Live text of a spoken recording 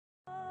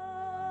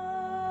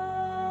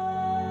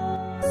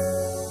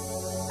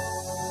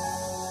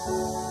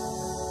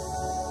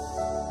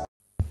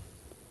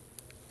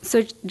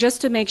So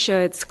just to make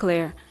sure it's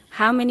clear,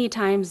 how many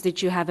times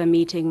did you have a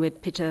meeting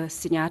with Peter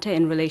Sinyate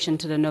in relation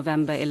to the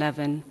November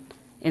 11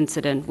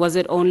 incident? Was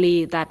it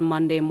only that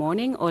Monday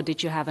morning, or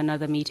did you have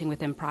another meeting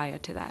with him prior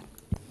to that?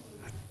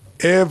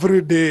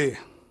 Every day,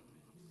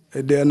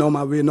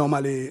 we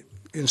normally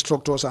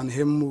instructors and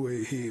him,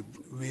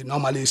 we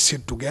normally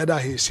sit together.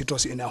 He sits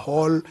us in a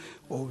hall,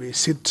 or we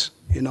sit,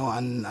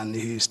 and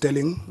he's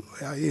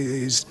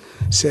he's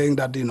saying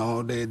that,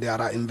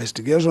 there are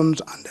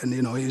investigations, and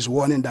then, he's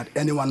warning that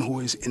anyone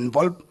who is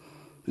involved,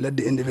 let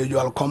the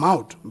individual come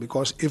out,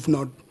 because if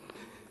not,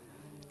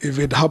 if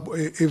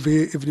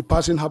the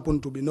person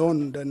happened to be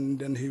known,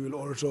 then he will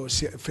also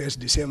face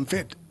the same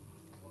fate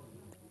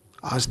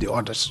as the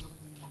others.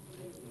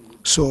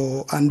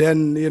 So, and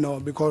then,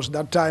 because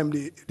that time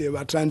they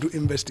were trying to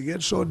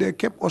investigate, so they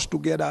kept us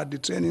together at the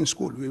training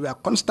school. We were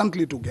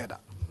constantly together.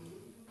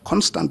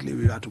 Constantly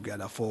we were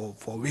together for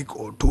a week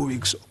or 2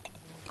 weeks,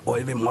 or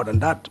even more than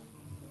that.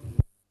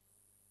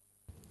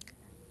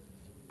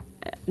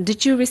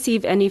 Did you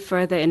receive any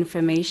further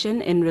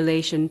information in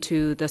relation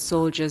to the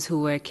soldiers who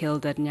were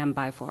killed at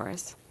Nyambai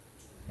Forest?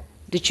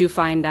 Did you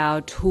find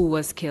out who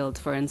was killed,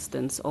 for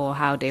instance, or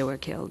how they were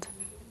killed?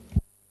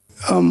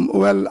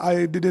 Well,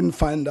 I didn't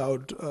find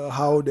out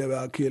how they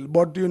were killed,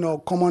 but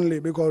commonly,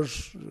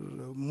 because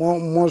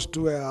most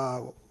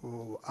were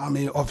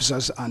army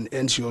officers and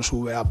NCOs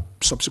who were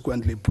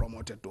subsequently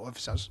promoted to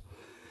officers.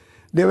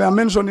 They were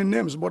mentioning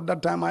names, but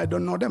that time I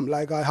don't know them.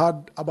 Like I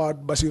heard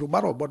about Basiru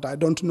Barrow, but I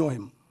don't know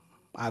him.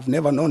 I've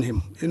never known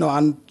him,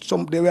 and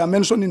they were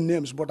mentioning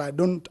names, but I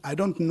don't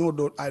know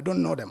them. I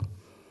don't know them.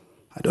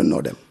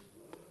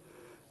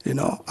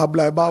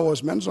 Ablaiba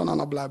was mentioned,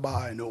 and Ablaiba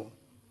I know.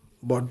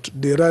 But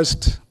the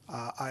rest,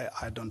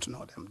 I don't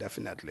know them,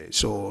 definitely.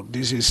 So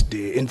this is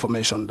the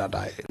information that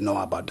I know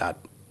about that.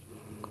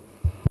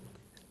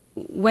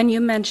 When you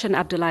mention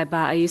Abdoulaye Ba,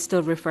 are you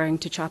still referring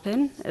to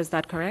Chopin? Is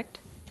that correct?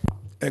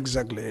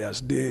 Exactly,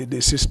 yes. The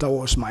sister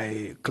was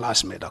my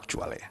classmate,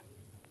 actually.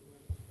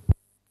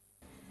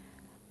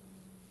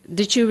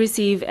 Did you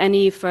receive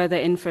any further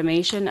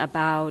information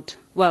about,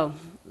 well,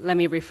 let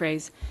me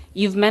rephrase.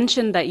 You've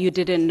mentioned that you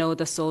didn't know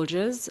the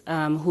soldiers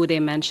who they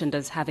mentioned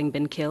as having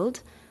been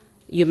killed.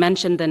 You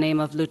mentioned the name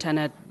of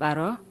Lieutenant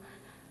Barrow.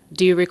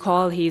 Do you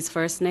recall his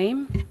first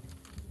name?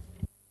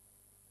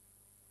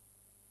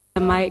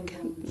 The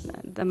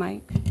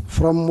mic.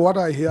 From what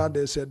I hear,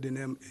 they said the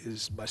name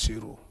is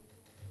Basiru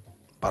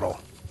Barrow.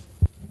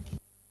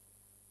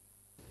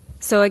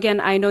 So again,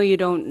 I know you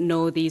don't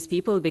know these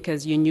people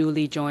because you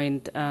newly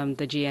joined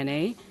the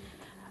GNA,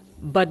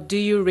 but do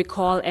you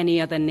recall any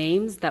other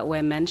names that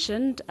were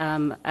mentioned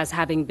as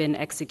having been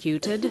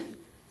executed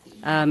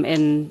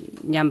in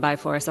Nyambai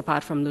Forest,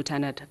 apart from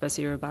Lieutenant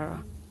Basiru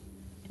Barrow?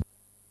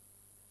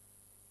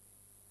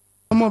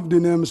 Some of the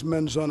names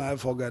mentioned I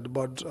forget,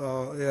 but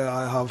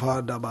I have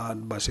heard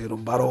about Basiru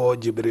Barrow,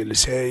 Jibril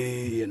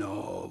Sey,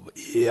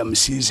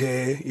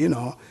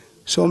 EMCC,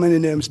 so many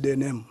names they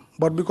name.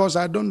 But because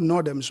I don't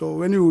know them, so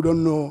when you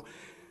don't know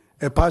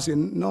a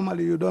person,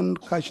 normally you don't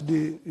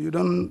you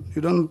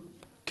don't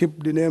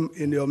keep the name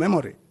in your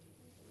memory.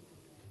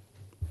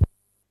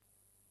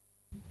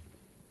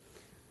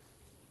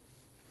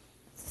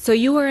 So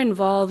you were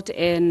involved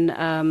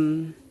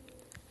in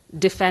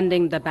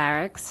defending the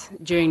barracks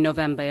during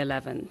November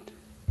 11th.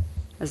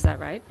 Is that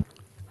right?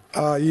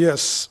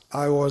 Yes,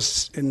 I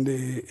was in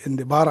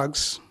the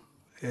barracks,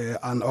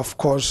 and of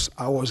course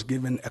I was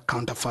given a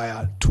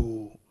counterfire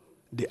to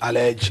the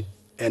alleged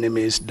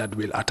enemies that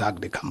will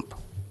attack the camp,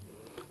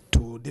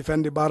 to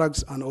defend the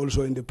barracks, and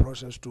also in the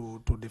process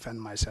to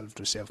defend myself,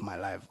 to save my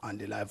life and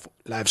the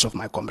lives of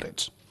my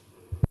comrades.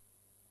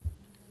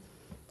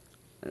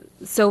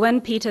 So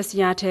when Peter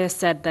Sinyate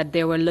said that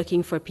they were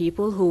looking for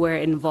people who were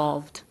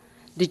involved,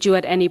 did you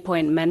at any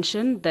point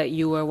mention that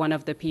you were one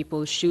of the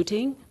people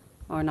shooting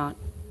or not?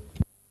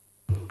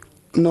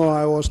 No,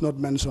 I was not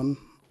mentioned.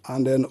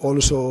 And then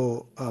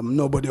also,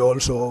 nobody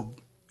also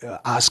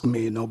asked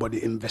me,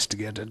 nobody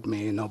investigated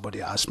me,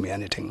 nobody asked me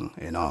anything,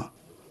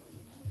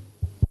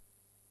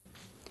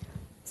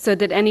 So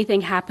did anything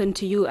happen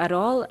to you at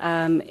all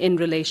in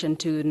relation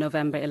to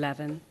November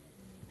 11?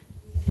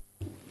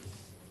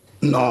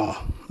 No,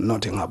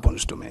 nothing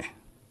happens to me.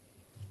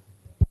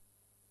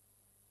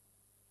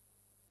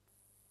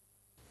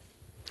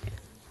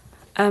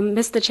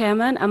 Mr.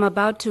 Chairman, I'm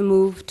about to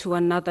move to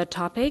another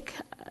topic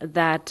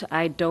that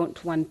I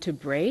don't want to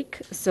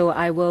break, so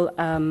I will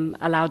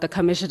allow the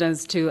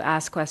commissioners to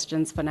ask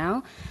questions for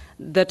now.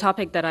 The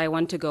topic that I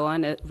want to go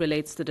on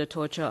relates to the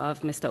torture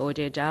of Mr.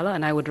 O.J. Jallow,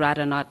 and I would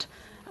rather not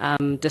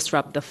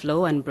disrupt the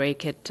flow and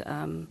break it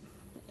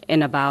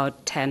in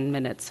about 10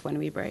 minutes when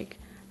we break.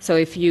 So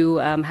if you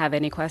have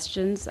any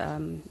questions,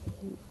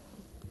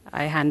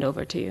 I hand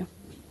over to you.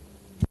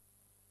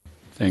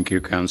 Thank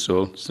you,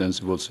 Council.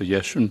 Sensible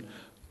suggestion.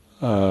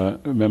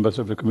 Members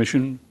of the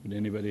Commission, would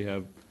anybody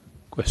have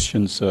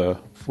questions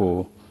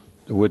for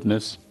the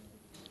witness?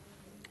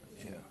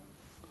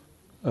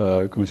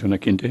 Yeah. Commissioner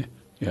Kinte,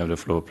 you have the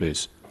floor,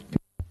 please.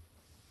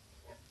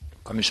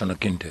 Commissioner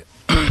Kinte,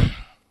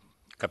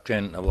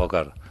 Captain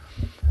Baboucarr,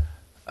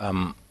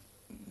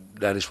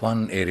 there is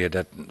one area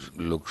that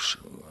looks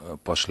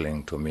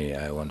puzzling to me.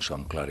 I want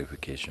some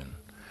clarification.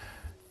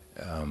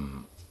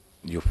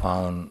 You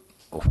found,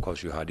 of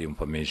course, you had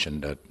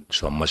information that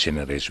some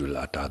mercenaries will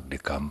attack the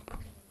camp,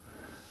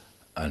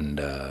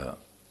 and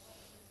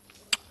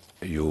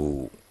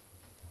you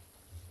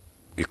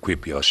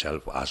equip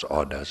yourself as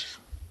orders.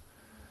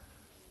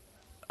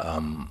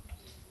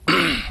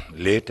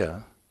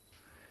 Later,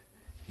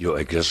 you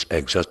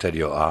exhausted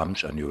your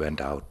arms and you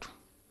went out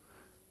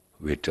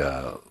with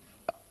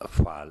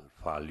FAL,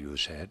 you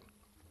said.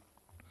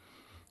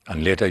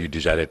 And later you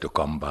decided to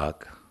come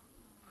back.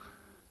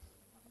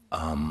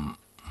 My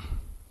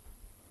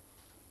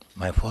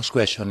first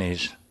question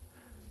is,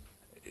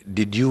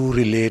 did you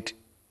relate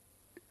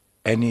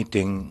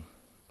anything,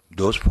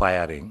 those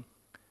firing,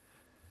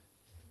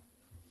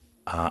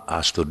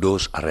 as to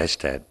those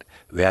arrested?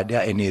 Were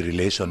there any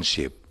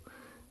relationship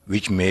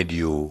which made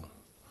you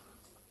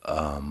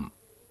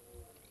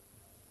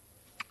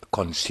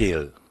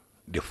conceal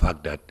the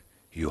fact that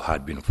you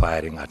had been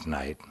firing at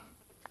night?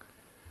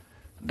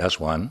 That's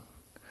one.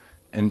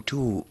 And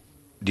two,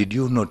 did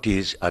you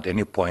notice at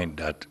any point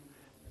that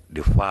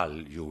the FAL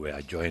you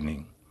were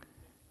joining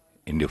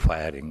in the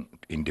firing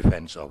in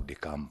defense of the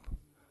camp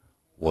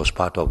was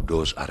part of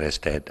those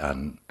arrested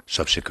and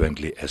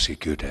subsequently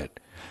executed,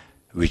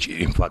 which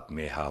in fact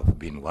may have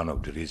been one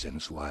of the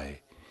reasons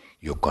why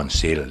you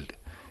concealed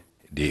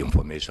the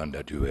information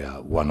that you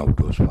were one of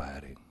those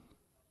firing?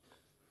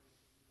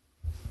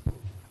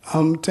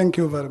 Thank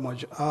you very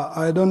much.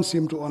 I don't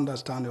seem to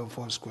understand your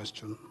first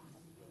question.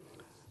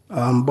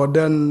 But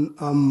then,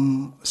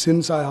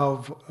 since I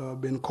have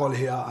been called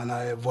here and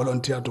I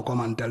volunteer to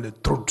come and tell the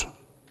truth,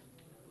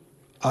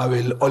 I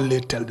will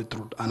only tell the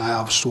truth. And I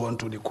have sworn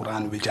to the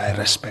Quran, which I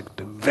respect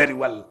very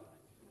well.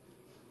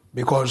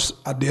 Because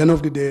at the end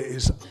of the day,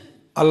 it's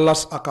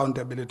Allah's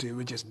accountability,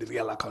 which is the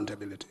real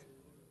accountability.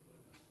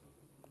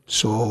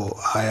 So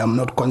I am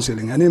not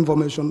concealing any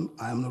information.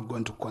 I am not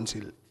going to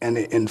conceal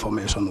any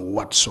information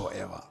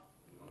whatsoever.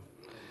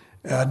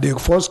 The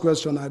first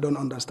question, I don't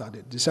understand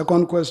it. The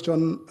second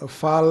question,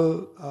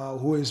 FAL,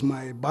 who is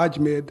my badge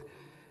mate,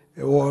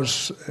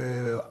 was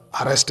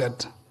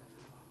arrested,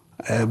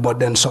 but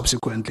then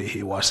subsequently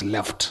he was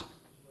left,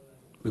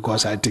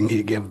 because I think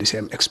he gave the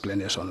same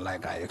explanation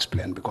like I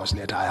explained, because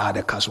later I had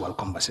a casual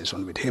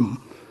conversation with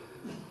him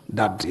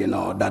that, you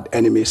know, that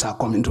enemies are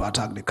coming to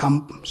attack the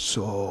camp.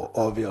 So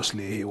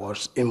obviously he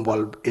was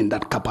involved in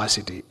that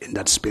capacity, in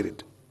that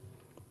spirit.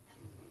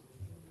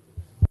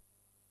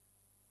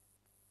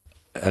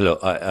 Hello,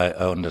 I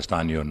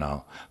understand you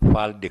now.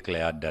 FAL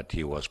declared that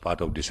he was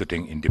part of the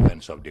shooting in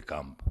defense of the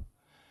camp,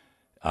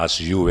 as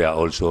you were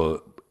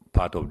also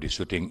part of the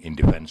shooting in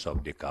defense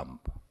of the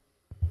camp.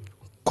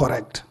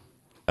 Correct.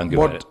 Thank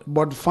you.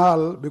 But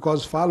FAL,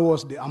 because FAL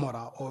was the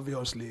Amora,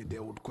 obviously they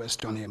would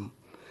question him.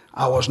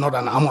 I was not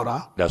an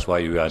Amora. That's why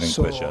you are in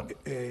question.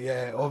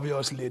 Yeah,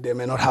 obviously they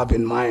may not have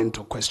in mind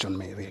to question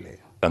me, really.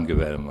 Thank you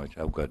very much.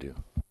 I've got you.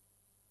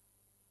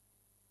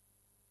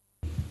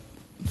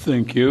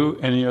 Thank you.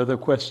 Any other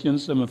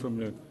questions from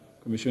the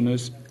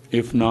commissioners?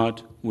 If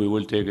not, we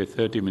will take a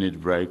 30-minute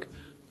break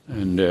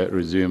and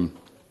resume.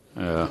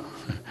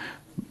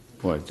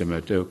 What,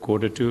 about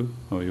 1:45,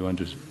 or you want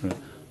to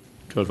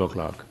 12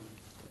 o'clock?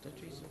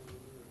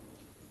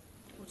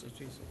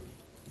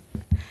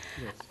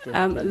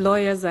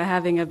 Lawyers are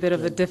having a bit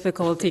of a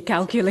difficulty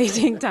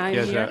calculating time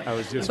yes, here. I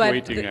was just but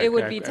waiting. It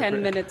would be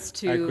 10 minutes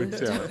to... I could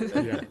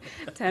tell, yeah.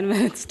 10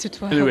 minutes to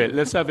 12. Anyway,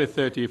 let's have a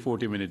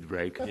 40-minute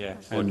break, Yeah,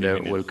 and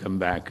we'll come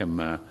back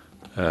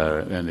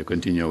and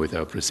continue with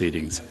our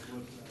proceedings.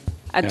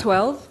 At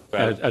 12?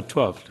 At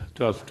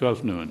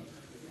 12 noon.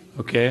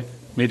 Okay?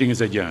 Meeting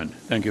is adjourned.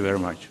 Thank you very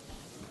much.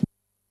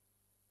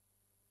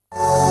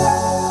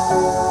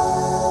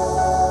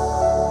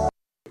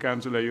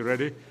 Council, are you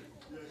ready?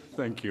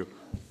 Thank you.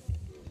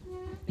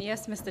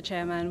 Yes, Mr.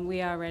 Chairman,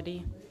 we are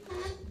ready.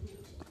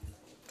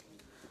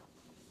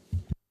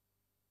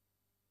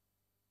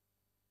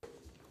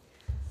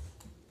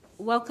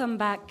 Welcome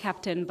back,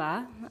 Captain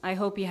Ba. I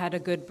hope you had a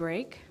good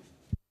break.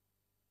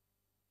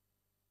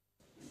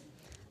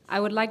 I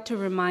would like to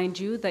remind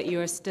you that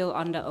you are still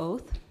under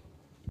oath.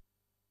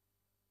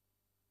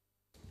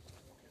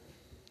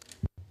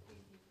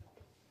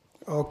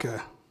 Okay,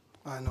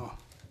 I know.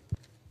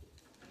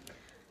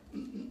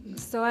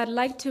 So I'd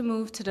like to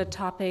move to the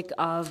topic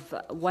of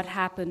what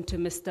happened to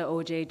Mr.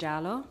 O.J.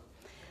 Jallow.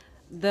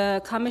 The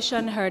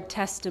commission heard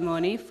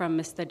testimony from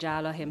Mr.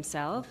 Jallow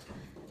himself,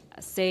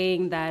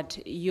 saying that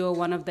you're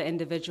one of the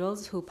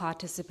individuals who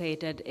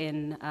participated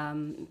in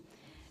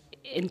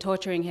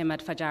torturing him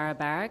at Fajara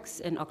Barracks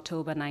in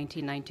October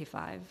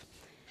 1995.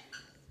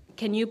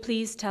 Can you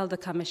please tell the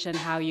commission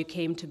how you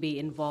came to be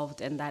involved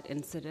in that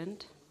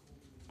incident?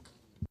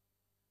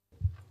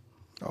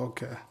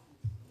 Okay.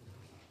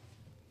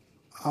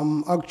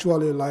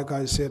 Actually, like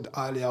I said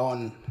earlier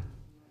on,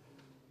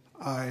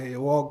 I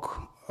work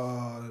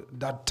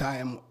that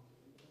time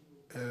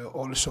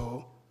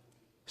also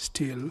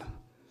still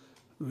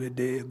with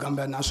the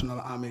Gambia National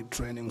Army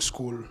Training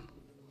School,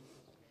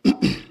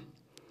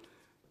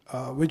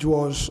 which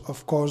was,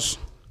 of course,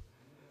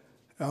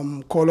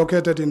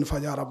 co-located in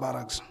Fajara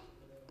Barracks.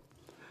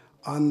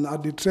 And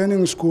at the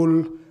training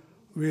school,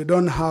 we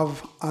don't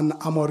have an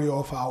armory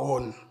of our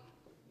own.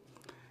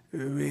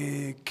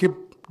 We keep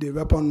the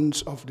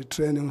weapons of the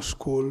training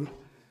school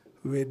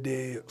with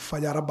the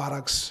Fajara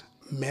Barracks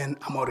main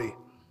armory.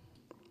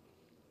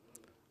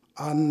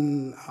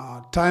 And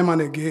time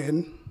and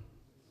again,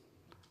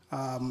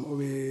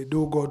 we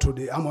do go to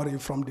the armory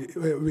from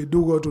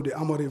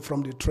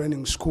the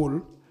training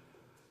school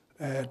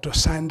to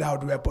send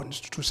out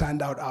weapons, to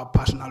send out our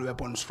personal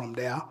weapons from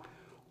there,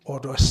 or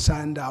to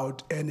send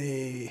out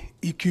any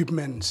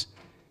equipment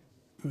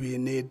we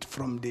need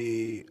from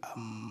the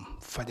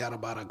Fajara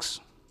Barracks.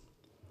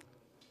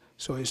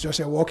 So it's just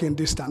a walking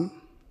distance,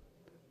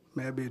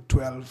 maybe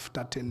 12,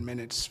 13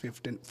 minutes,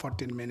 15,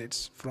 14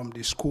 minutes from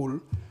the school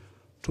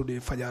to the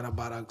Fajara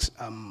Barracks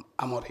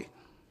armory.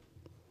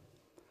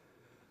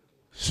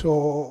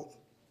 So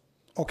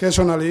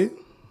occasionally,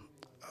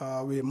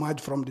 we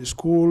march from the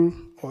school,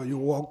 or you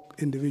walk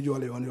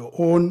individually on your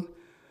own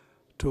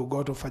to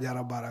go to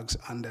Fajara Barracks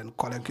and then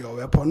collect your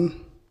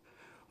weapon,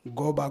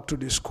 go back to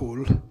the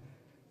school.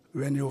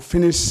 When you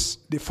finish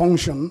the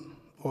function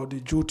or the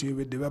duty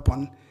with the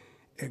weapon,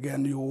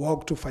 again, you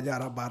walk to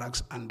Fajara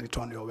Barracks and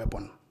return your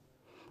weapon.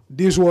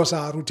 This was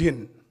our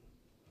routine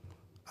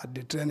at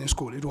the training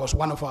school. It was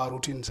one of our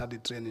routines at the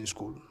training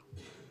school.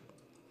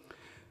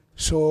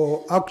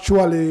 So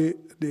actually,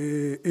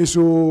 the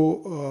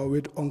issue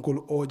with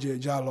Uncle O.J.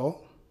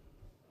 Jallo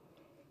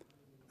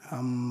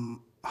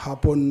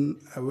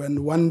happened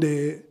when one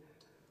day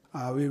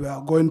we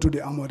were going to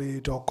the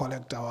armory to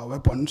collect our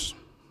weapons,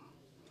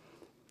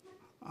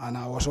 and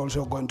I was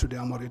also going to the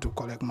armory to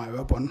collect my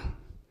weapon.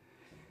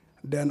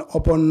 Then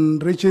upon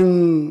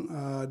reaching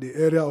the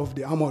area of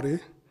the armory,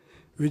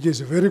 which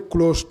is very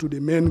close to the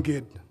main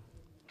gate,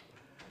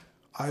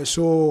 I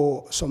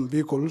saw some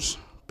vehicles,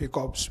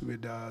 pickups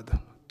with the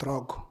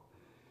truck,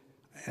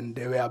 and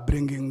they were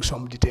bringing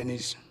some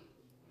detainees.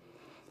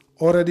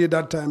 Already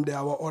that time,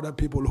 there were other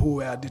people who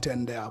were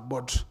detained there,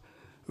 but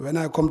when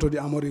I come to the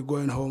armory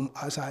going home,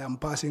 as I am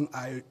passing,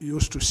 I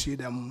used to see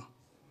them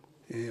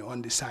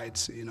on the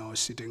sides,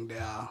 sitting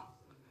there,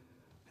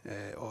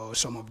 or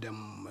some of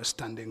them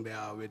standing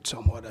there with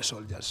some other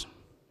soldiers.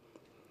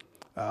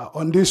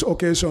 On this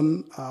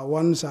occasion,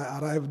 once I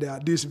arrived there,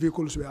 these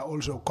vehicles were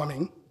also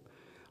coming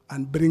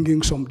and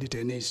bringing some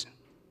detainees.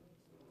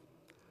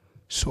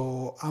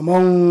 So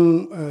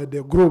among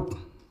the group,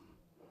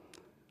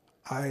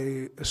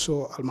 I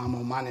saw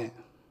Almamo Mane.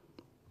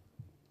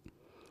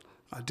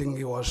 I think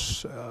he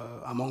was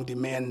among the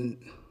main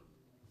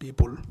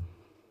people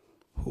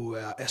who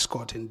were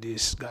escorting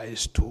these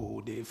guys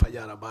to the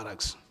Fajara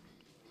Barracks.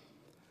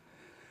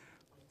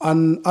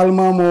 And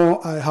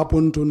Almamo, I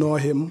happen to know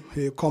him.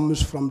 He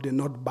comes from the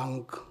North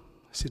Bank,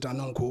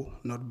 Sitanunku,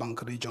 North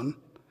Bank region.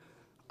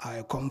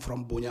 I come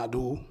from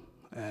Bunyadu,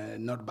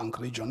 North Bank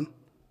region.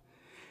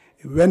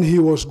 When he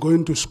was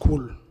going to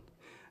school,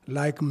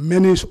 like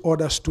many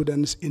other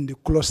students in the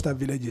cluster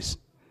villages,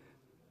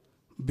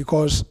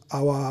 because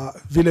our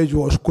village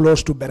was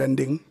close to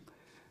Berending,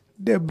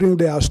 they bring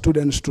their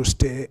students to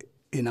stay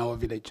in our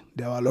village.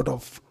 There were a lot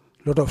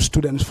of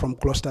students from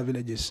cluster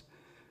villages,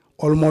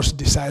 almost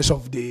the size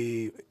of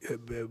the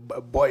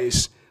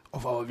boys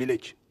of our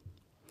village.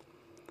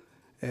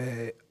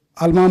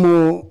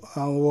 Almamo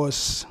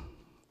was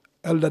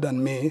elder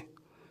than me.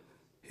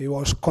 He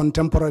was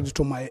contemporary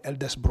to my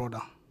eldest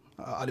brother,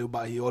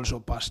 Aliuba. He also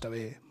passed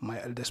away,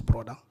 my eldest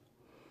brother.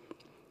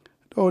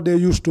 So they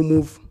used to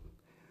move.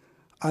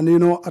 And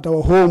at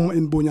our home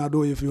in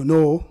Bunyado, if you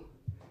know,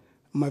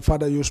 my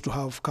father used to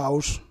have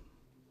cows.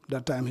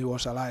 That time he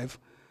was alive.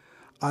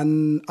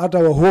 And at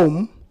our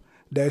home,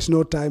 there is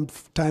no time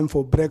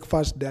for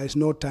breakfast, there is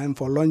no time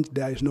for lunch,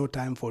 there is no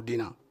time for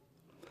dinner.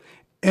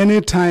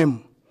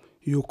 Anytime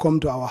you come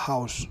to our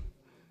house,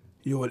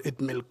 you will eat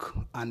milk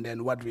and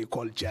then what we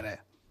call jere.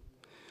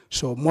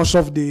 So most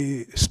of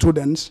the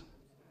students,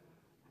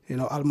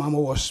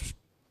 Almamo was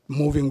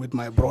moving with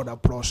my brother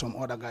plus some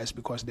other guys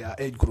because they are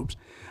age groups.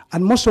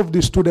 And most of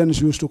the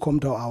students used to come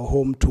to our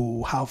home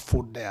to have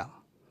food there.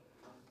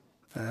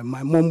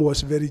 My mom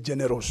was very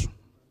generous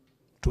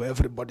to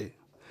everybody.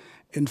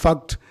 In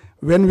fact,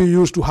 when we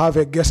used to have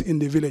a guest in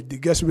the village, the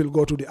guest will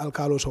go to the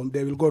Alcalo's home.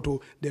 They will go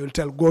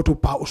to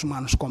Pa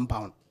Usman's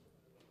compound.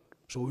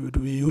 So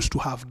we used to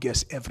have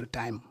guests every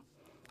time.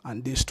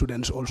 And these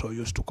students also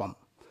used to come.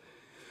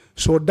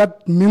 So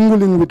that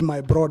mingling with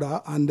my brother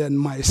and then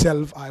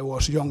myself, I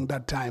was young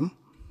that time,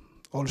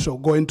 also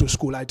going to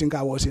school. I think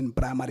I was in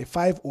primary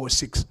 5 or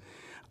 6,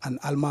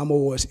 and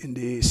Almamo was in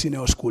the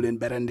senior school in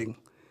Berending.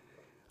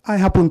 I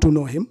happened to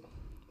know him,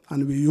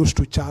 and we used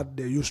to chat.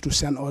 They used to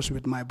send us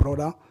with my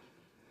brother.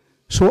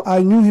 So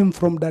I knew him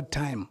from that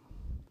time.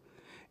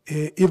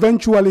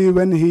 Eventually,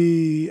 when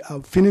he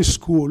finished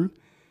school,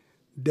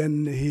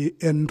 then he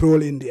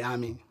enrolled in the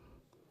army.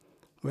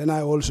 When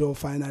I also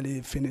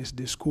finally finished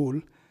the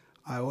school,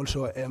 I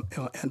also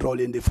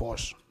enrolled in the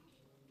force.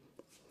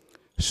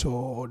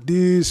 So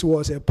this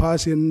was a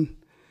person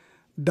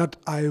that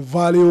I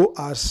value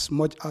as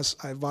much as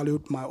I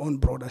valued my own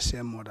brother,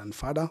 same mother and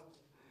father.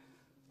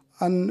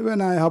 And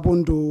when I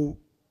happened to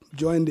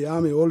join the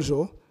army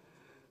also,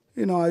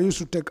 I used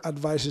to take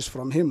advices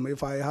from him.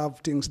 If I have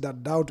things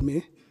that doubt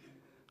me,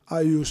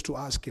 I used to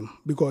ask him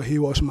because he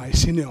was my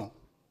senior.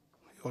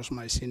 He was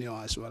my senior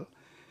as well.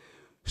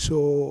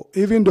 So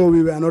even though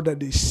we were not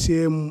at the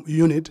same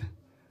unit,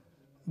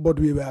 but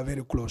we were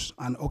very close.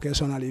 And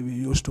occasionally we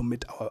used to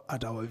meet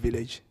at our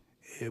village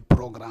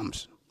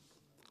programs.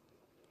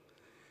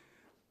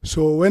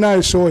 So when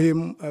I saw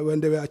him, when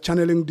they were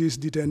channeling these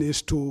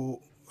detainees to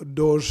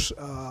those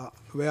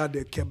where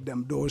they kept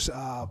them, those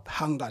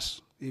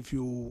hangars, if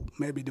you,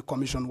 maybe the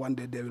commission one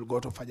day they will go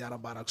to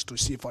Fajara barracks to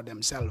see for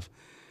themselves.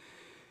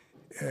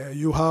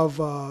 You have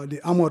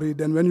the armory,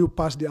 then when you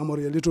pass the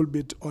armory a little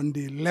bit on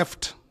the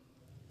left,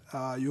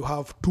 you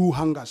have two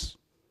hangars.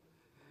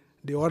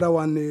 The other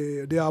one,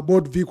 they are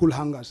both vehicle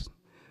hangars.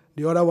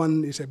 The other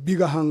one is a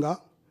bigger hangar,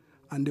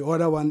 and the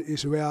other one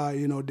is where,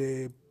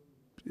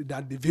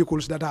 that the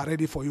vehicles that are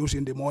ready for use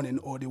in the morning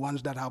or the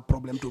ones that have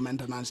problem to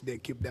maintenance, they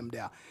keep them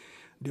there.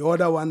 The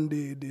other one,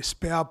 the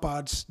spare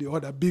parts, the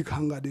other big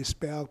hangar, the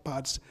spare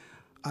parts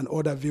and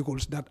other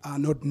vehicles that are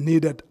not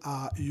needed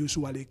are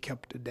usually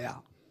kept there.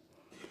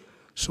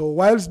 So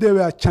whilst they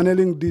were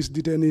channeling these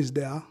detainees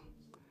there,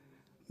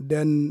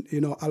 then,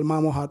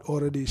 Almamo had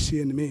already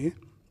seen me.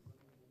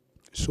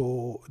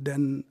 So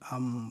then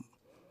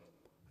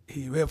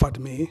he waved at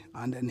me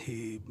and then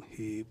he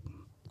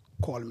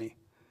called me.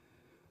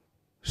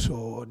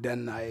 So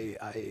then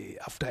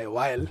after a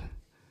while,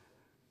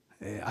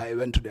 I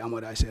went to the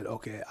armory. I said,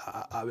 okay,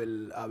 I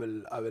will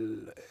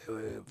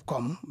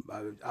come.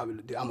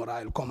 The armory,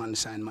 I'll come and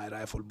sign my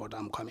rifle, but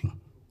I'm coming.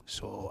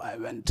 So I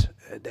went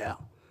there.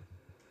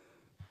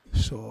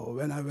 So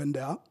when I went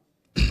there,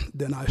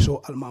 then I saw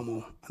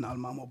Almamo, and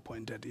Almamo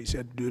pointed. He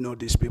said, do you know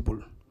these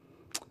people?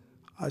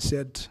 I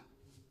said,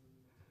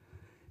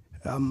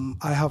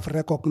 I have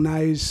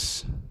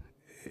recognized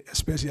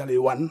especially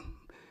one.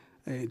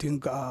 I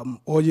think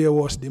OJ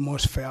was the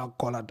most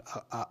fair-colored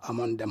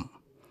among them.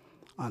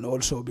 And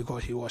also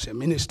because he was a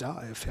minister,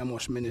 a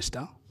famous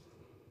minister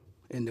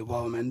in the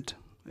government,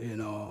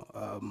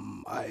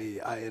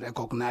 I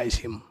recognize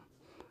him.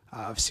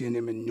 I've seen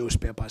him in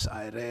newspapers,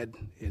 I read,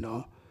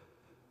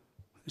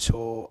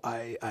 so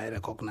I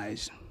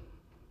recognize.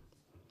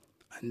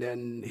 And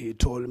then he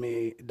told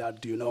me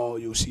that,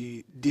 you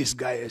see, this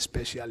guy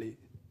especially,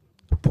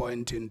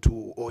 pointing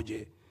to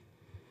OJ,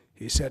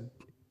 he said,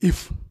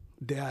 if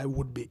there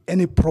would be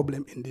any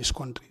problem in this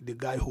country, the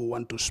guy who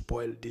wants to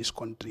spoil this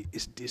country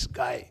is this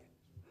guy.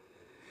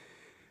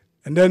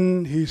 And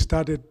then he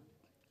started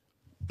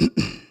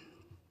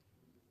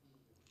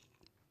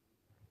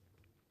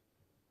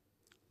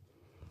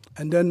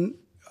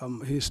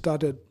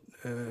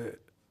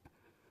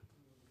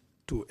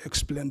to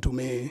explain to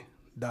me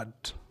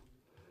that,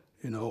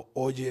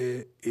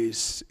 OJ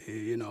is,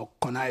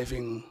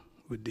 conniving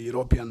with the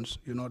Europeans.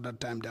 That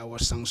time there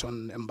was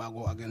sanction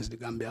embargo against the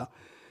Gambia,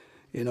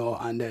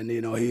 and then,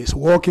 he's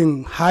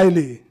working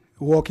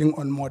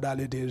on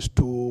modalities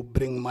to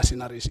bring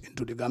mercenaries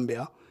into the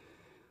Gambia,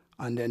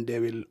 and then they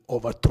will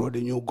overthrow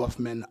the new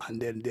government,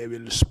 and then they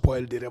will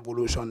spoil the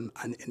revolution,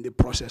 and in the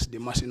process, the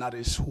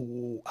mercenaries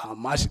who are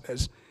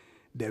merciless,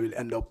 they will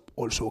end up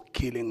also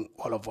killing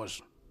all of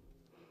us.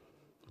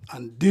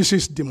 And this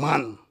is the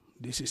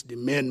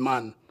main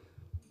man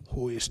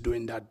who is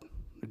doing that,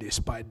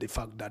 despite the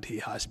fact that he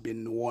has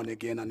been warned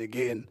again and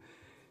again.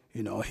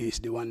 He's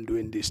the one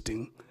doing this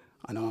thing,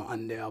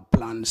 and their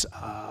plans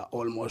are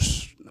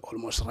almost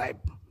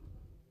ripe.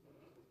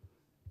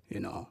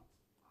 A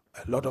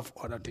lot of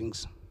other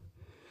things.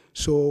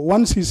 So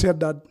once he said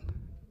that,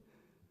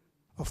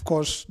 of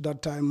course,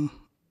 that time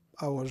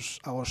I was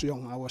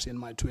young, I was in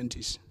my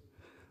 20s.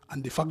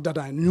 And the fact that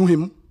I knew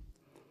him,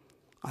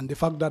 and the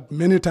fact that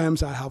many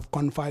times I have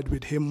confided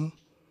with him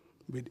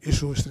with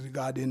issues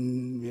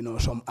regarding,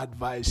 some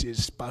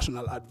advices,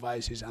 personal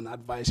advices and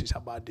advices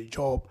about the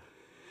job,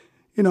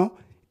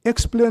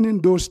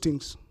 explaining those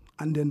things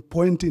and then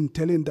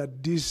telling that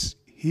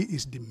he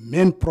is the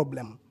main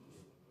problem,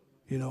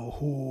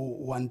 who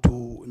want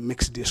to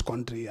mix this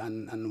country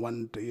and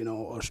want,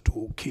 us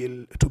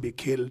to be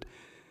killed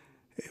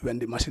when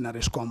the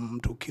mercenaries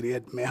come to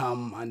create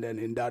mayhem, and then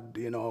in that,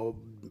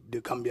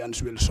 the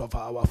Gambians will suffer,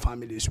 our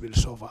families will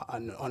suffer,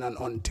 and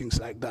on, things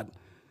like that.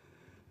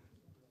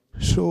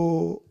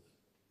 So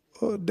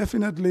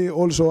definitely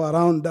also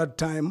around that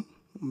time,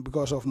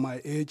 because of my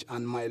age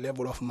and my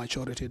level of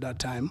maturity that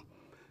time,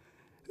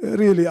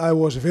 really I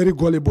was very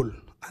gullible,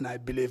 and I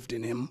believed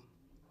in him.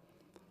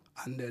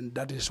 And then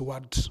that is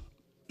what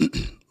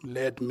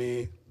led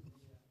me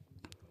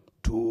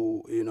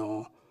to,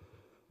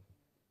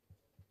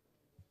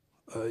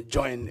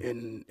 join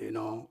in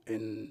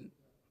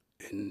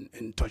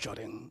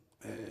torturing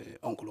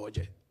Uncle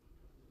OJ.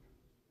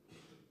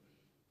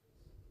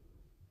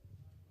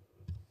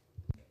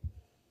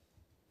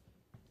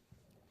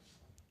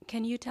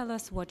 Can you tell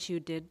us what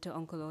you did to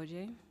Uncle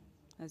OJ,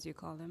 as you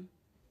call him?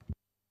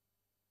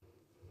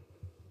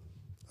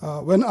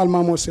 When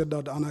Almamo said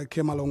that and I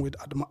came along with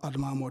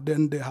Almamo,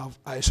 then they have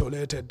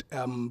isolated.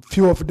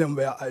 Few of them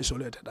were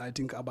isolated. I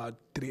think about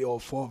 3 or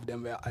 4 of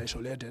them were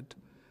isolated.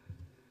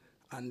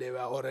 And they were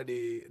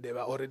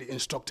already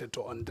instructed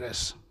to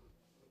undress.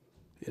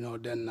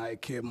 Then I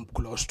came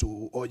close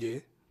to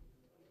OJ,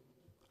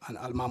 and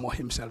Almamo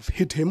himself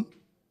hit him.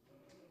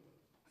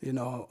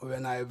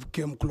 When I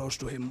came close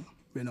to him,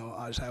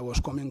 as I was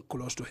coming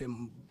close to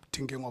him,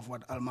 thinking of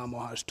what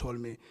Almamo has told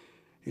me,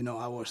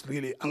 I was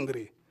really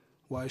angry.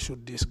 Why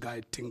should this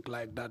guy think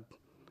like that?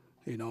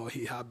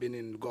 He have been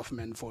in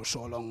government for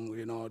so long,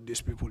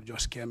 these people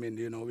just came in,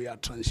 we are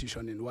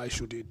transitioning. Why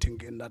should he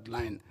think in that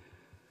line?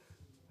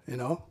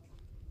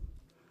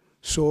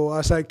 So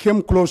as I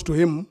came close to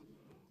him,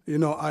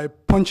 I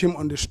punched him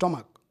on the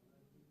stomach.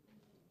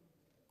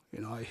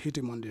 I hit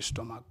him on the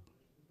stomach.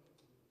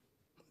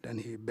 Then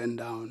he bent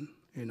down,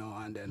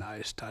 and then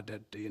I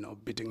started,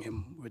 beating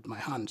him with my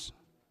hands,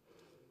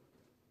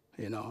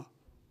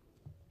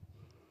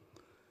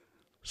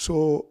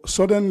 So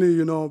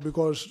suddenly,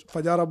 because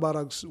Fajara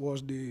Barracks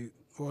was the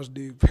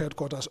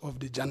headquarters of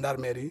the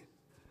gendarmerie,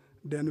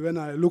 then when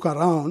I look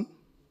around,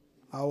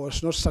 I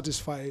was not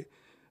satisfied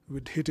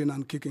with hitting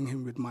and kicking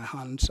him with my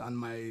hands and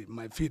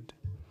my feet.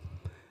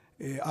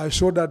 I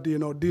saw that,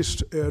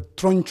 these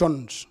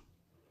truncheons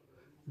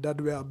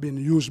that were being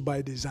used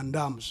by the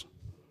gendarmes,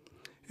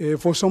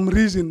 for some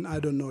reason, I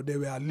don't know, they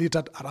were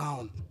littered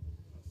around,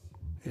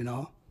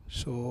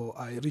 So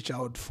I reached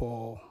out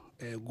for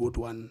a good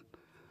one.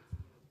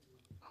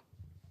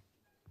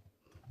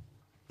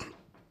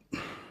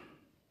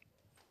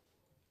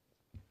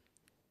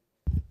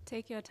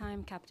 Take your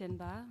time, Captain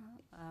Ba.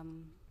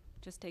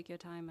 Just take your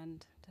time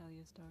and tell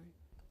your story.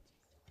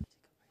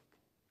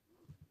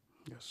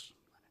 Yes,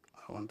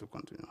 I want to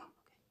continue.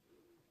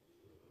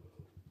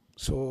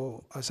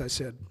 So, as I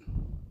said,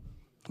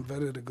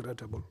 very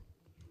regrettable.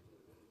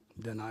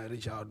 Then I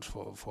reached out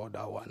for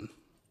that one,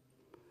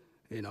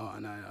 and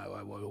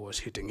I was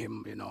hitting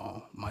him,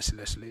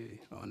 mercilessly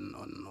on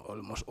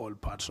almost all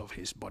parts of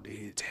his body,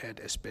 his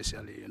head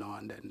especially,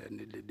 and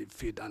then the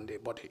feet and the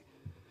body.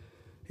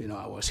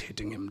 I was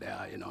hitting him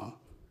there,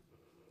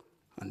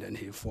 and then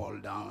he fall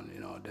down,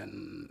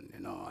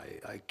 then,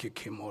 I kick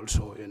him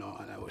also, and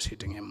I was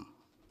hitting him,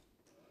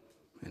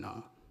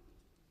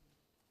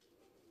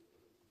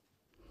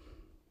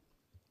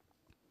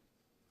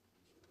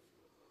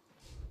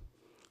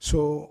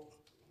 So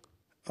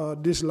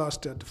this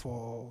lasted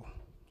for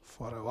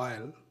a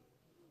while.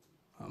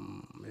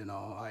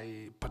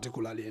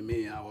 Particularly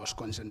me, I was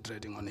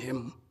concentrating on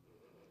him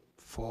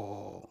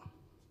for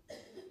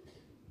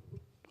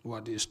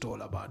what is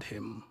told about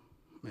him,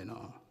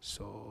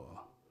 So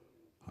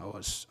I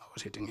was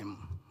hitting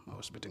him, I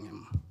was beating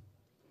him.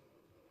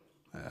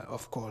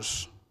 Of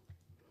course,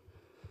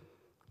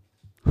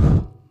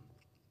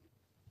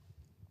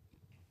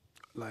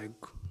 like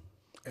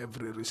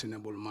every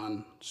reasonable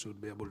man should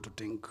be able to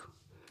think.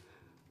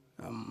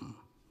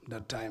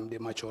 That time the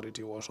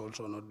maturity was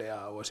also not there.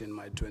 I was in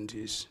my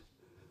 20s,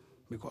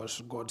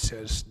 because God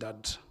says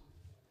that,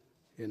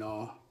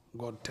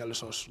 God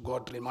tells us,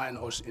 God reminds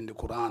us in the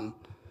Quran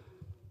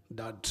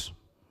that,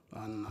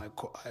 and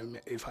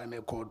if I may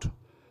quote,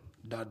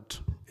 that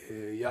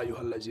Ya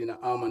ayyuhallazina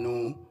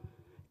amanu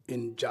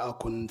in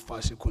ja'akum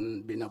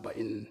fasikun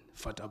binaba'in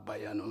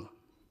fatabayanu.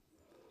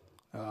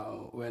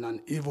 When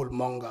an evil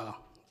monger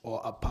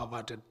or a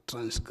perverted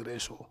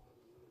transgressor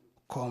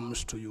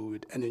comes to you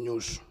with any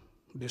news,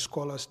 the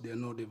scholars, they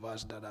know the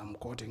verse that I'm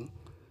quoting.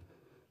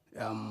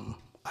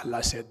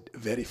 Allah said,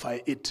 verify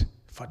it.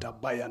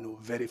 Fatabayanu,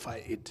 verify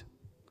it.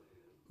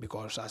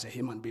 Because as a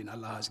human being,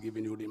 Allah has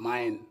given you the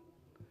mind,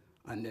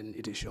 and then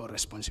it is your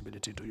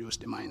responsibility to use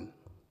the mind.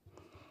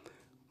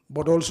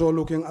 But also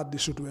looking at the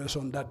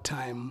situation that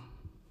time,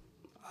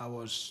 I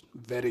was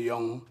very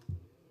young.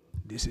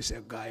 This is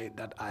a guy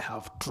that I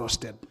have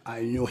trusted.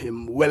 I knew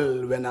him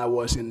well when I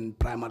was in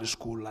primary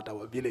school at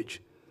our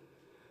village,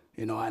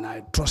 and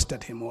I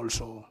trusted him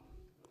also.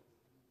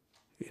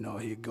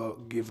 He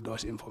gave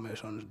those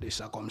information, the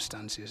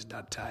circumstances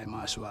that time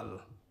as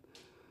well.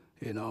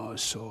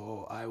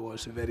 So I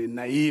was very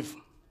naive,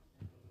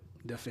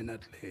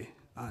 definitely,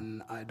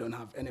 and I don't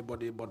have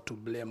anybody but to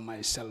blame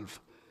myself,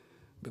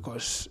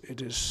 because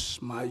it is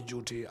my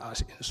duty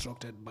as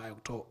instructed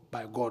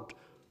by God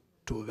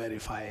to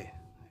verify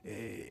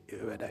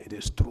whether it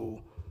is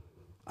true.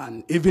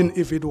 And even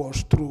if it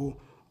was true,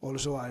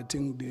 also I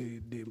think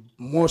the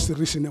most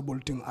reasonable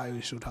thing I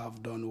should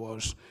have done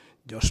was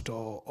just to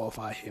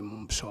offer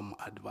him some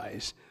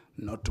advice,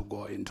 not to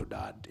go into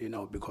that,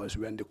 because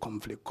when the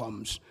conflict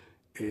comes,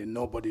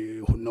 nobody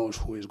who knows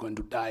who is going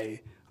to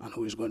die and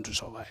who is going to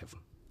survive.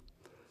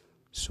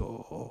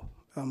 So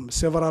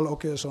several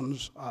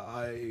occasions,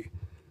 I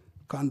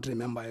can't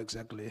remember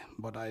exactly,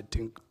 but I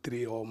think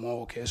 3 or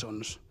more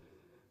occasions,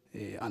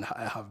 and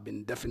I have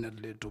been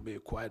definitely, to be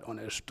quite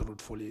honest,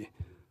 truthfully,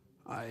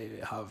 I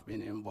have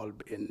been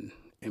involved in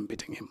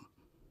beating him.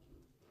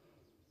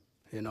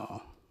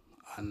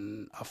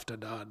 And after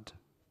that,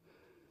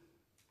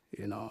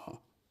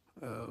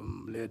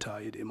 later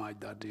it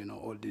emerged that,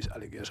 all these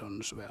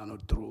allegations were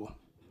not true.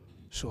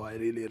 So I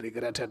really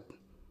regretted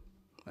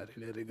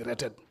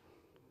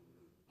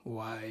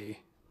why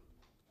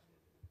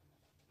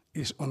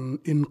it's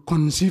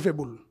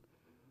inconceivable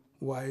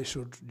why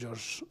should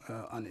just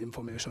an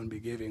information be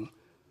given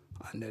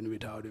and then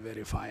without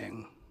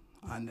verifying,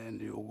 and then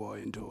you go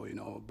into,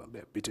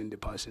 beating the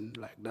person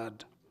like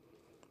that.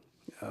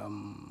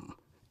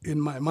 In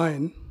my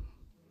mind,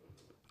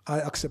 I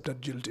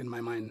accepted guilt in my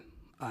mind,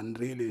 and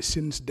really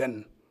since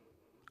then,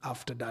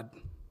 after that,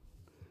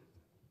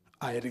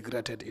 I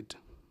regretted it.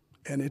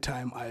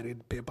 Anytime I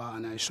read paper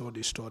and I saw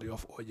the story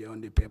of OJ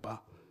on the paper,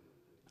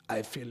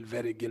 I feel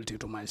very guilty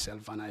to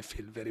myself and I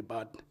feel very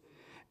bad.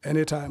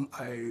 Anytime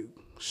I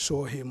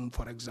saw him,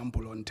 for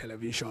example, on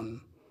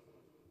television,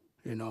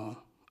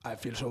 I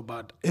feel so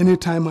bad.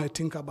 Anytime I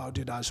think about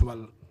it as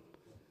well,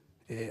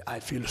 I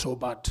feel so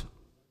bad.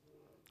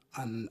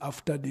 And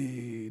after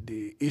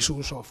the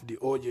issues of the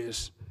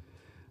OJs,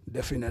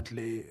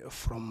 definitely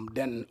from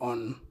then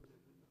on,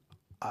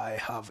 I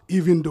have,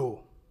 even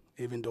though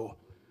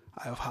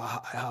I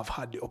have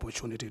had the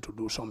opportunity to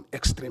do some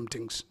extreme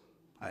things,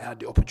 I had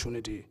the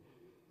opportunity,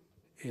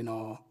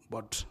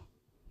 but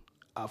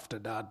after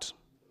that,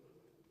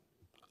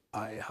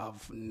 I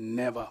have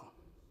never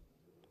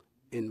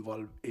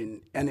involved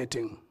in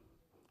anything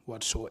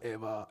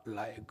whatsoever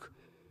like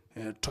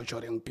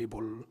torturing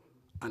people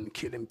and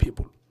killing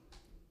people.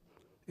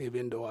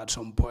 Even though at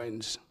some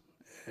points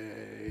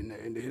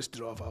in the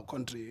history of our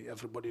country,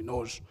 everybody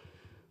knows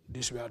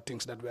these were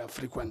things that were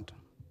frequent.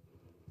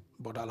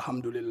 But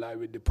alhamdulillah,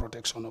 with the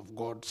protection of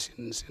God,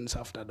 since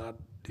after that,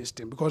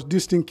 because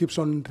this thing keeps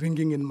on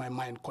ringing in my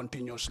mind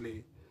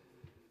continuously.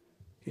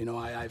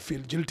 I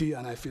feel guilty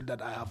and I feel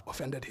that I have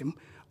offended him.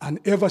 And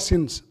ever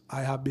since,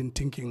 I have been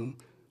thinking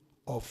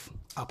of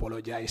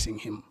apologizing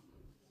him.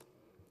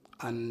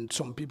 And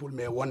some people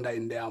may wonder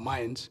in their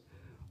minds,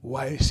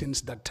 why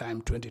since that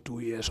time, 22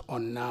 years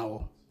on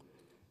now,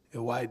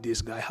 why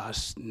this guy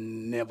has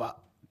never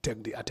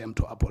taken the attempt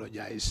to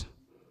apologize.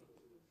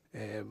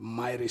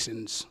 My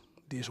reasons,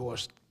 this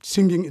was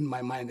singing in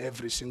my mind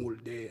every single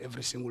day,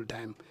 every single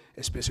time,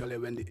 especially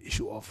when the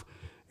issue of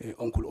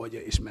Uncle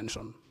OJ is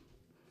mentioned.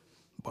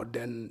 But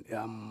then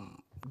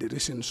the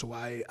reasons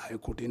why I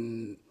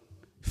couldn't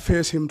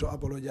face him to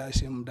apologize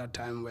him that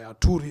time were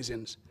two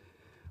reasons.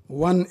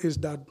 One is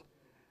that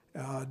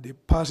the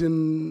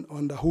person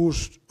under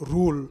whose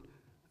rule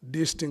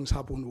these things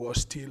happened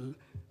was still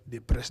the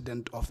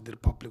president of the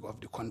Republic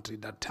of the country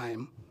that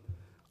time.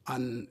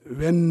 And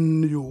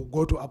when you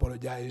go to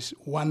apologize,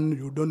 one,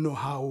 you don't know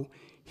how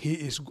he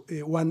is,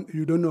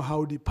 you don't know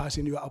how the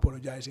person you are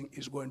apologizing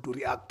is going to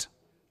react,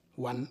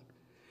 one.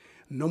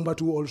 Number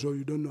two, also,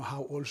 you don't know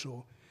how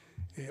also,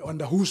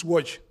 under whose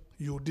watch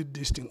you did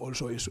this thing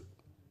also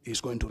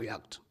is going to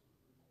react.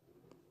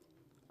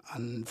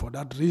 And for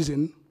that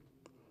reason,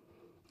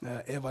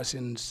 ever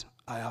since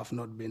I have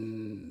not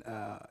been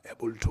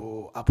able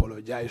to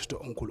apologize to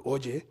Uncle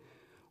OJ,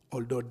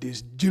 although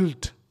this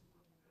guilt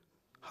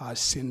has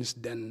since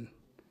then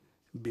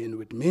been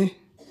with me.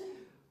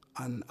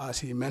 And as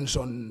he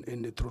mentioned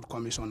in the Truth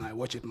Commission, I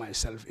watch it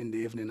myself in the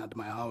evening at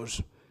my house.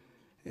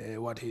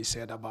 What he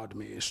said about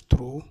me is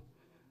true,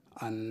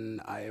 and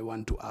I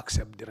want to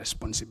accept the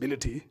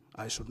responsibility.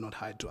 I should not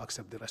hide to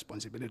accept the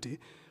responsibility,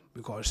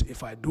 because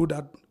if I do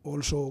that,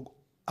 also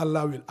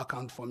Allah will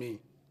account for me.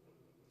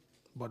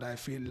 But I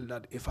feel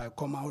that if I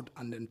come out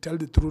and then tell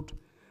the truth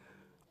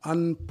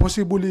and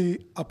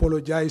possibly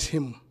apologize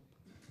him,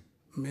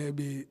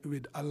 maybe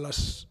with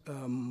Allah's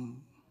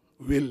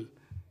will,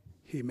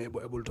 he may be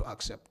able to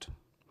accept.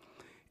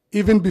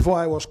 Even before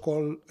I was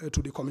called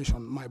to the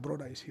commission, my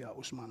brother is here,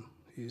 Usman.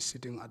 He's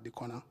sitting at the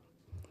corner.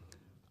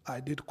 I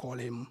did call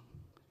him.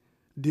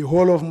 The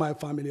whole of my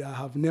family, I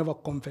have never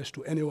confessed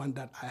to anyone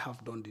that I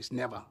have done this,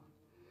 never.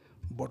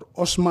 But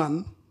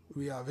Osman,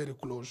 we are very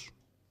close.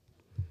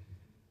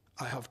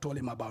 I have told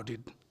him about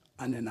it,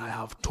 and then I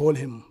have told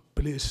him,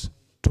 please,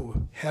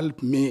 to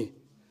help me.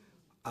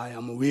 I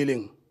am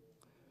willing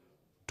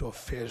to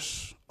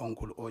face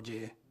Uncle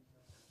OJ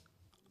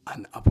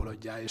and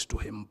apologize to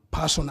him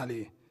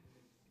personally,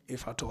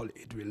 if at all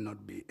it will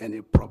not be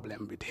any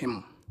problem with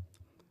him.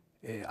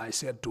 I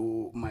said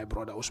to my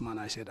brother Usman,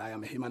 I said, I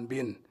am a human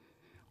being.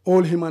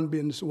 All human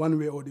beings, one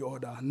way or the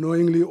other,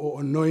 knowingly or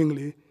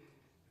unknowingly,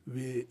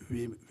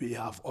 we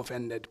have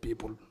offended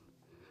people.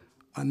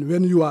 And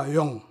when you are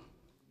young,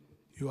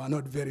 you are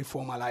not very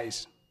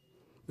formalized.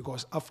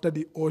 Because after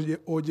the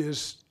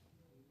OJ's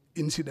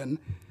incident,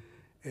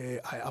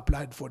 I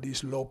applied for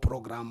this law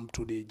program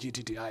to the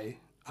GTTI,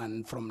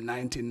 and from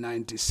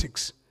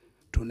 1996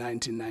 to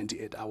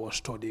 1998, I was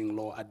studying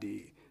law at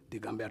the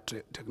Gambia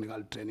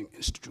Technical Training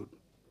Institute.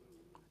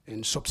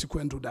 And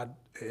subsequent to that,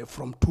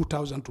 from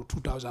 2000 to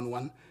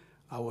 2001,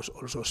 I was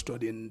also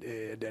studying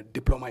the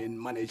diploma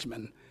in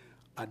management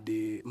at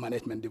the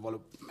Management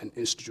Development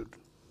Institute.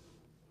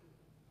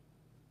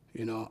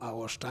 I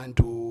was trying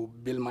to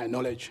build my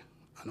knowledge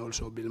and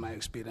also build my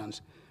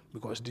experience.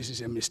 because this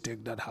is a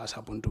mistake that has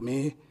happened to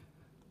me,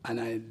 and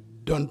I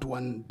don't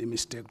want the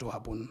mistake to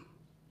happen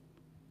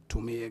to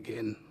me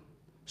again.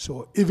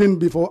 So even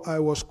before I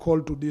was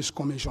called to this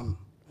commission,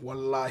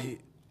 wallahi,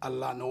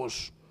 Allah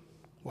knows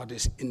what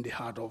is in the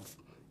heart of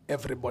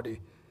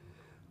everybody.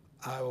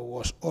 I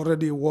was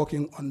already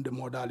working on the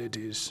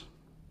modalities.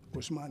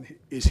 Usman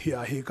is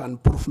here, he can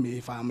prove me.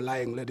 If I'm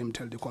lying, let him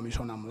tell the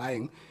commission I'm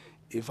lying.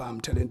 If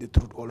I'm telling the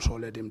truth also,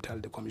 let him tell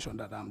the commission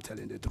that I'm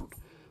telling the truth.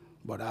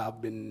 But I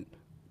have been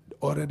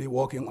already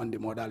working on the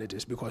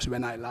modalities, because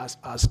when I last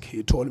asked,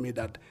 he told me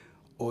that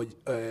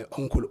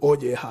Uncle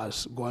OJ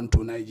has gone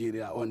to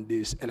Nigeria on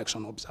this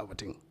election observer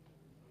thing.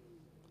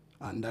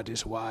 And that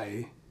is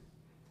why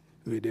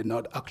we did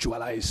not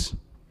actualize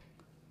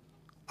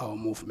our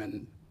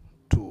movement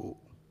to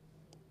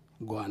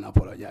go and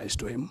apologize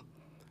to him.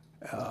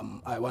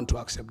 I want to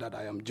accept that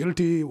I am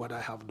guilty. What I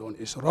have done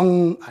is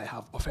wrong. I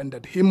have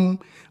offended him.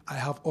 I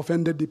have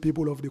offended the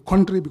people of the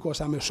country,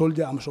 because I'm a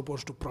soldier. I'm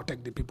supposed to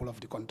protect the people of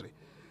the country.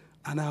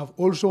 And I have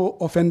also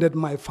offended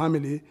my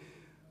family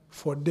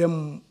for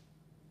them,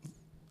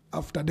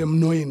 after them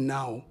knowing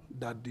now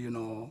that,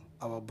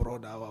 our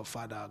brother, our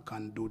father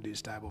can do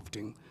this type of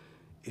thing.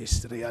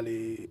 It's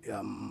really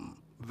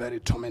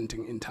very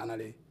tormenting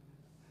internally.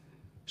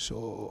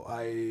 So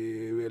I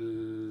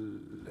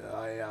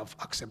have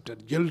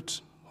accepted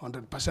guilt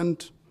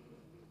 100%,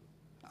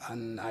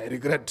 and I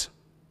regret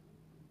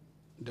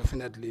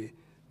definitely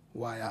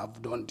why I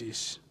have done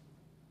this.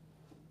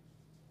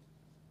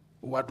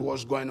 What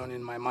was going on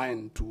in my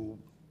mind to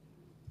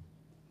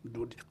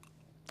do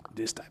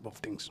this type of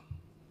things.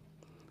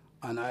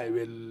 And I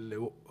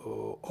will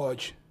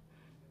urge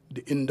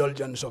the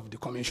indulgence of the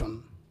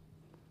commission,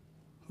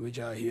 which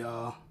are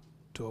here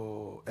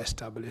to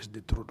establish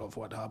the truth of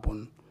what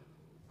happened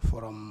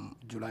from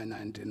July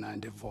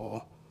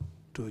 1994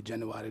 to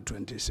January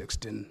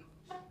 2016.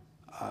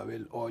 I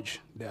will urge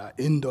their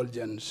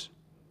indulgence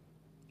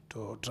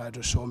to try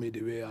to show me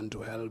the way and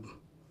to help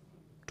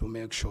to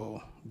make sure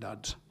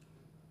that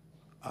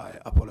I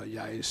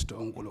apologize to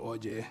Uncle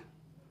OJ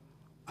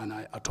and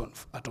I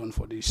atone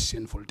for this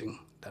sinful thing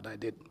that I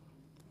did.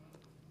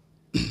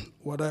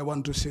 What I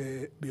want to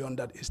say beyond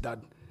that is that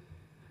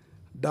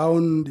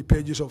down the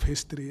pages of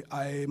history,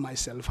 I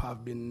myself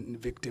have been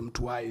victim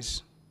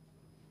twice,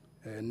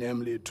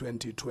 namely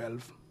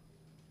 2012.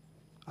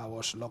 I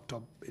was locked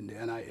up in the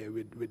NIA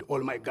with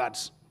all my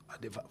guards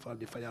at the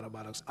Fajara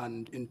barracks,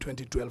 and in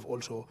 2012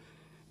 also,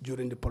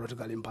 during the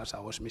political impasse, I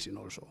was missing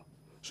also.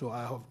 So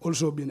I have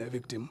also been a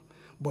victim,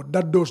 but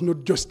that does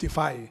not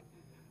justify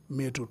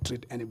me to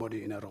treat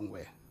anybody in a wrong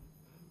way.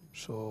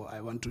 So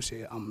I want to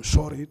say I'm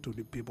sorry to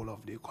the people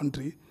of the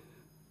country.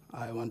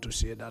 I want to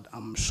say that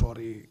I'm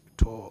sorry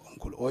to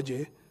Uncle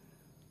OJ.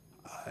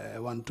 I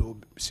want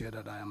to say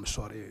that I am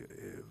sorry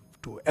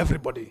to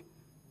everybody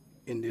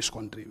in this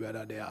country,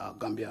 whether they are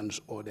Gambians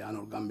or they are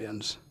not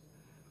Gambians.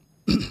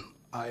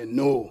 I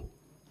know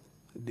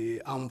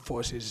the armed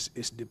forces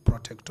is the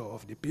protector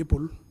of the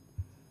people,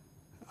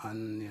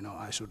 and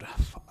I should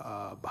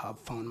have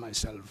found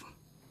myself,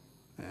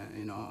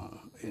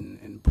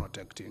 in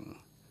protecting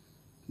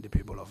the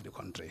people of the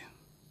country.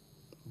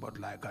 But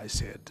like I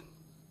said,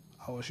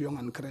 I was young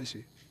and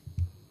crazy.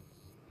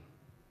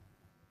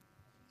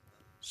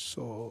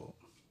 So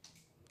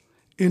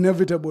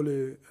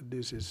inevitably,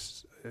 this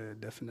is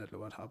definitely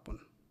what happened.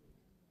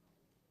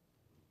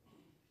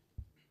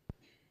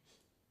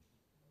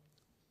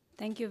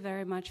 Thank you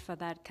very much for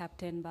that,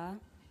 Captain Ba.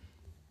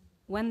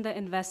 When the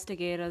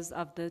investigators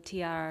of the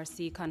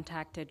TRRC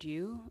contacted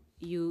you,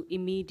 you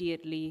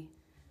immediately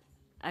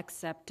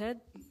accepted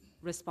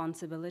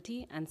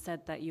responsibility and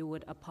said that you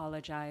would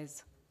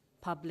apologize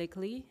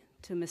publicly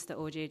to Mr.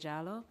 OJ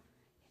Jallow,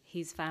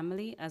 his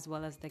family, as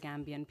well as the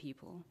Gambian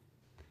people.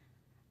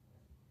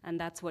 And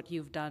that's what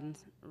you've done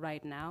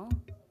right now.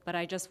 But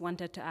I just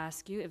wanted to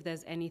ask you if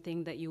there's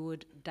anything that you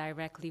would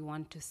directly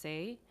want to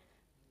say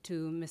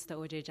to Mr.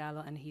 OJ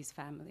Jallow and his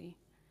family.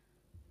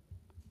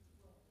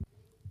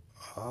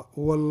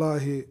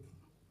 Wallahi,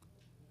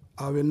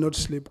 I will not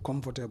sleep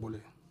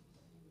comfortably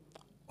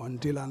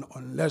until and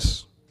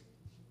unless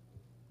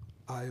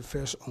I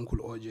face Uncle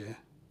OJ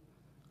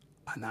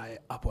and I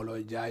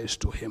apologize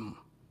to him,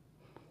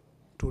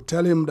 to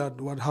tell him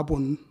that what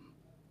happened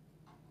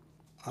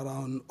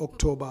around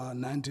October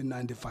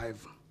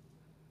 1995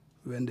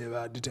 when they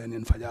were detained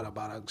in Fajara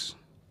barracks.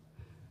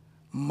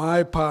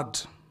 My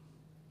part,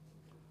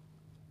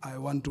 I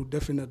want to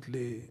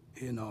definitely,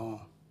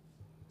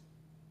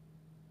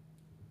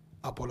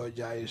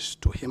 apologize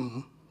to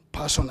him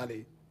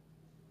personally,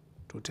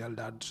 to tell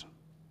that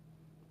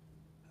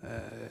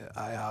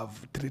I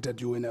have treated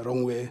you in a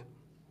wrong way.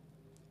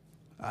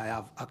 I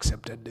have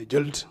accepted the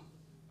guilt.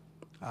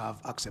 I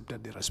have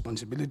accepted the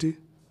responsibility.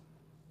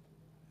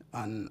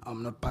 And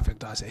I'm not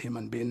perfect as a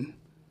human being.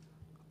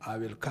 I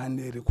will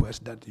kindly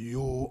request that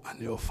you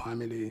and your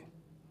family,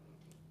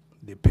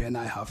 the pain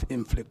I have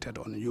inflicted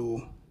on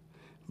you,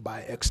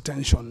 by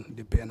extension,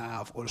 the pain I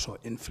have also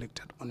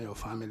inflicted on your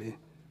family,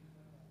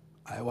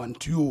 I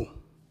want you,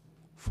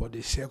 for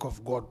the sake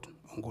of God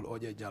Uncle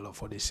Oje Jallow,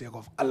 for the sake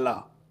of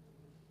Allah,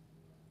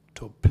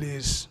 to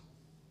please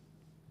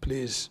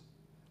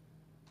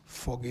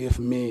forgive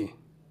me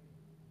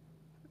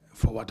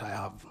for what I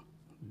have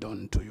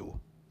done to you.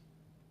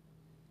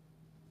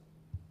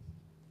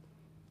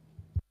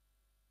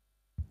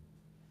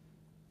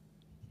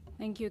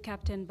 Thank you,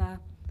 Captain Ba.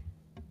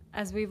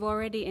 As we've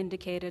already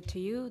indicated to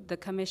you, the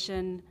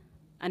Commission,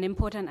 an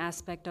important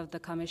aspect of the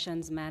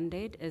Commission's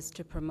mandate is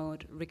to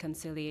promote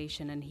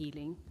reconciliation and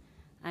healing.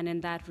 And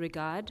in that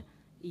regard,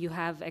 you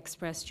have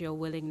expressed your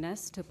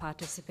willingness to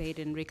participate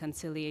in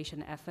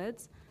reconciliation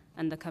efforts,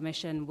 and the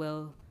Commission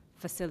will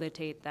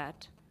facilitate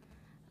that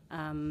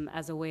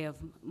as a way of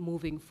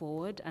moving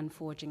forward and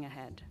forging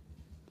ahead.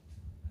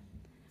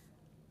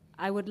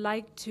 I would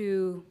like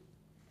to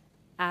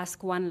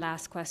ask one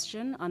last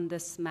question on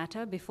this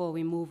matter before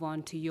we move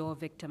on to your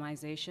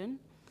victimization,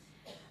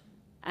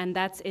 and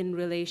that's in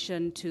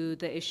relation to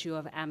the issue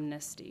of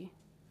amnesty.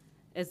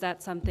 Is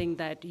that something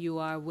that you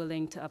are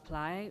willing to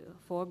apply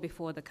for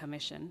before the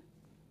Commission?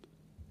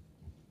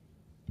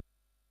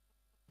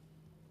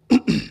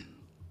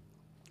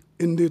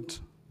 Indeed,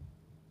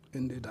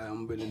 I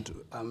am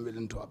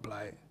willing to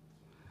apply.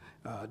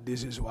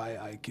 This is why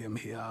I came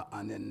here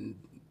and then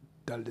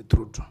tell the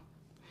truth.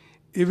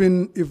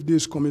 Even if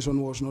this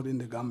commission was not in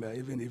the Gambia,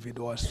 even if it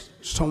was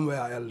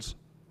somewhere else,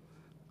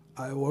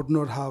 I would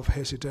not have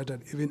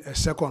hesitated even a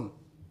second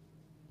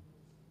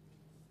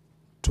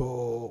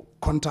to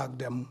contact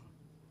them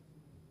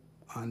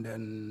and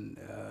then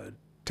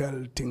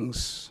tell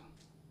things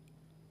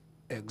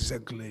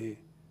exactly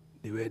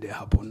the way they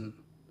happen,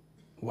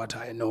 what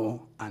I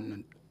know,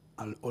 and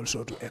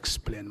also to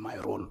explain my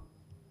role.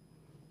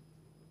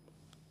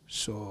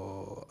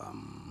 So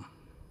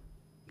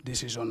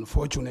this is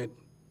unfortunate.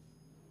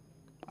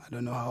 I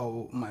don't know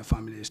how my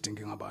family is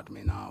thinking about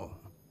me now.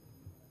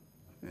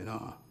 You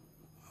know,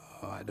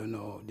 I don't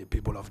know the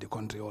people of the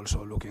country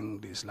also looking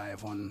this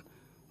live on,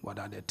 what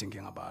are they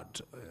thinking about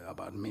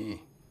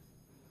me.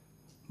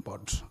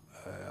 But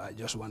I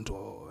just want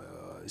to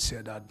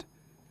say that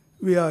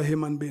we are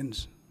human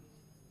beings.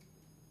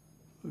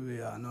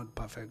 We are not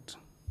perfect.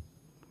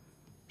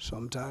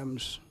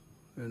 Sometimes,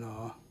 you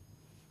know,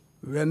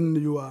 when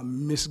you are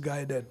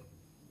misguided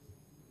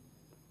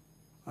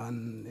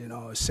and, you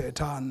know,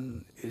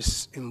 Satan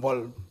is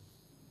involved,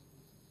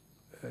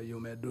 you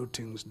may do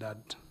things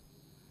that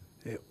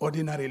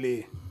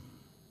ordinarily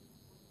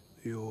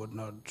you would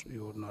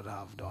not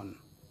have done.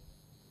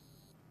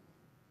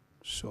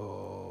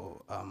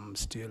 So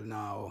still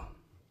now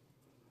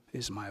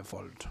it's my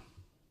fault.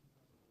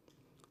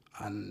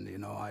 And, you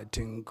know, I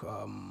think,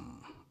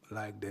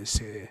 like they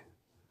say,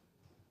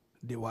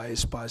 the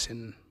wise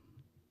person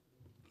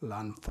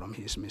learn from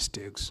his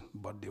mistakes,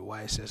 but the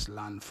wisest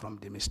learn from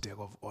the mistake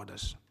of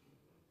others.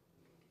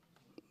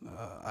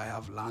 I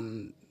am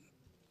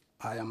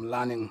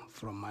learning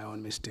from my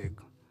own mistake.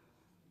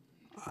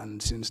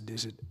 And since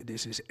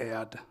this is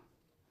aired,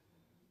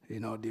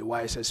 you know, the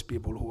wisest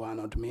people who are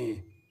not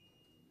me,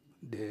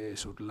 they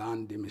should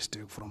learn the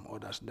mistake from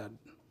others. That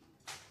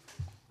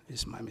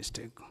is my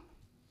mistake.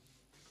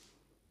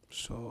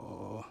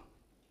 So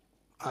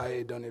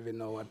I don't even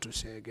know what to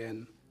say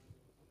again.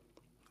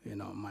 You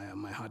know,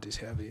 my heart is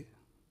heavy.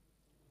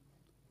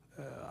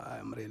 I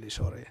am really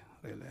sorry,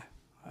 really.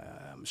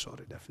 I am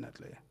sorry,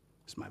 definitely.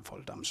 It's my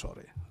fault, I'm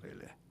sorry,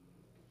 really.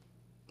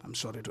 I'm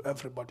sorry to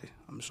everybody.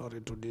 I'm sorry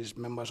to these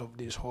members of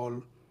this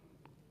hall.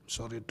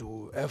 Sorry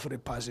to every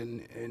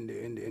person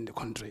in the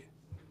country.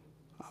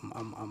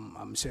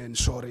 I'm saying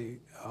sorry.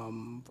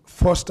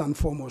 First and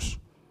foremost,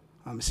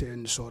 I'm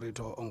saying sorry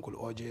to Uncle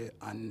Oje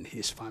and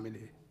his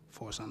family,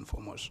 first and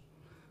foremost.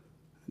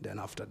 Then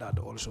after that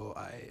also,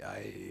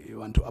 I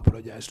want to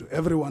apologize to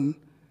everyone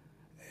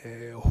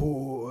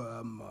who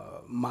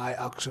my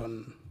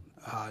action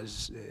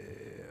has,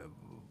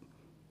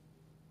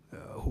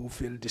 who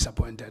feel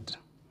disappointed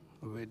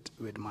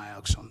with my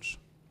actions.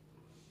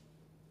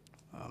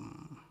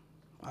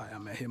 I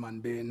am a human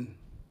being.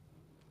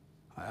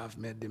 I have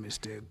made the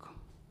mistake.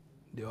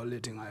 The only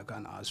thing I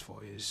can ask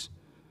for is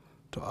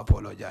to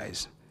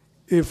apologize.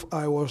 If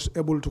I was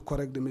able to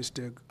correct the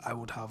mistake, I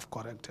would have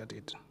corrected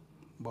it.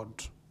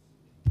 But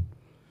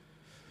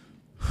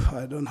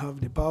I don't have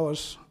the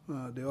powers.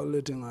 The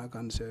only thing I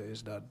can say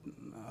is that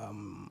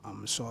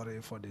I'm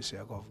sorry for the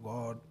sake of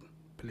God.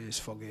 Please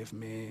forgive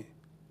me.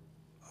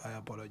 I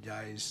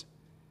apologize.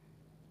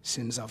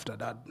 Since after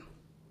that,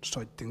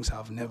 such things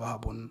have never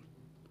happened.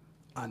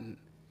 And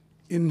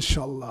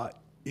inshallah,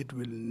 it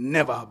will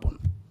never happen.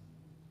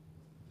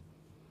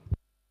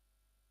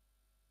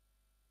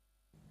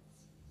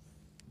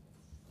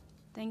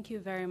 Thank you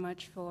very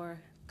much for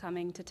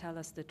coming to tell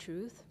us the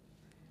truth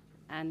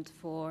and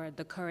for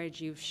the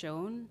courage you've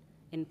shown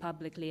in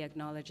publicly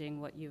acknowledging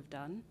what you've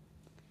done.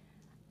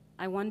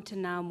 I want to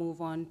now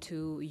move on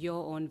to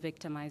your own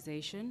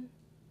victimization.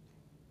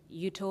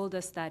 You told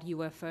us that you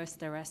were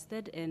first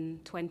arrested in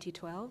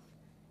 2012.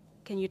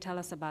 Can you tell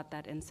us about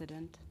that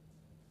incident?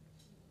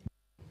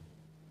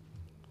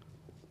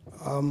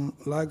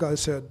 Like I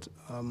said,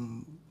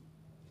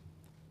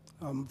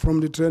 From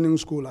the training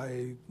school,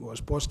 I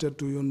was posted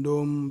to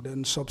Yundum.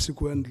 Then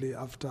subsequently,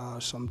 after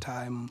some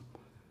time,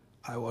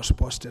 I was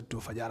posted to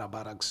Fajara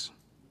Barracks.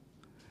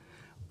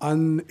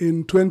 And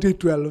in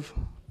 2012,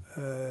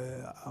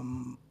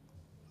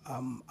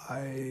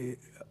 I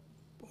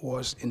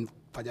was in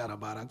Fajara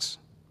Barracks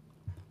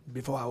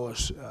before I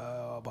was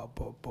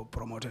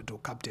promoted to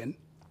captain.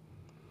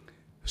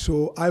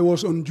 So I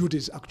was on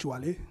duties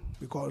actually,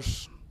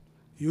 because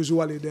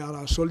usually there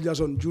are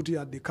soldiers on duty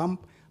at the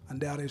camp, and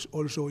there is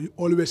also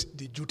always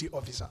the duty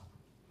officer.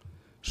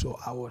 So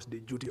I was the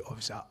duty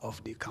officer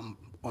of the camp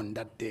on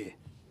that day.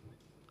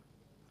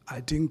 I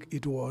think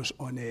it was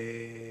on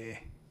a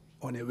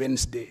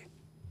Wednesday.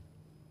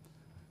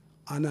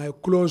 And I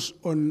was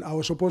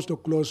supposed to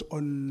close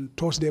on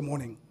Thursday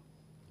morning.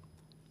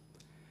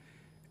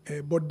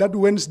 But that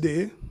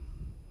Wednesday,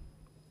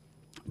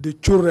 the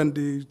children,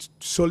 the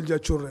soldier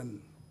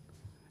children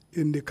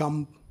in the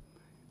camp,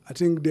 I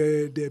think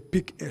they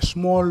pick a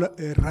small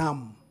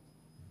ram,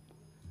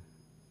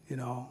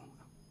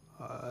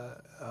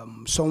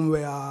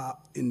 somewhere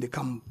in the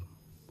camp,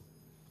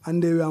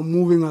 and they were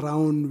moving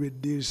around with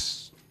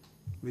this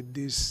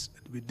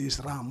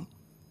ram.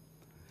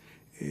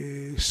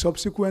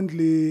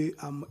 Subsequently,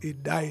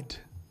 it died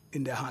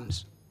in their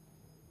hands.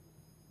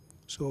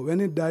 So when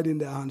it died in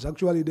their hands,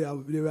 actually they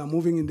were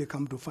moving in the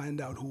camp to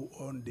find out who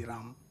owned the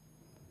ram.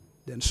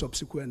 Then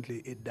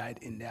subsequently, it died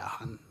in their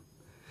hand.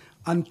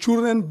 And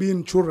children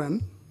being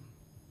children,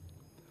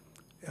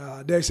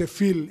 there is a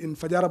field in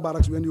Fajara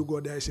Barracks. When you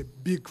go, there is a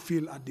big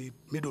field at the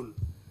middle.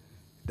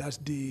 That's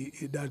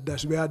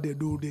where they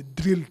do the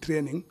drill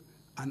training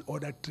and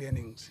other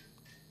trainings.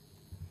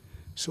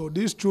 So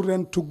these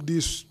children took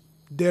this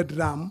dead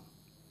ram.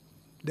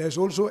 There's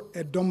also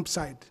a dump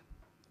site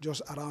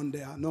just around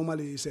there.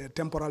 Normally, it's a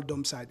temporal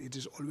dump site. It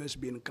is always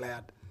been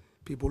cleared.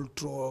 People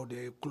throw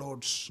the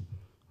clothes,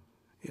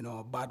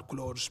 bad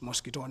clothes,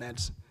 mosquito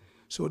nets.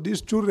 So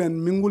these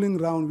children mingling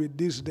around with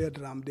this dead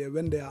ram, they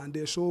went there and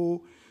they saw,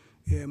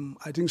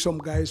 I think some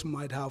guys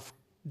might have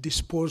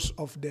disposed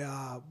of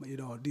their,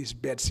 this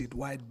bedsheet,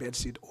 white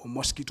bedsheet or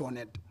mosquito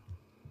net.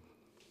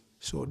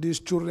 So these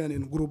children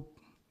in group,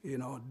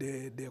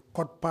 they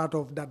cut part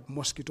of that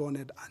mosquito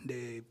net and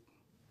the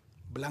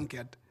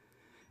blanket,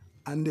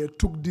 and they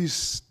took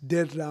this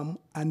dead ram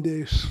and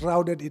they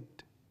shrouded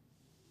it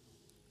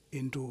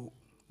into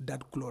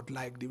that cloth,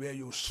 like the way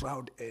you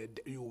shroud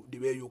the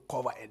way you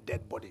cover a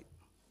dead body.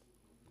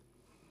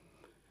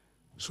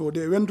 So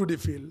they went to the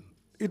field.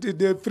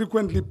 They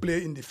frequently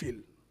play in the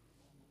field.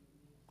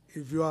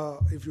 If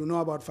you know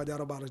about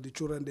Fajara Barracks, the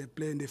children, they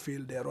play in the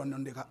field, they run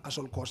on the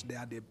assault course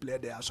there, they play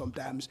there.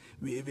 Sometimes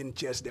we even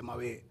chase them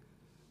away.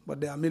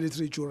 But they are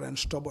military children,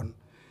 stubborn.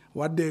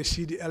 What they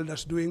see the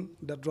elders doing,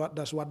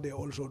 that's what they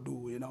also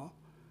do,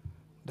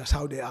 That's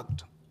how they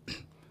act.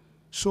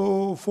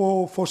 So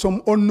for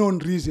some unknown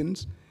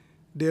reasons,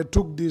 they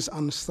took this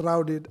and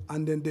shrouded,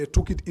 and then they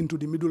took it into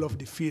the middle of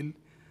the field,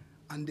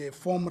 and they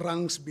form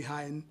ranks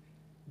behind.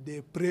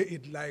 They pray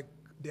it like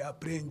they are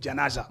praying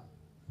janaza.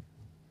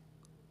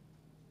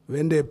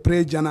 When they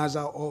pray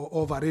janaza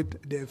over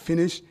it, they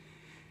finish,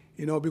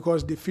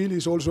 because the field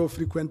is also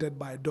frequented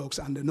by dogs,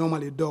 and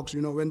normally dogs,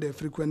 when they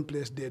frequent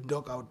places, they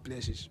dog out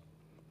places.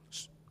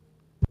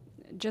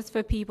 Just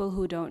for people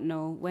who don't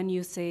know, when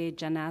you say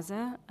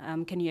janaza,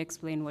 can you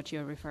explain what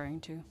you're referring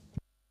to?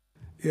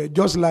 Yeah,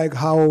 just like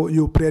how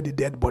you pray the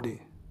dead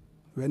body.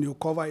 When you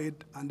cover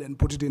it and then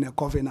put it in a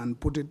coffin and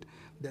put it,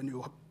 then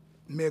you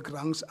make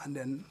ranks and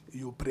then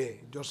you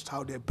pray, just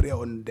how they pray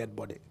on dead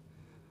body.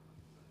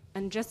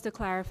 And just to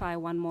clarify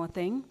one more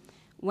thing,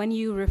 when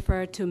you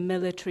refer to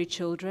military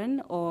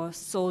children or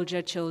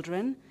soldier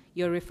children,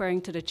 you're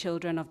referring to the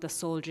children of the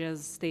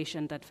soldiers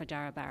stationed at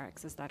Fajara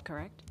Barracks, is that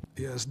correct?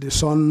 Yes, the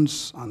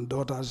sons and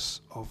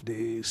daughters of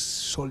the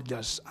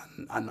soldiers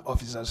and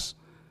officers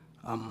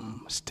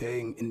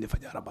staying in the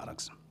Fajara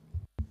Barracks.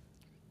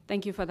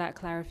 Thank you for that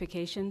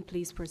clarification.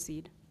 Please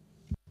proceed.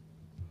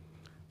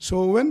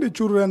 So when the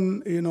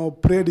children,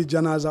 pray the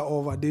janaza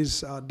over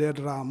this dead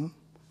ram,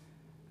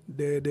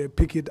 they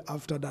pick it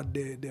after that,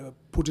 they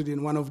put it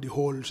in one of the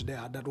holes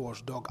there that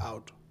was dug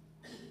out.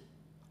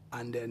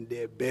 And then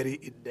they bury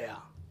it there.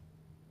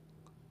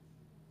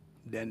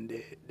 Then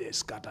they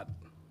scattered.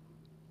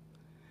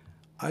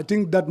 I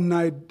think that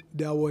night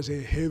there was a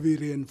heavy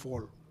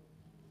rainfall.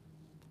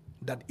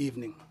 That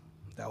evening,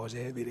 there was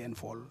a heavy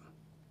rainfall.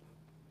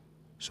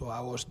 So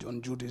I was on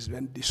duties.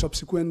 When the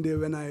subsequent day,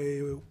 when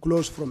I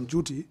closed from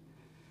duty,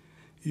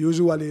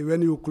 usually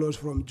when you close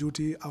from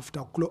duty,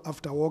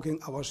 after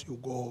working hours, you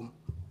go home.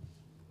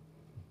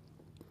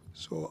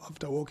 So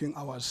after working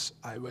hours,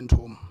 I went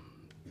home.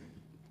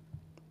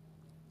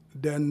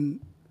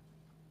 Then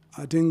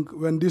I think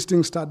when this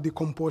thing started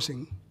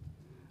decomposing,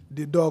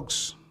 the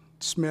dogs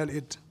smell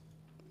it,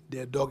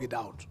 they dug it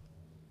out.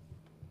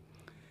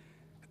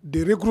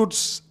 The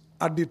recruits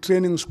at the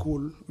training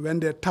school,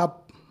 when they are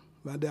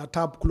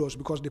tap closed,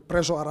 because the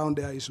pressure around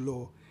there is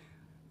low,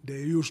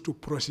 they used to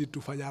proceed to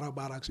Fajara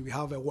Barracks. We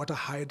have a water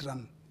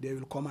hydrant. They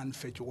will come and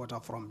fetch water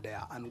from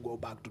there and go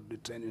back to the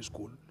training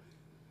school.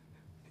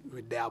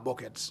 with their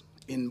buckets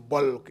in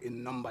bulk,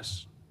 in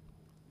numbers.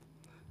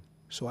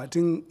 So I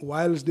think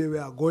whilst they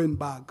were going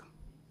back,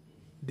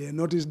 they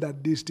noticed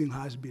that this thing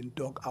has been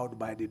dug out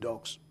by the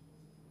dogs.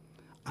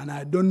 And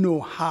I don't know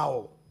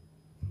how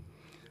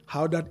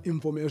that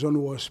information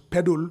was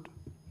peddled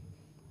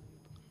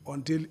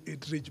until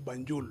it reached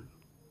Banjul.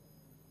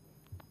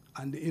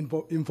 And the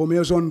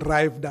information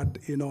arrived that,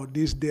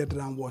 this dead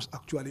ram was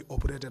actually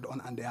operated on,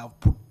 and they have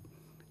put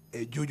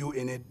a juju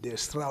in it, they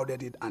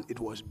shrouded it, and it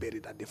was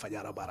buried at the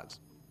Fajara barracks.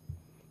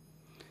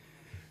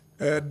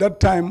 At that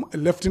time,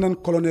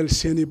 Lieutenant Colonel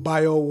Seni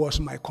Bayo was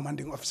my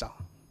commanding officer.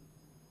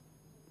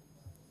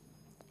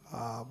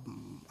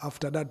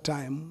 After that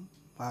time,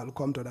 I'll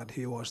come to that,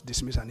 he was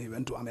dismissed and he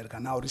went to America.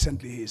 Now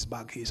recently he is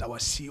back. He is our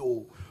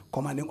CO,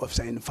 commanding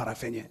officer in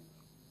Farafenye.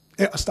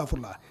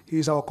 Astaghfirullah. He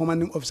is our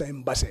commanding officer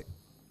in Basse.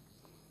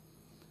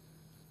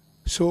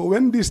 So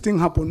when this thing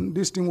happened,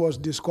 this thing was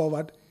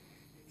discovered,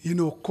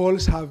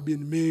 calls have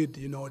been made,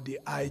 the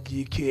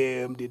IG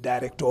came, the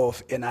director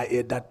of NIA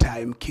at that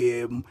time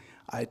came,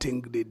 I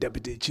think the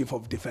deputy chief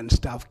of defense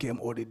staff came,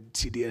 or the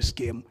CDS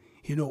came,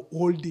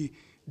 all the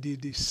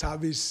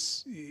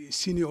service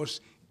seniors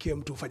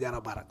came to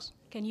Fajara barracks.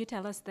 Can you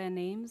tell us their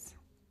names?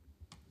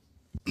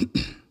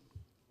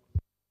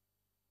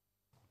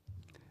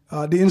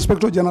 The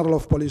Inspector General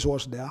of Police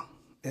was there,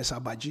 Esa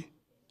Baji,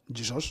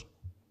 Jesus.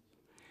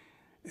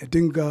 I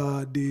think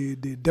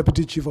the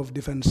Deputy Chief of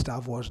Defense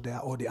Staff was there,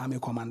 or the Army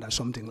Commander,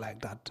 something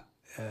like that,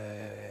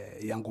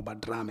 Yankuba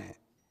Drame.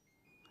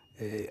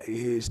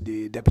 He is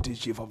the Deputy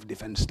Chief of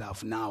Defense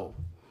Staff now.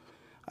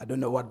 I don't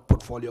know what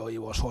portfolio he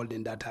was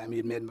holding that time.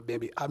 He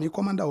maybe Army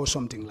Commander or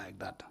something like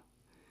that.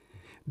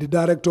 The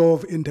Director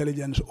of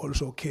Intelligence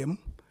also came.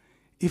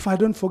 If I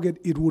don't forget,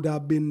 it would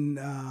have been,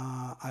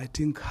 I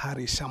think,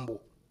 Harry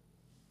Sambo.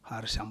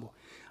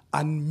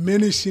 And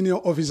many senior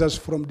officers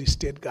from the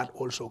State Guard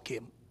also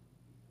came.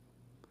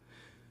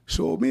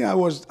 So me,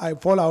 I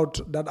fall out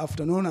that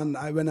afternoon, and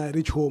when I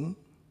reach home,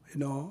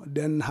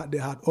 then they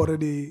had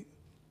already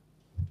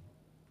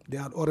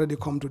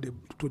come to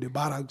the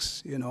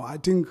barracks. I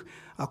think,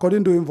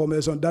 according to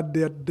information, that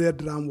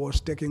dead ram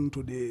was taken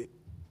to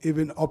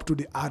even up to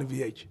the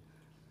RVH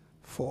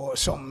for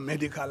some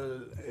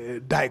medical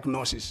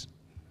diagnosis.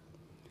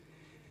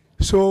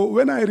 So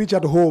when I reach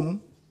at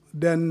home,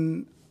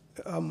 then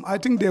I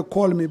think they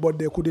called me, but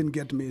they couldn't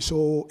get me.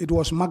 So it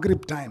was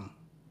Maghrib time.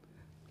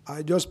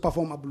 I just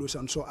performed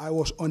ablution. So I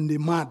was on the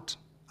mat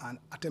and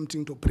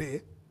attempting to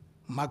pray,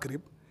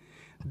 Maghrib.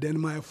 Then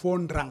my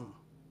phone rang.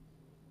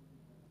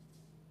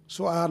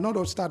 So I had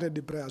not started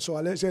the prayer. So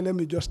I said, let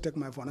me just take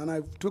my phone. And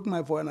I took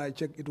my phone and I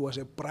checked. It was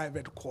a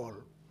private call.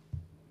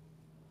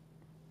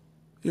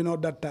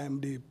 That time,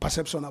 the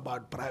perception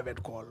about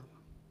private call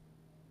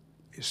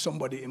is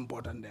somebody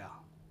important there.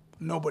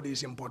 Nobody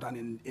is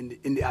important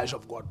in the eyes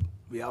of God.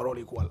 We are all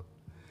equal.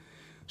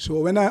 So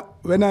when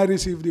I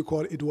received the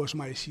call, it was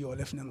my CEO,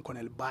 Lieutenant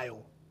Colonel Bayo.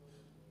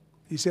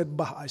 He said,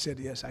 Bah. I said,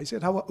 yes. I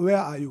said, where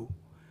are you?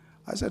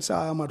 I said, sir,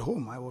 I am at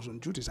home. I was on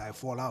duty, so I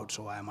fall out,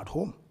 so I am at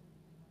home.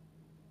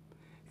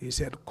 He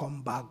said,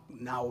 come back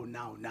now.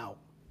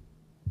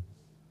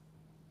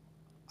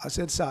 I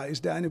said, sir, is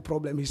there any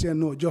problem? He said,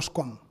 no, just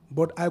come.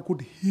 But I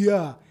could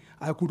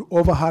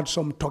overheard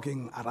some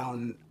talking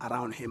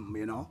around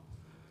him,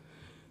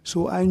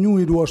 So I knew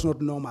it was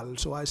not normal.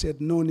 So I said,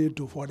 no need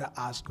to further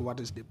ask what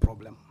is the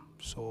problem.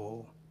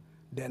 So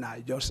then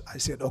I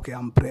said, okay,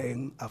 I'm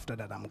praying. After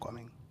that, I'm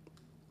coming.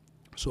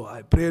 So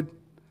I prayed.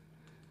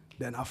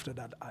 Then after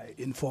that, I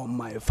informed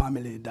my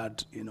family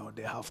that,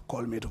 they have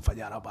called me to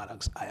Fajara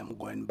barracks. I am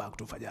going back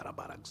to Fajara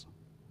barracks.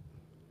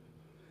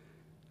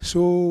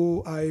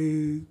 So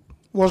I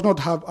was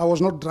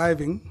not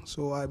driving.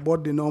 So I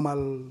boarded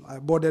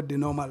the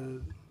normal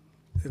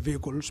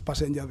vehicles,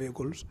 passenger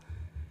vehicles.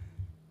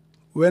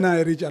 When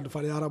I reached at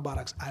Fajara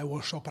barracks, I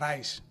was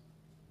surprised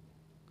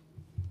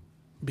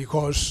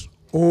because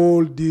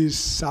all these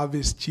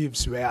service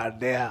chiefs were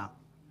there.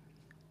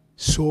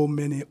 So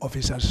many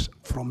officers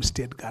from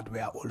State Guard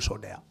were also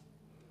there.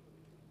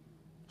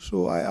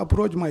 So I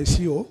approached my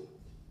CO,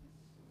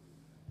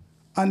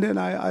 and then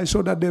I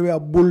saw that they were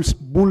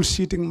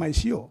bullshitting my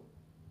CO.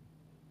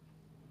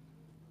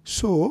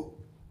 So...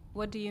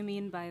 What do you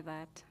mean by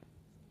that?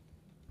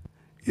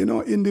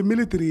 In the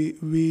military,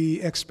 we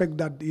expect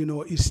that,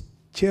 it's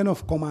chain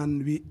of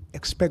command. We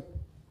expect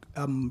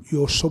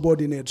your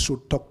subordinates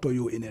should talk to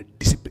you in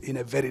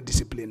a very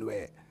disciplined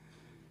way.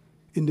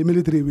 In the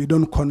military, we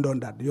don't condone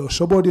that. Your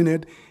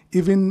subordinate,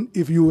 even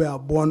if you were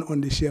born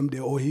on the same day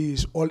or he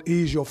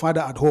is your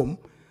father at home,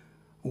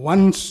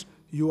 once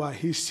you are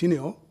his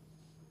senior,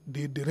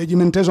 the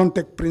regimentation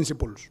take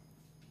principles.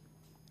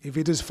 If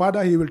it is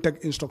father, he will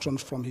take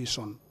instructions from his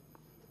son.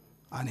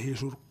 And he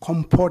should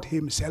comport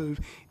himself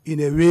in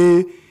a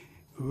way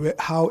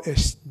how a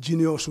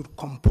junior should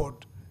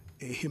comport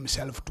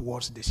himself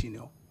towards the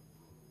senior.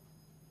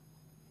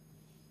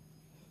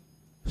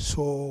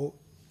 So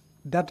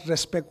that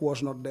respect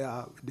was not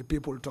there, the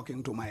people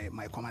talking to my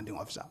commanding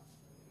officer.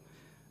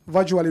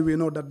 Virtually, we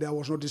know that there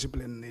was no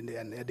discipline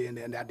at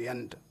the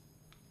end.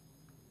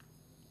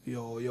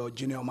 your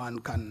junior man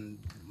can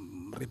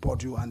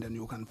report you and then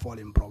you can fall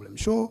in problem.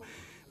 So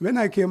when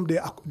I came,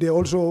 they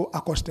also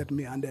accosted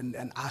me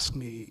and asked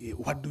me,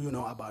 what do you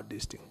know about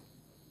this thing?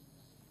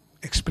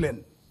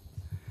 Explain.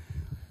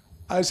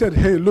 I said,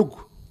 hey,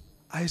 look,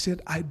 I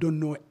said, I don't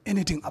know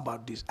anything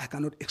about this. I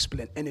cannot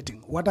explain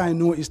anything. What I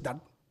know is that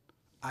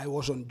I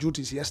was on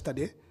duties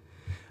yesterday,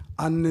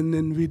 and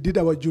then we did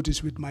our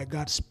duties with my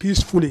guards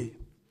peacefully.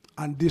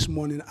 And this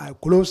morning I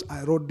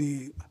wrote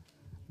the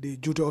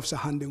duty officer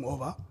handing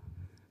over,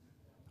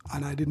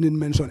 and I didn't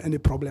mention any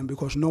problem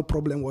because no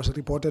problem was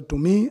reported to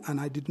me, and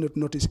I did not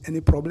notice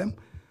any problem.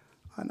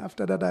 And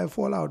after that, I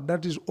fall out.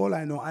 That is all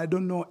I know. I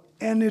don't know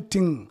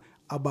anything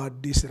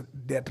about this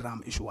dead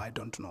ram issue. I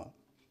don't know.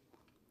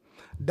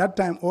 That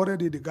time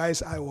already the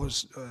guys I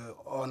was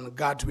on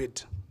guard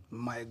with,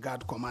 my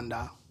guard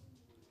commander,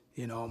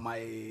 you know,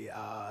 my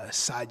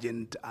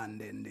sergeant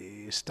and then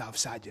the staff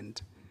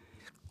sergeant,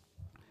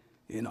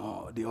 you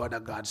know, the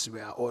other guards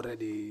were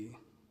already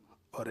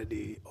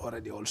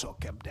also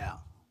kept there.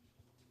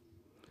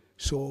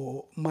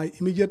 So my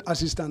immediate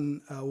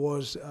assistant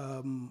was,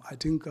 I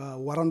think,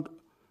 Warrant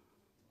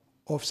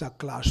Officer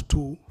Class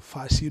 2,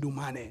 Fasidu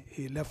Mane.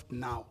 He left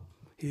now.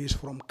 He is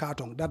from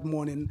Katong. That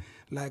morning,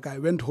 like I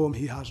went home,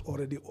 he has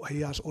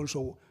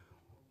also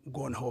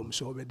gone home.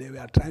 So they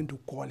were trying to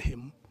call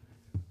him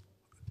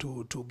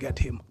to get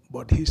him,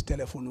 but his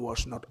telephone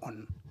was not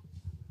on.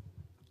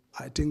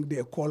 I think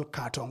they called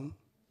Katong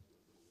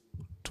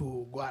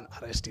to go and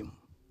arrest him.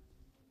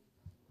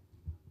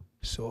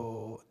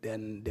 So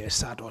then they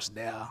sat us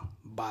there.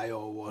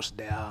 Bayo was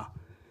there.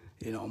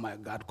 You know, my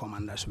guard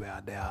commanders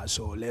were there.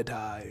 So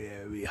later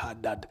we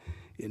heard that,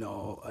 you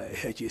know,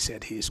 Hechi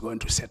said he's going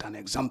to set an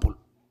example.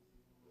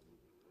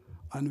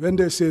 And when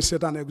they say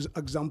set an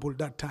example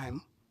that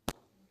time,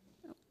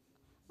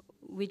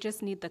 we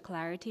just need the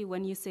clarity.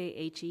 When you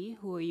say HE,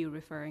 who are you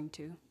referring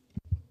to?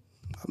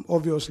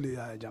 Obviously,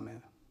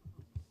 Jamel.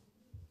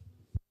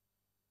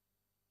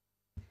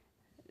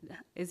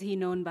 Is he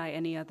known by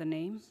any other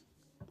name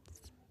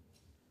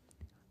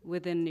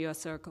within your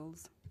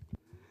circles?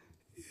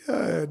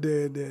 Yeah,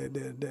 they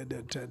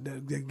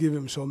give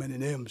him so many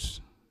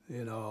names.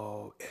 You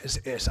know,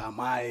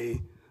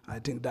 SMI, I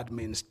think that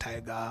means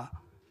tiger,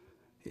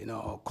 you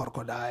know,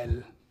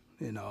 crocodile,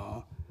 you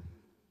know,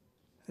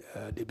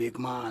 the big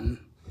man,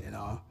 you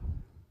know.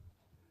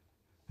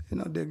 You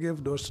know, they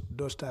give those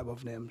type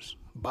of names.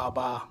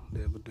 Baba,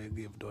 they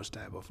give those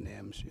type of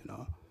names, you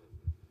know.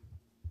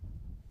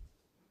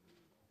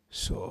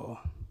 So,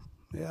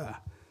 yeah.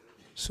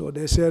 So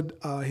they said,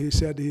 he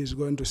said he's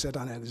going to set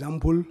an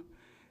example.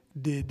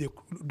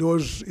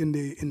 Those in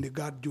the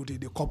guard duty,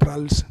 the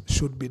corporals,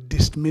 should be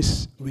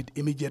dismissed with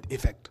immediate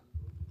effect.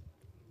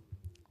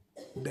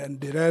 Then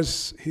the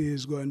rest, he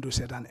is going to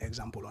set an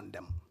example on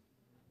them.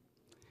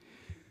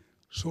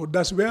 So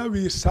that's where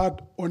we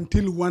sat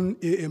until 1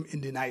 a.m. in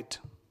the night.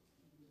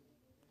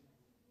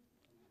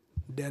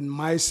 Then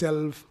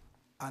myself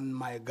and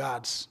my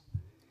guards,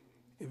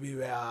 we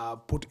were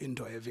put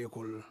into a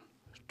vehicle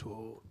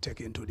to take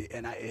into the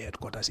NIA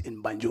headquarters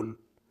in Banjul.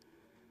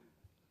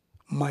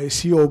 My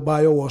CO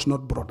Bayo was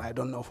not brought. I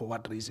don't know for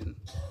what reason.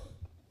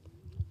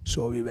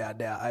 So we were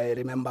there. I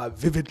remember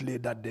vividly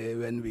that day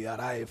when we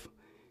arrived,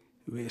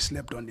 we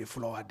slept on the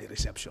floor at the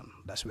reception.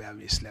 That's where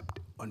we slept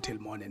until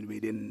morning. We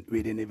didn't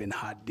even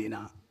have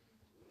dinner.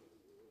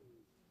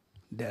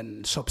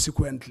 Then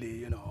subsequently,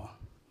 you know,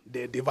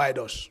 they divide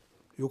us.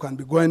 You can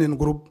be going in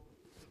group,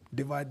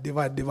 divide.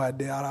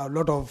 There are a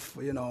lot of,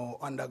 you know,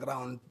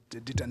 underground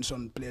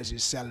detention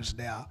places, cells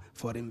there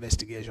for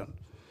investigation.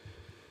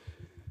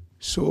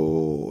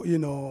 So, you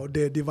know,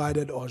 they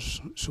divided us.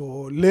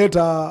 So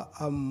later,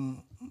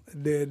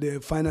 they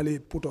finally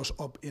put us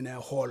up in a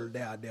hall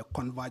there. They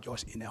converged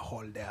us in a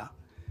hall there.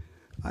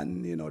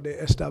 And, you know, they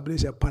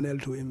established a panel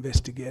to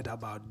investigate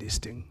about this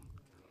thing.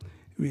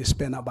 We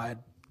spent about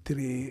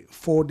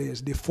 4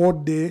 days. The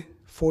fourth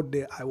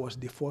day, I was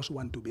the first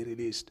one to be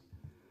released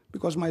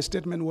because my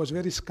statement was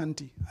very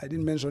scanty. I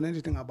didn't mention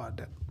anything about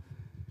that.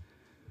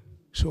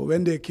 So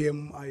when they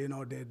came, you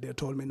know, they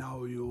told me,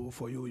 now you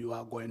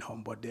are going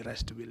home, but the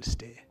rest will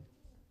stay.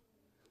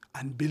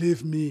 And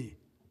believe me,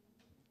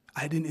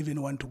 I didn't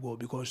even want to go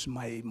because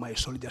my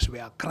soldiers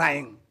were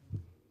crying.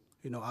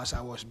 You know, as I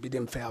was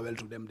bidding farewell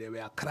to them, they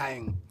were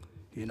crying,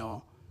 you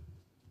know.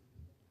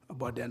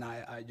 But then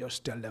I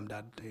just tell them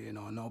that, you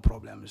know, no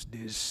problems.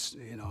 This,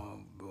 you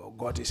know,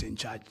 God is in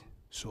charge.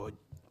 So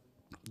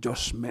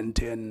just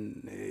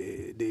maintain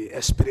the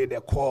esprit de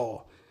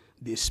corps,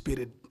 the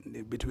spirit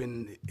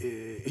between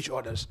each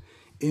others.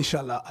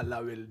 Inshallah,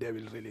 they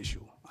will release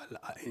you.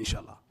 Allah,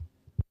 inshallah.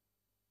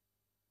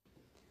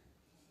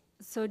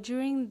 So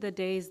during the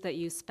days that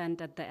you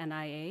spent at the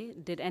NIA,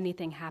 did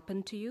anything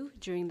happen to you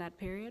during that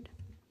period?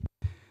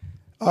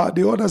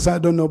 The others, I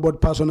don't know, but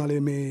personally,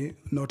 me,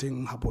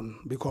 nothing happened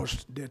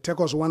because they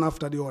take us one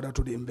after the other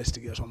to the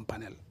investigation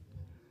panel.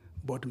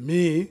 But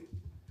me,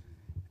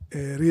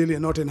 really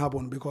nothing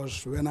happened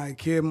because when I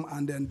came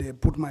and then they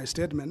put my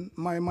statement,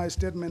 my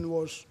statement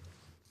was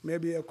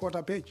maybe a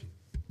quarter page.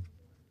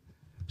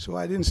 So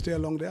I didn't stay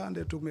long there, and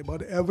they took me.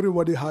 But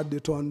everybody had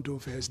the turn to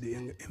face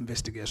the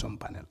investigation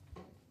panel.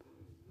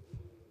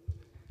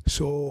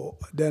 So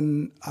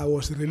then I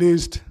was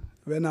released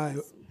when I...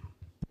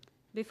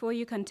 Before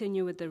you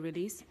continue with the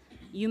release,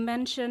 you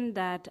mentioned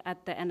that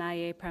at the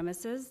NIA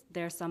premises,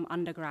 there are some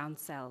underground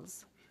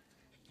cells.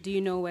 Do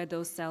you know where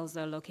those cells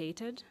are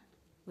located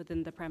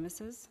within the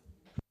premises?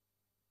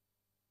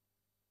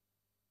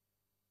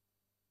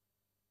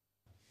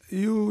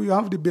 You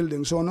have the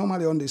building, so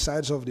normally on the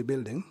sides of the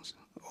buildings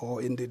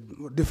or in the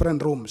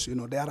different rooms,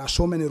 there are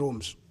so many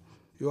rooms.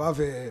 You have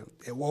a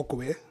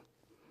walkway,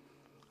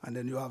 and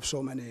then you have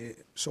so many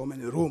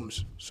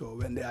rooms. So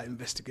when they are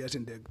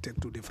investigating, they take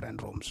to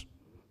different rooms.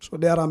 So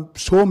there are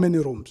so many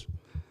rooms.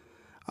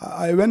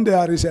 I went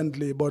there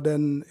recently, but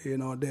then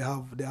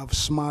they have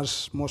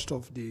smashed most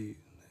of the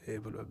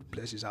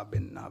places have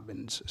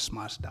been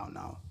smashed down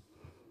now.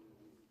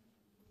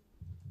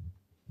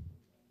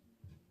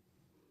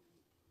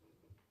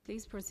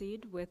 Please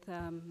proceed with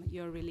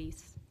your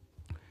release.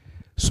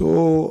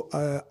 So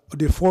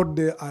the fourth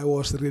day I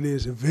was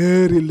released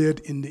very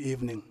late in the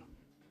evening.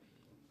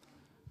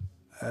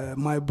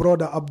 My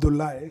brother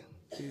Abdullah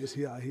is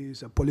here. He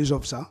is a police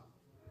officer.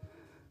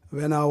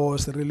 When I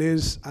was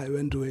released, I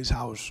went to his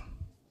house.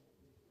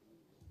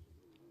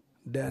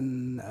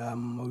 Then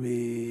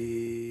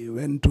we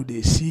went to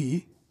the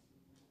sea.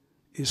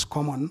 It's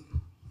common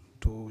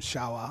to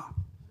shower.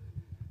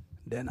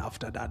 Then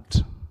after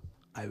that,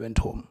 I went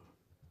home.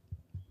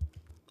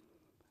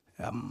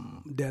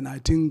 Then I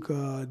think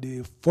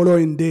the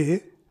following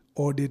day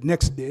or the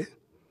next day,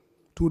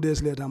 2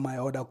 days later, my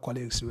other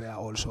colleagues were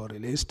also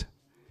released.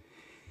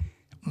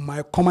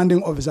 My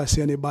commanding officer,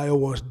 Siani Bayo,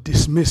 was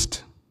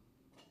dismissed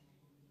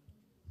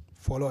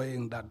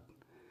following that.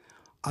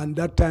 And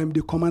that time,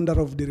 the commander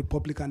of the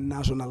Republican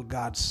National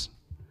Guards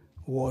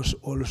was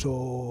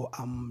also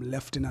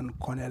Lieutenant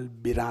Colonel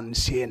Biran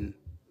Sen.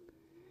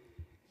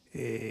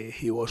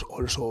 He was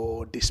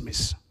also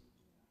dismissed.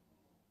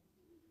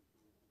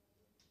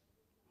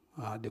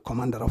 The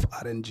commander of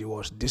RNG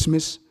was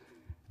dismissed.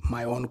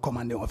 My own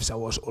commanding officer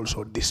was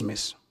also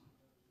dismissed.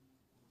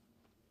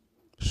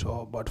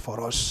 So, but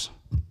for us,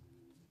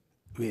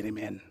 we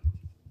remain.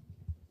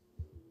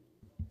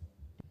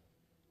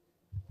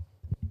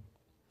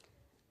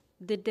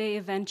 Did they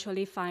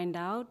eventually find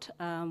out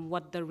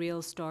what the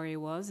real story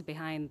was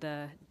behind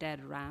the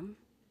dead ram?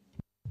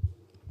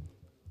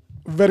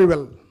 Very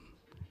well.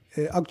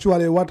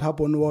 Actually, what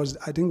happened was,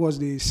 I think it was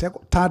the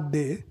third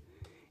day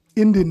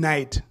in the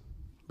night,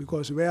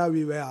 because where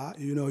we were,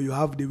 you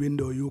have the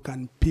window, you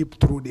can peep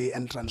through the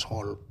entrance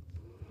hall.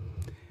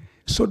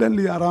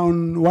 Suddenly,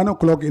 around 1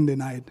 o'clock in the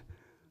night,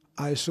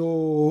 I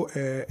saw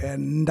a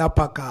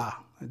Ndapa car,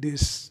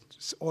 this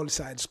all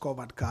sides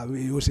covered car.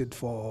 We use it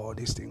for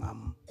this thing,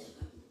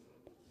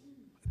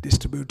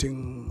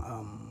 distributing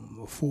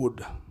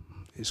food.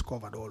 It's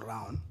covered all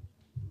around.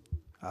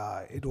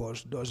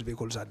 Those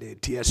vehicles are the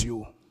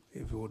TSU,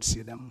 if you would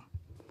see them.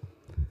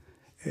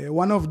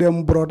 One of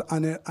them brought,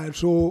 and I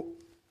saw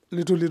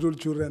little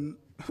children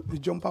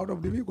jump out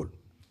of the vehicle.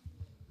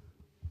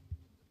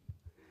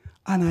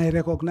 And I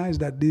recognized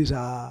that these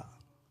are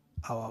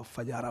our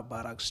Fajara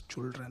barracks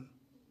children.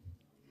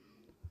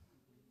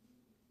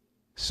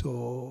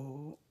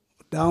 So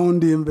down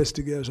the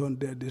investigation,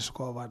 they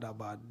discovered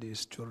about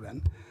these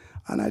children.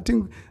 And I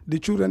think the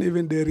children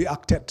even, they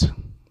reacted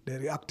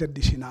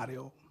the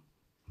scenario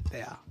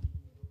there.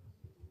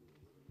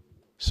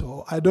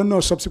 So I don't know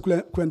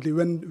subsequently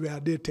when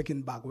were they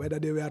taken back, whether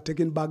they were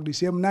taken back the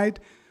same night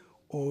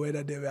or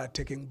whether they were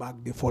taken back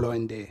the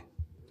following day.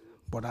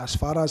 But as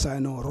far as I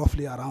know,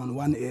 roughly around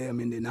 1 a.m.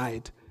 in the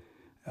night,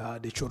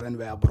 the children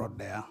were brought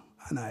there,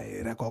 and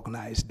I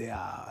recognized they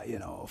are,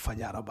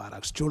 Fajara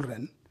barracks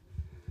children.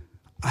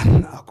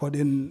 And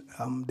according,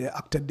 they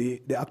acted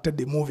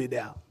the movie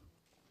there.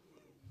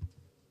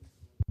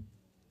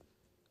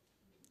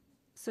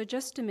 So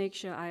just to make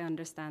sure I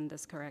understand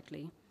this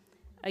correctly,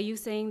 are you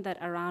saying that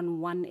around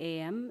 1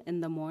 a.m.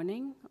 in the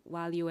morning,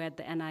 while you were at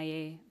the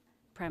NIA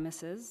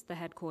premises, the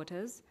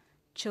headquarters,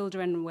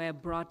 children were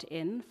brought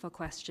in for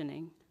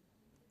questioning?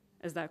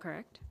 Is that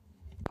correct?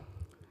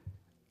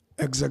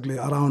 Exactly,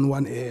 around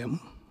 1 a.m.,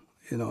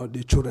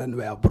 the children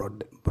were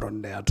brought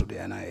there to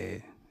the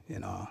NIA,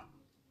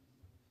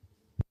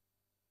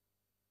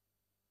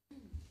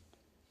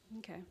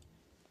 Okay.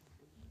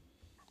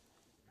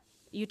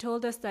 You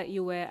told us that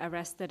you were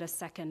arrested a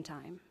second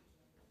time.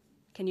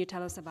 Can you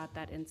tell us about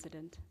that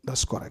incident?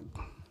 That's correct.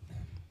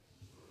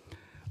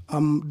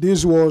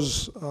 This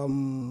was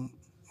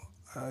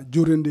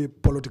during the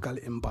political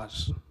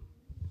impasse.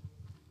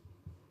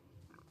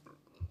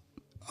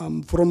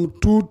 From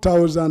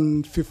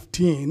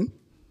 2015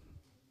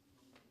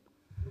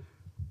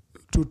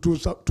 to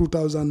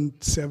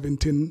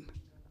 2017,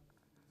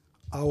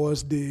 I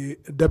was the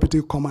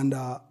deputy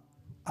commander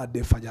at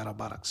the Fajara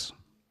barracks.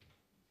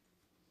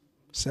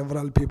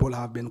 Several people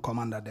have been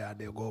commander there,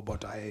 they go,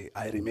 but I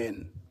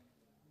remain.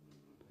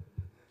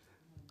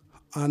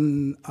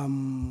 And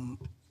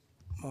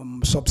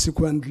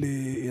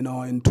Subsequently,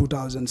 in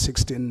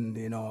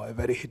 2016, a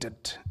very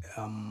heated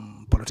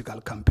political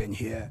campaign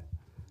here.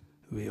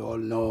 We all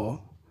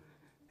know.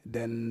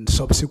 Then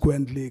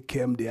subsequently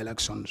came the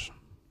elections.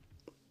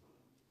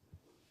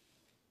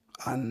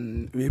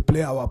 And we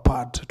play our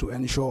part to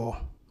ensure,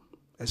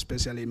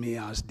 especially me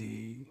as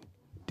the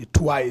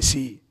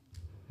 2IC,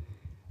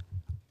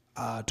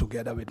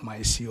 together with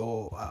my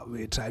CO,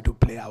 we try to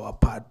play our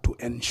part to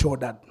ensure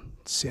that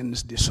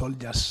since the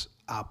soldiers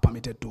are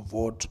permitted to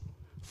vote,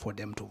 for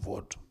them to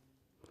vote.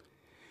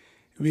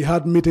 We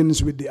had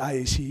meetings with the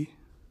IEC,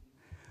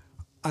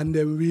 and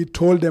then we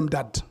told them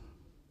that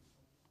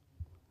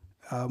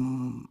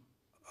come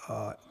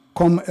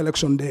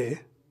election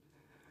day,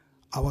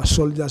 our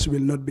soldiers will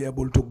not be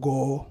able to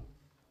go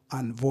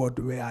and vote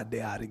where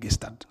they are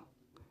registered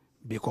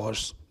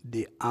because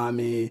the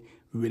army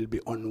will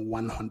be on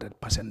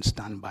 100%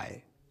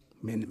 standby,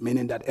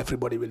 meaning that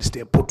everybody will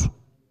stay put.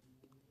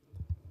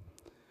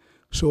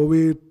 So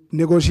we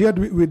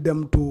negotiated with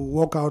them to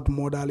work out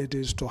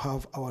modalities to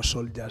have our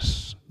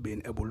soldiers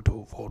being able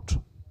to vote.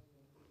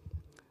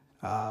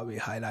 We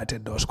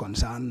highlighted those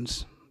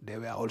concerns. They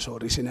were also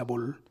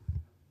reasonable,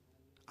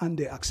 and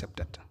they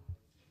accepted.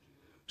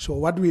 So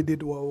what we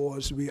did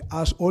was we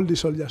asked all the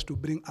soldiers to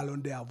bring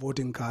along their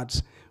voting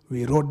cards.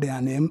 We wrote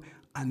their name,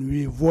 and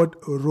we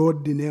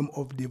wrote the name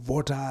of the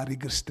voter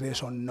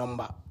registration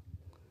number.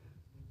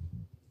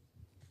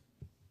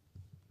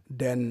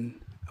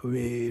 Then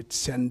we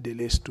sent the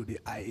list to the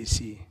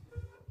IEC.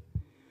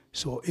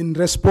 So in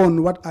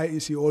response, what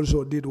IEC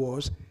also did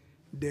was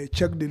they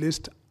checked the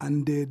list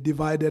and they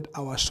divided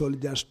our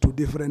soldiers to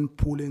different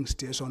polling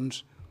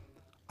stations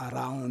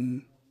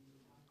around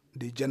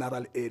the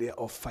general area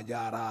of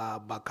Fajara,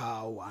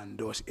 Bakau, and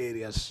those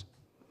areas.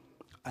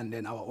 And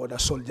then our other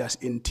soldiers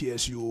in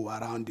TSU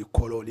around the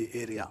Kololi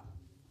area.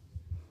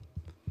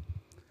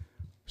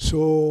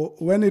 So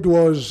when it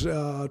was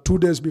 2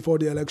 days before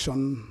the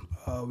election,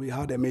 we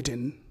had a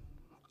meeting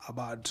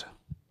about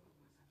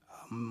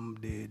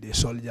the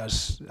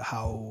soldiers,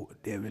 how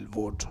they will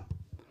vote.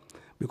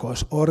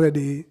 Because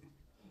already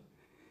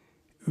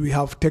we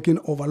have taken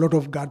over a lot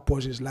of guard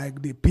posts,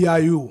 like the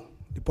PIU,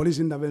 the Police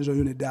Intervention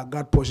Unit, there are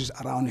guard posts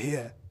around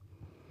here.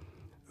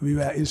 We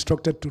were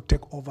instructed to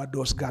take over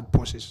those guard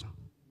posts.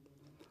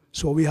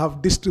 So we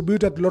have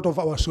distributed a lot of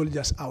our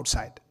soldiers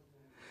outside.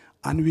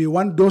 And we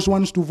want those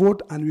ones to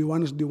vote, and we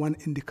want the one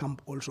in the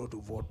camp also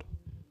to vote.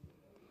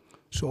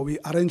 So we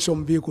arranged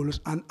some vehicles,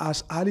 and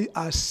as early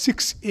as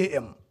 6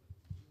 a.m.,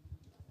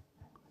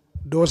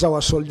 those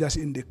our soldiers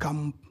in the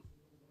camp,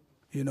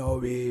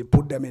 we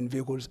put them in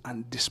vehicles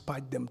and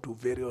dispatch them to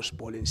various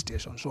polling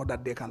stations so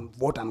that they can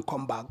vote and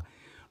come back.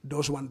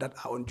 Those ones that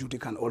are on duty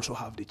can also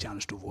have the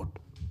chance to vote.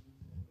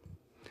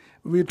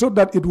 We thought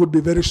that it would be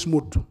very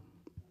smooth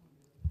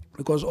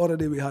because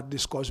already we had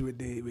discussed with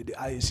the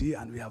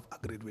IEC and we have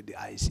agreed with the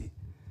IEC.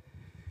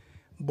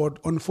 But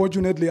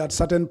unfortunately, at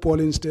certain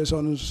polling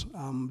stations,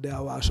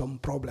 there were some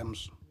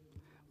problems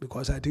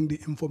because I think the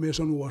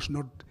information was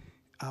not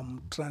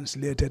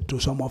translated to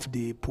some of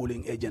the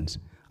polling agents.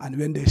 And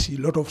when they see a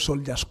lot of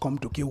soldiers come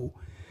to queue,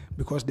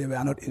 because they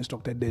were not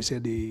instructed, they say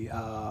the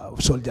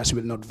soldiers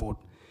will not vote.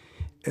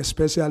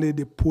 Especially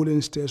the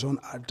polling station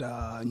at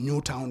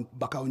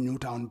Bakau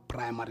Newtown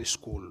Primary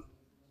School.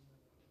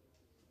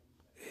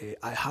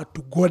 I had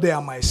to go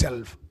there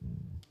myself,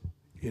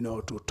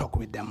 to talk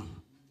with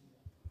them.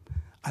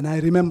 And I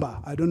remember,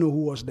 I don't know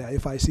who was there.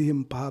 If I see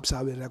him, perhaps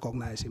I will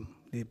recognize him,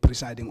 the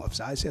presiding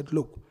officer. I said,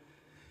 look,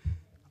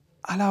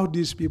 allow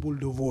these people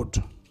to vote.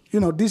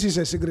 This is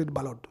a secret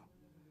ballot.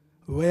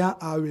 Where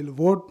I will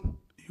vote,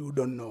 you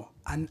don't know.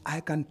 And I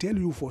can tell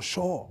you for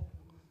sure,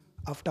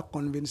 after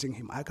convincing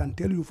him, I can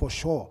tell you for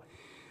sure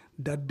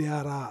that there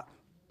are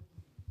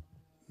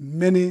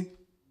many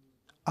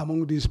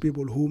among these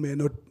people who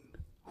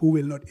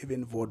will not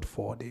even vote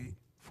for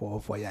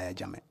Yahya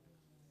Jammeh.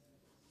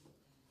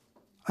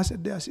 I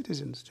said, they are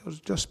citizens.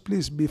 Just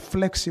please be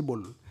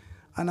flexible.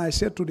 And I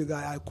said to the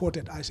guy,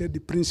 I said, the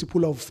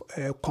principle of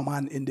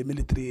command in the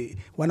military,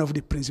 one of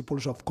the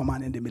principles of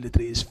command in the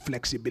military is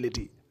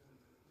flexibility.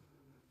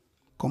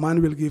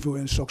 Command will give you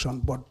instruction,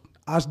 but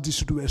as the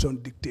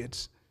situation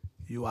dictates,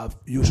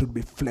 you should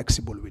be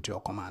flexible with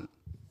your command.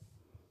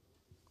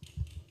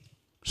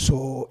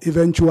 So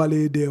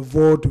eventually they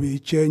vote, we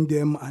change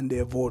them, and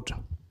they vote.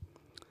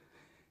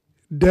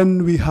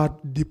 Then we had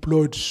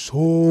deployed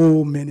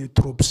so many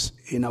troops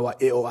in our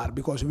AOR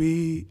because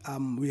we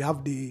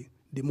have the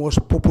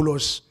most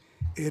populous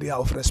area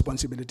of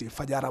responsibility,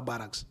 Fajara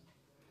Barracks.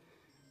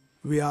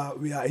 We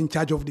are in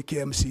charge of the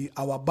KMC.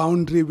 Our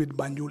boundary with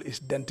Banjul is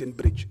Denton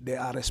Bridge. They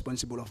are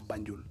responsible of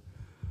Banjul.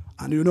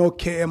 And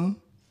KM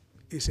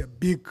is a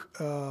big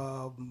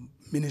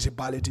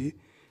municipality.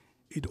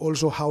 It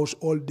also houses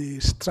all the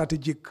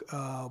strategic,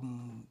 all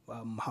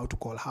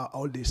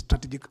the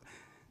strategic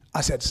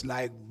assets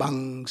like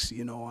banks,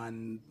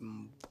 and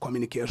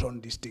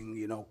communication, this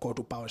thing,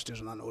 Kotu power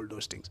station and all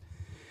those things.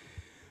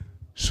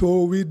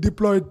 So we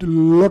deployed a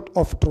lot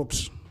of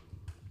troops.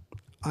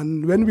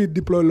 And when we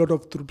deploy a lot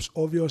of troops,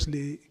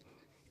 obviously,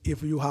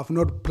 if you have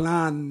not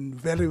planned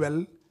very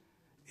well,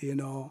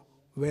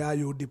 where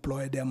you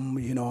deploy them,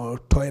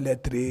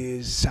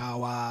 toiletries,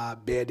 shower,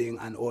 bedding,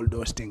 and all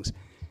those things,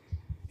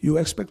 you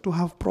expect to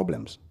have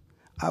problems.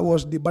 I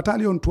was the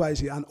battalion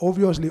twice, and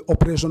obviously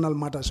operational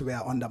matters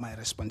were under my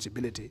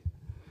responsibility.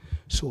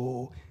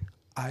 So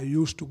I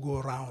used to go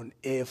around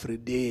every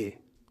day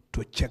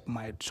to check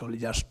my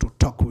soldiers, to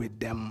talk with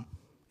them,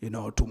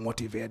 to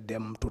motivate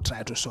them to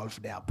try to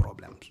solve their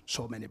problems,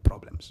 so many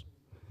problems.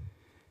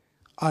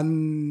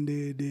 And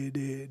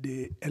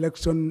the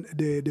election,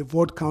 the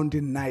vote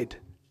counting night,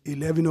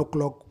 11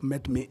 o'clock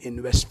met me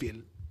in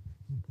Westfield.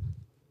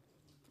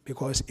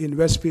 Because in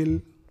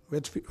Westfield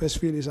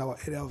is our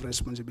area of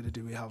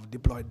responsibility. We have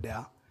deployed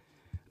there.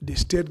 The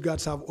state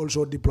guards have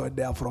also deployed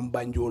there from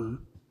Banjul.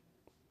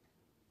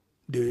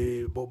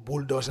 The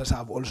bulldozers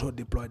have also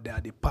deployed there.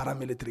 The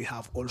paramilitary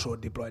have also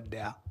deployed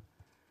there.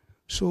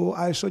 So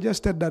I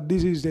suggested that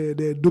this is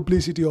the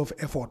duplicity of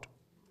effort.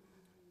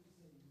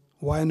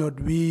 Why not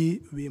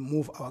we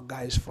move our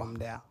guys from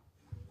there?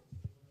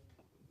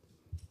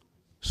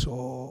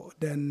 So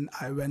then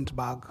I went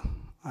back,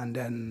 and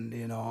then,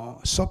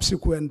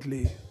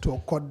 subsequently,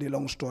 to cut the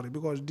long story,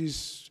 because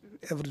this,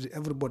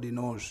 everybody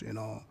knows,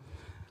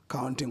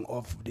 counting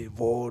of the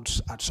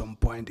votes, at some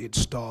point it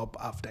stopped,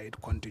 after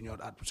it continued,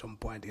 at some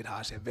point it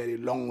has a very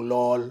long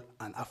lull,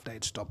 and after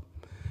it stopped.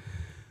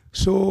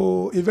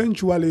 So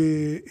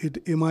eventually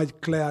it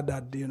emerged clear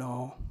that,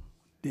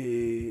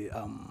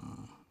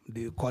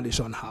 the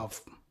coalition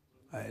have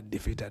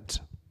defeated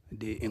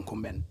the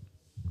incumbent.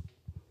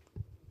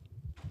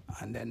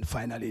 And then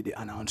finally the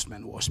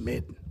announcement was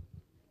made.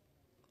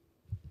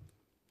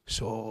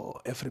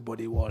 So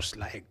everybody was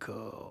like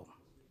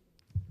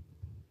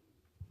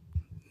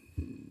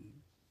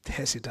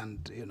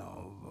hesitant,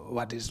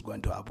 what is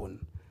going to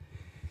happen.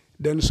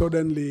 Then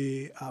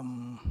suddenly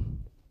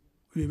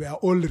we were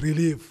all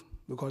relieved,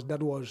 because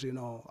that was,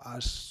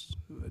 as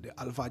the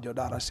Alpha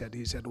Jodara said,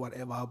 he said,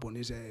 whatever happened,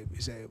 he's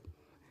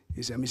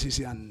a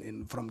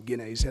musician from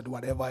Guinea. He said,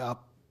 whatever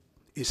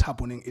is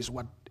happening is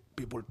what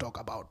people talk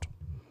about.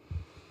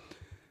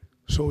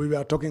 So we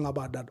were talking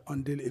about that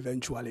until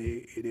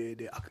eventually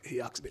the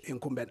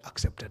incumbent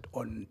accepted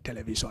on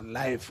television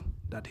live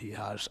that he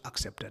has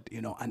accepted,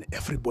 and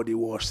everybody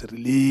was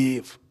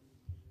relieved.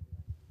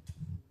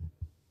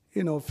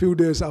 A few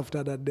days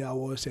after that, there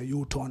was a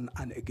U-turn,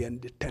 and again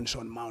the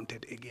tension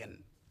mounted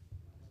again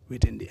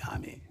within the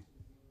army.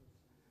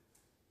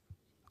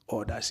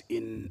 Orders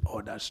in,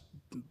 orders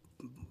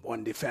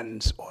on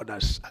defense,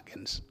 orders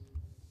against.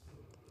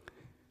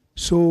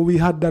 So we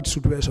had that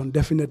situation.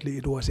 Definitely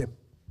it was a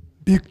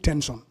big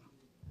tension,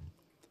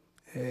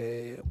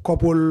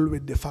 coupled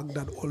with the fact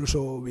that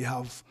also we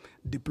have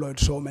deployed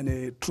so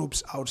many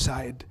troops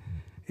outside.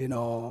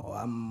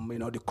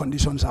 The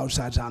conditions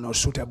outside are not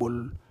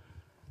suitable.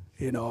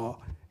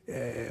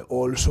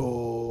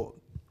 Also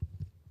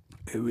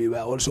we were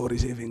also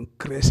receiving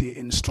crazy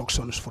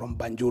instructions from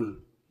Banjul.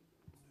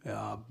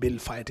 Build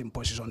fighting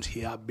positions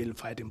here, build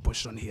fighting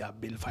position here,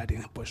 build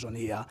fighting position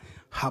here.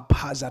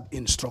 Haphazard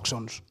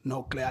instructions,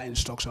 no clear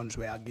instructions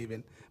were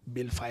given.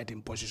 Build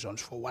fighting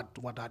positions for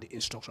what are the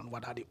instructions,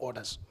 what are the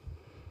orders?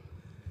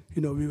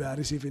 We were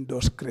receiving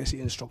those crazy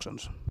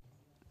instructions.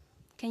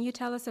 Can you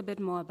tell us a bit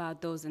more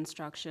about those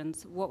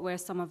instructions? What were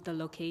some of the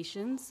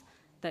locations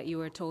that you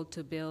were told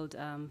to build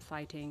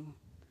fighting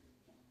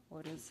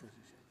orders?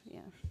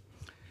 Yeah.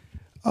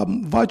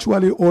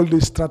 Virtually all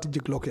the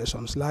strategic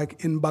locations,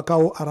 like in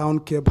Bakau,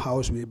 around Cape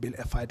House, we built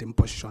a fighting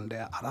position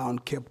there.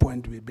 Around Cape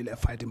Point, we built a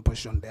fighting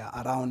position there.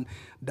 Around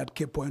that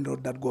Cape Point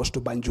road that goes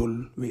to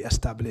Banjul, we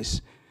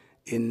established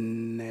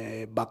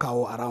in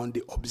Bakau, around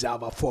the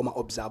former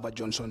Observer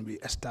Johnson, we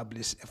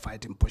established a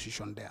fighting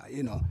position there.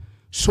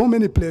 So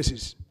many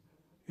places,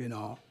 in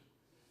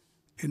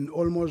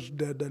almost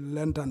the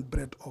length and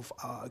breadth of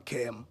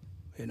KM,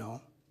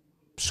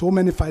 so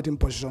many fighting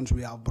positions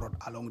we have brought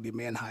along the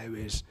main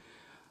highways.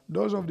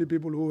 Those of the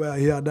people who were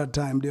here at that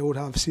time, they would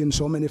have seen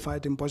so many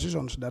fighting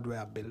positions that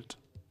were built.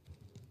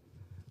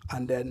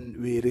 And then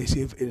we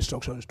received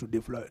instructions to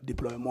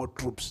deploy more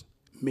troops,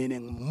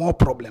 meaning more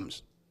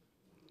problems.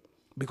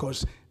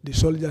 Because the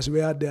soldiers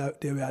where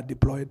they were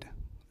deployed,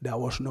 there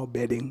was no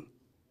bedding,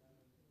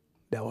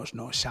 there was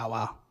no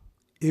shower.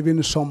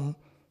 Even so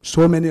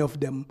many of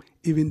them,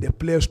 even the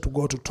place to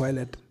go to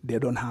toilet, they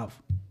don't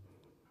have.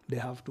 They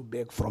have to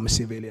beg from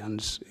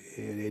civilians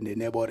in the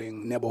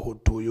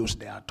neighborhood to use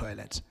their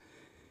toilets.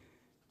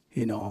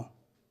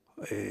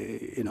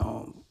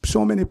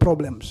 So many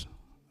problems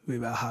we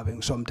were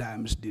having.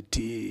 Sometimes the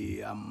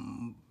tea,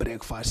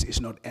 breakfast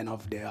is not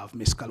enough. They have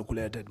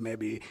miscalculated.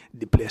 Maybe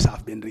the place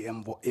have been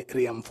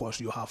reinforced.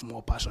 You have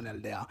more personnel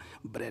there.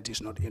 Bread is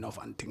not enough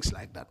and things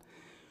like that.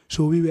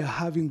 So we were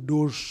having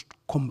those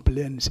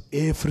complaints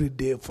every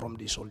day from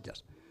the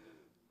soldiers.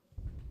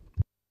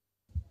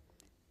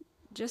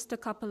 Just a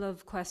couple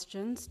of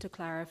questions to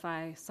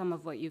clarify some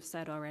of what you've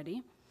said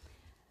already.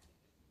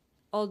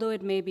 Although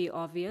it may be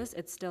obvious,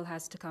 it still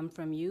has to come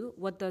from you.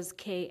 What does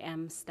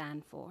KM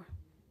stand for?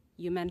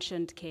 You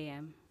mentioned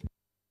KM.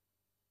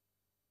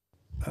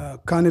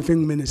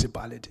 Kanifing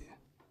municipality.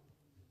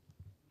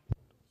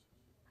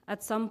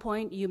 At some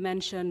point, you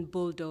mentioned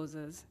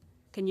bulldozers.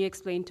 Can you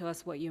explain to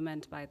us what you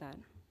meant by that?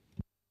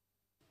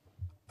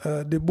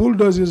 The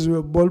bulldozers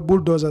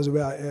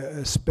were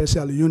a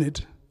special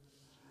unit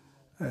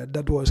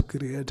that was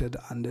created,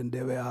 and then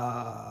they were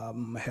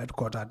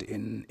headquartered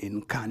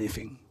in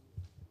Kanifing.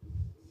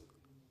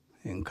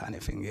 In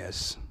Kanifing,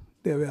 yes.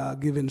 They were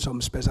given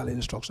some special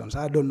instructions.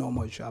 I don't know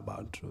much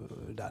about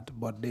that,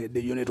 but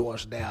the unit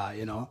was there,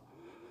 you know.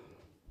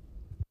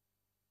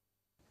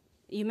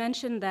 You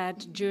mentioned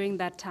that during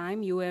that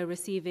time you were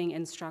receiving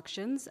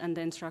instructions and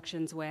the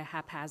instructions were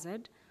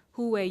haphazard.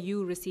 Who were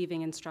you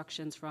receiving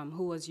instructions from?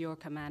 Who was your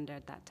commander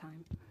at that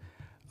time?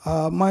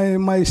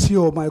 My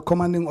CO, my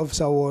commanding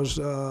officer was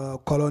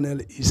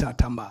Colonel Isa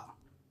Tamba,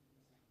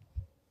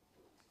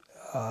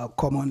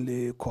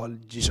 commonly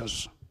called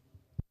Jesus.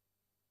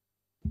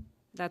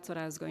 That's what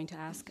I was going to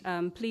ask.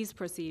 Please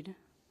proceed.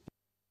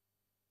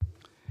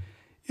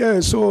 Yeah,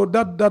 so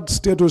that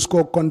status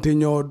quo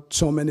continued.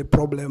 So many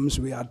problems.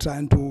 We are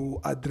trying to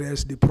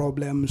address the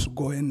problems,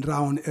 going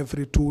round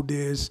every 2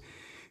 days,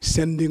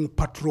 sending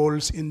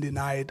patrols in the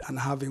night and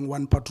having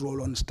one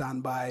patrol on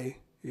standby,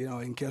 you know,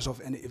 in case of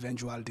any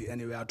eventuality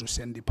anywhere to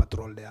send the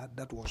patrol there.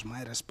 That was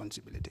my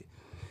responsibility.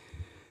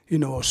 You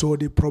know, so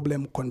the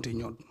problem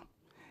continued.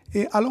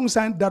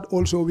 Alongside that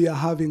also, we are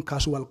having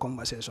casual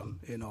conversation,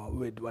 you know,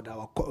 with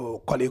our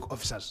colleague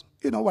officers.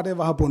 You know,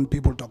 whatever happened,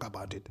 people talk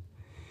about it.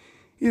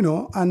 You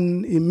know,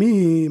 and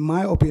in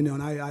my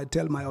opinion, I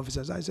tell my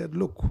officers, I said,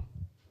 look,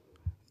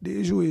 the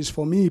issue is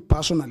for me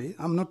personally,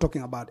 I'm not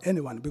talking about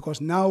anyone,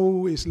 because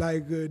now it's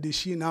like the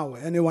sea now.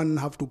 Anyone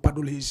have to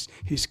paddle his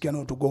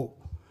canoe to go.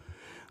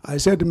 I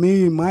said,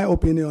 my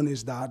opinion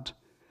is that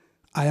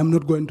I am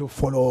not going to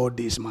follow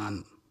this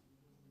man.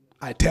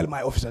 I tell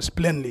my officers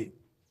plainly,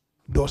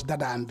 those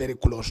that I am very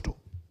close to.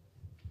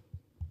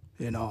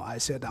 You know, I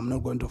said, I'm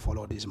not going to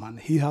follow this man.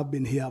 He have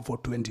been here for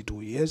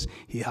 22 years.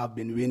 He have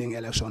been winning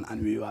election,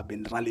 and we have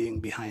been rallying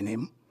behind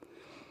him.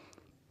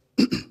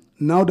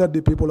 Now that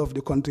the people of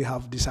the country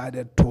have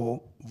decided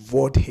to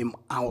vote him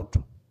out,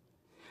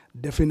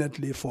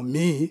 definitely for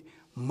me,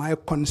 my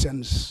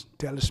conscience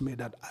tells me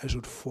that I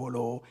should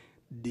follow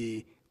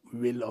the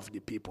will of the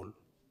people.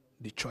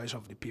 The choice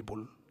of the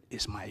people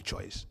is my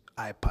choice.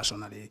 I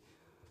personally,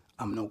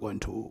 I'm not going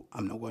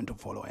to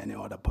follow any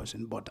other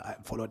person, but I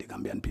follow the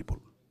Gambian people,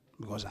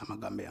 because I'm a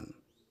Gambian.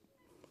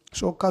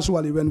 So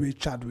casually when we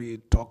chat, we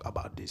talk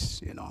about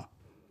this, you know.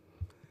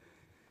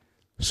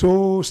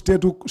 So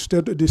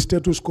the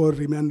status quo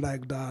remained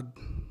like that,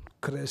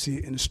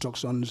 crazy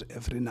instructions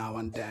every now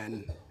and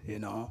then, you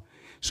know.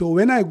 So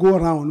when I go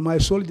around, my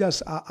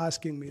soldiers are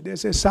asking me, they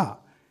say, sir,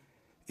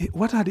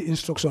 what are the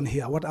instructions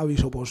here? What are we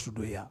supposed to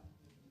do here?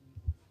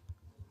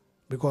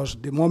 Because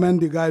the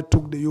moment the guy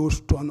took the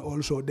youth turn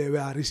also, they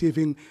were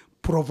receiving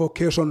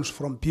provocations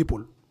from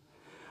people.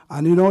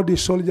 And you know, the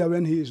soldier,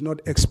 when he is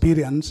not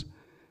experienced,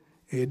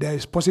 there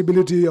is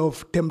possibility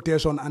of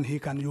temptation and he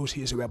can use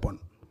his weapon.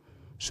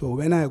 So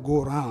when I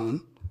go around,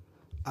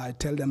 I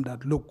tell them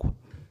that, look,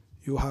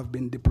 you have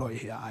been deployed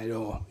here. I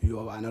know you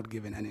are not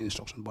given any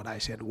instruction, but I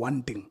said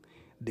one thing,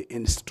 the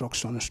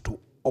instructions to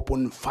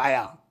open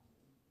fire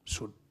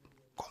should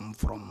come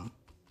from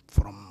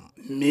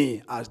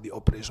me as the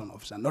operation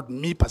officer, not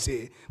me per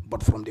se,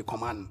 but from the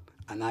command,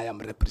 and I am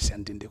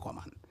representing the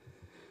command.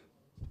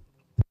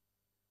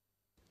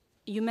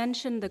 You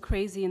mentioned the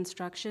crazy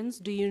instructions.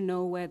 Do you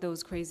know where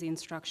those crazy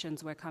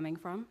instructions were coming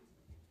from?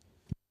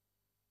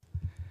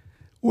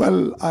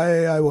 Well,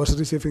 I was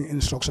receiving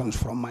instructions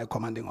from my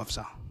commanding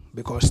officer,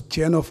 because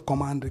chain of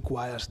command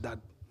requires that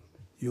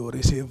you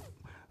receive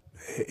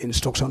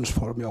instructions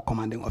from your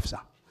commanding officer.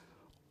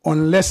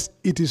 Unless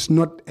it is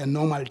not a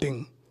normal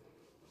thing,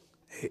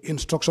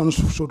 instructions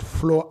should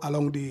flow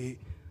along the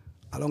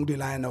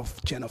line of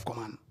chain of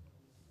command.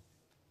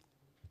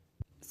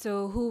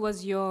 So who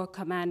was your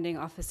commanding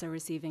officer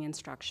receiving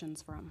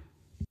instructions from?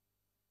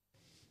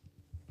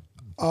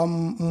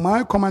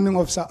 My commanding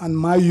officer and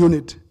my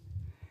unit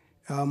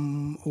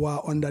were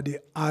under the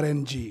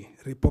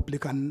RNG,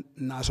 Republican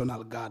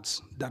National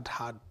Guards, that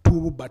had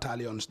 2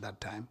 battalions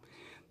that time.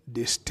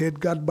 The State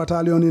Guard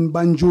Battalion in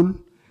Banjul,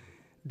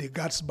 the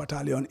Guards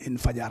Battalion in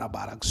Fajara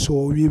Barracks.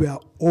 So we were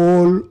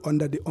all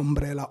under the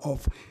umbrella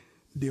of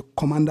the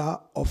commander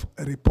of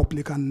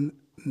Republican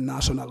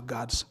National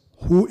Guards,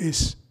 who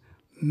is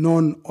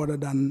none other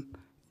than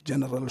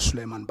General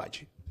Suleiman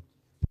Baji.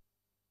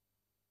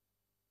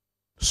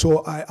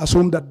 So I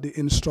assume that the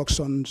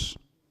instructions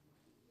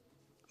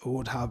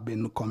would have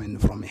been coming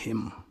from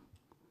him,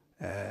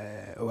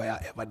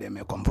 wherever they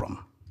may come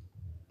from.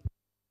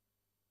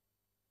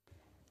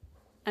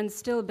 And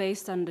still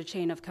based on the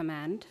chain of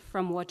command,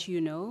 from what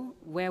you know,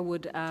 where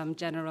would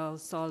General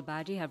Saul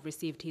Baji have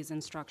received his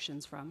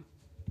instructions from?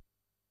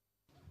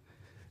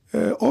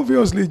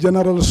 Obviously,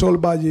 General Saul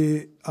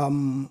Baji,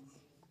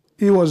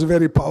 he was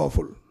very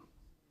powerful.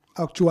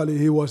 Actually,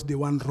 he was the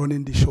one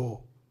running the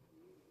show.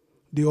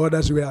 The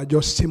others were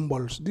just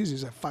symbols. This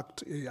is a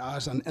fact.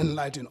 As an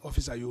enlightened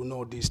officer, you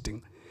know this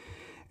thing.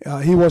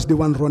 He was the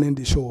one running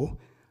the show.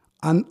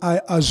 And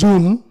I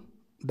assume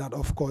that,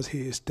 of course,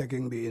 he is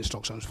taking the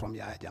instructions from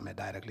Yahya Jammeh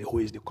directly, who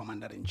is the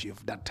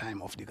commander-in-chief that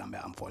time of the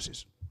Gambia Armed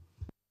Forces.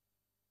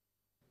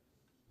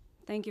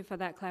 Thank you for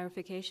that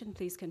clarification.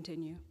 Please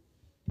continue.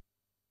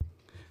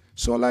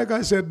 So like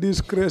I said, these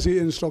crazy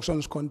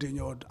instructions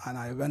continued, and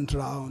I went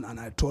around and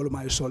I told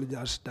my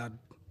soldiers that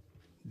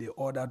the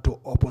order to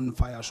open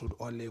fire should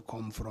only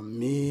come from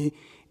me.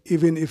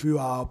 Even if you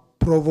are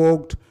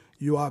provoked,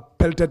 you are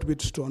pelted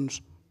with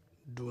stones,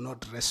 do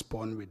not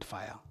respond with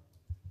fire.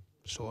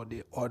 So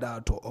the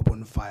order to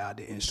open fire,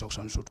 the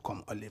instruction should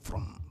come only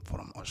from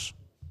us.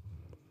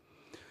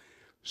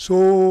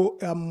 So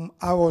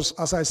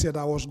as I said,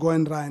 I was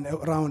going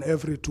around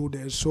every 2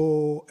 days.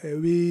 So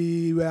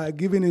we were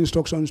given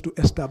instructions to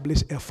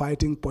establish a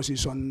fighting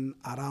position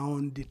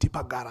around the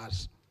Tipa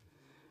Garage.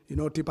 You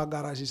know, Tipa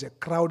Garage is a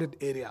crowded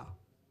area.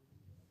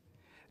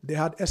 They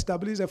had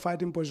established a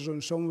fighting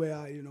position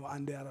somewhere, you know,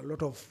 and there are a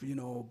lot of, you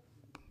know,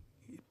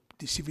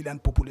 the civilian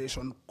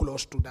population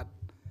close to that.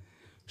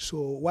 So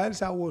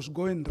whilst I was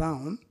going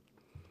round,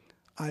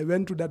 I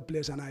went to that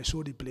place and I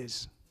saw the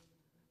place.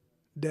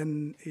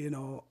 Then, you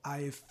know,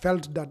 I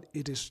felt that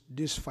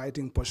this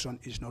fighting position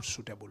is not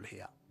suitable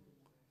here.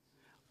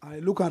 I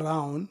look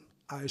around,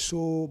 I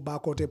saw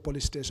Bakote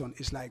police station.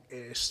 It's like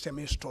a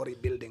semi-story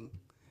building.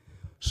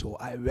 So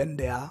I went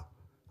there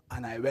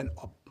and I went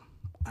up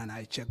and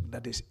I checked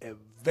that is a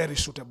very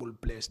suitable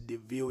place. The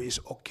view is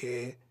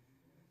okay.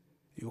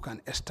 You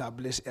can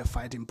establish a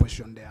fighting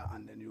position there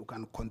and then you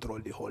can control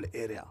the whole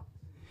area.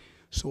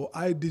 So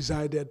I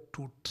decided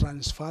to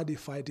transfer the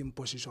fighting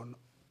position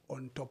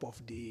on top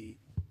of the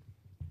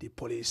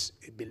police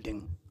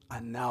building.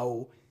 And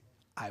now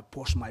I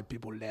post my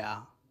people there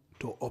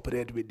to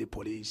operate with the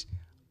police,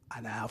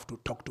 and I have to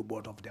talk to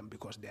both of them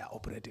because they are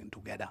operating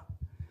together.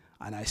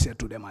 And I said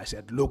to them, I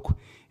said, look,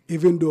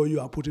 even though you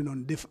are putting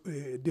on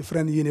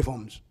different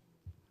uniforms,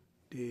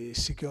 the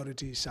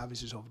security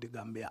services of the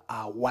Gambia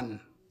are one.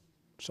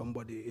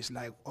 Somebody is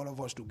like all of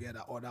us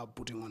together, other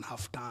putting on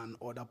half-tan,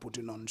 other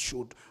putting on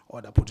suit,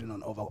 other putting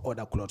on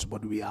other clothes,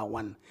 but we are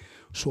one.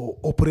 So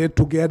operate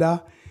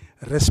together,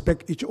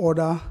 respect each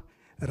other,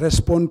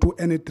 respond to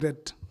any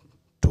threat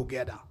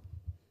together.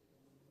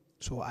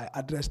 So I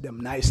addressed them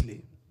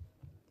nicely.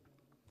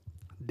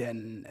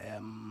 Then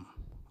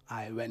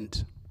I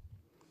went.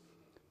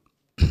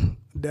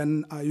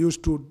 Then I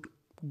used to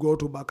go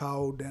to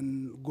Bakau,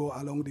 then go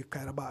along the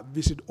Kairaba,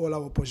 visit all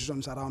our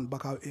positions around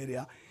Bakau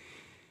area.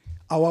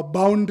 Our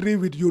boundary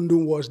with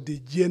Yundum was the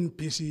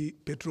GNPC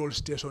petrol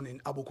station in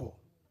Abuko.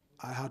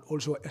 I had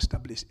also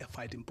established a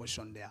fighting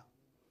position there.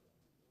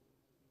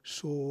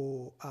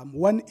 So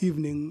one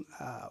evening,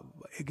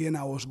 again,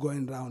 I was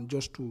going around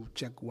just to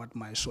check what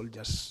my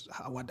soldiers,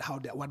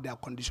 what their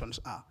conditions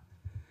are.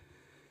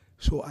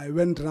 So I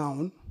went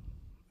around,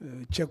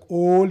 checked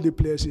all the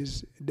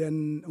places.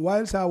 Then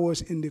whilst I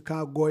was in the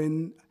car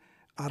going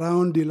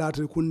around the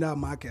Latrikunda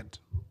market,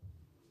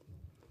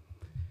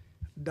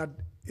 that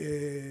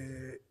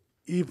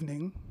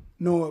evening,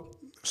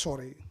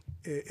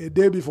 a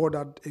day before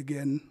that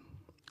again,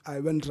 I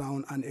went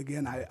around and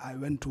again I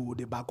went to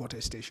the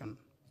Bakote station.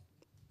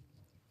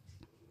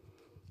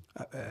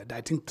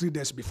 I think 3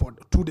 days before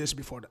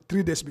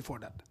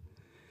that.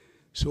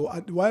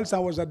 So whilst I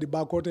was at the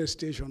Bakote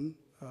station,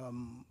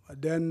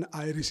 then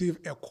I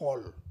received a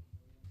call.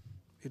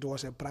 It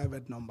was a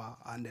private number,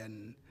 and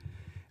then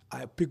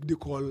I picked the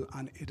call,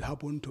 and it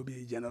happened to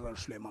be General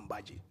Suleiman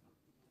Baji.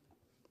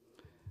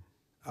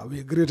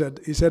 We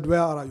greeted. He said, where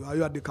are you? Are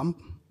you at the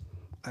camp?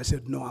 I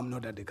said, no, I'm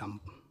not at the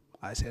camp.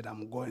 I said,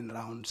 I'm going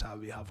around, sir.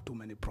 We have too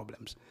many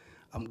problems.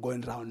 I'm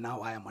going around now.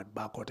 I am at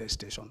Bakote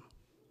station.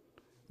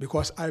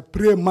 Because I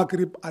pray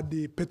Maghrib at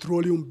the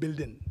petroleum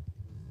building.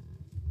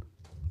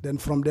 Then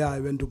from there,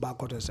 I went to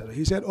Bakote station.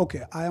 He said,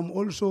 okay, I am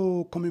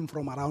also coming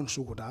from around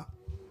Sukuta.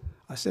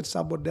 I said,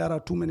 sir, but there are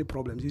too many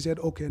problems. He said,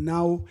 okay,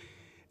 now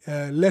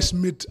let's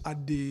meet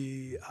at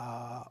the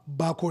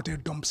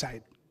Bakote dump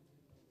site.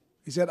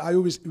 He said, are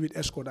you with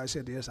escort? I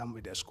said, yes, I'm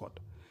with escort.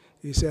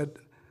 He said,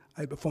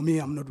 for me,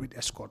 I'm not with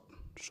escort.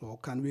 So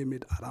can we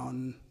meet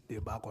around the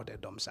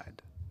Bakote dump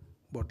site?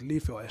 But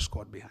leave your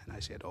escort behind. I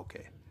said,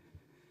 okay.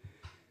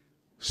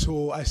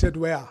 So I said,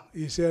 where?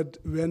 He said,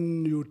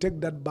 when you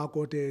take that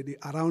Bakote,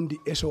 around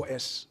the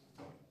SOS,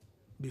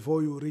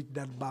 before you reach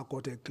that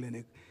Bakote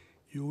clinic,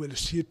 you will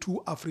see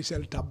 2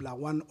 Africell tabla,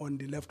 one on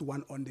the left,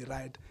 one on the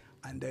right,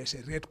 and there's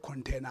a red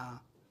container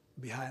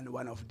behind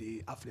one of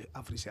the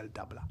Africell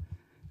tabla.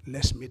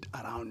 Let's meet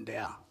around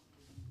there.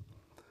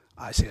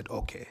 I said,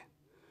 okay.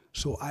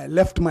 So I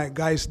left my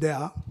guys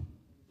there.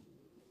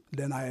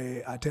 Then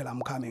I tell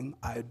I'm coming.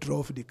 I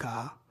drove the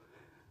car,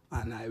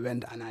 and I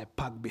went and I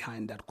parked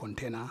behind that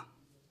container.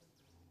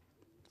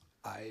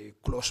 I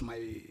closed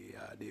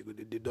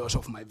the doors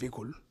of my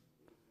vehicle.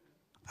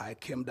 I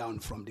came down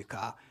from the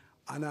car,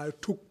 and I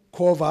took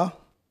cover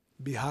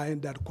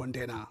behind that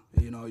container.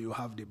 You know, you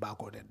have the back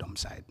of the dump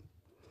site.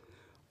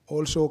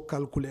 Also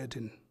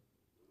calculating,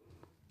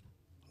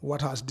 what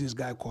has this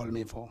guy called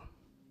me for?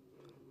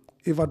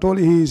 if at all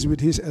he is with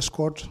his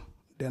escort,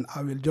 then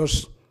I will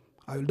just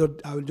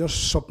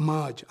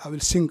submerge. I will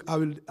sink. I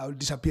will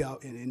disappear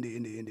in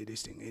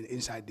this thing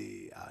inside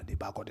the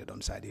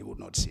Baboucarr side. He would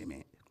not see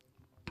me.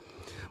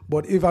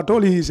 But if at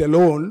all he is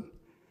alone,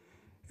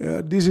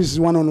 this is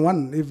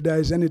one-on-one. If there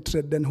is any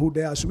threat, then who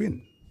dares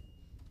win?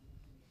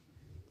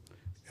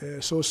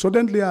 So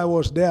suddenly I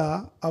was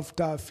there.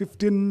 After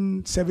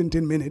 15,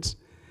 17 minutes,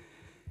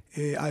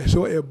 I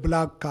saw a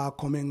black car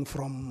coming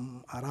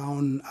from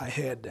around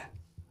ahead,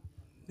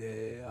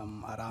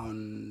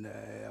 around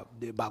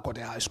the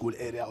Baboucarr High School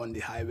area on the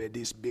highway,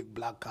 this big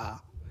black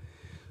car.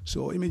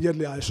 So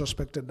immediately I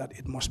suspected that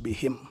it must be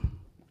him.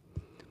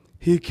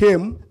 He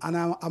came, and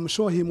I'm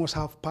sure he must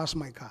have passed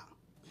my car.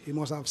 He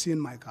must have seen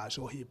my car,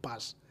 so he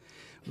passed.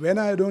 When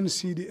I don't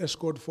see the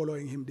escort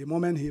following him, the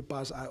moment he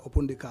passed, I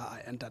opened the car,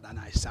 I entered, and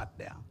I sat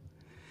there.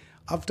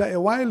 After a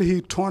while,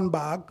 he turned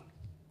back.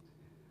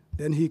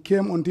 Then he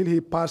came until he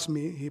passed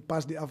me. He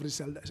passed the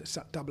Africell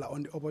tabla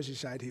on the opposite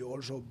side. He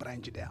also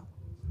branched there.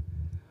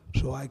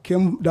 So I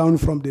came down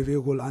from the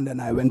vehicle, and then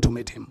I went to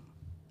meet him.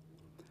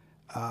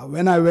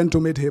 When I went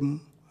to meet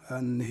him,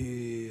 and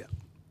the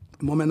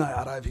moment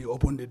I arrived, he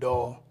opened the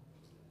door.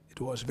 It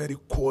was very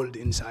cold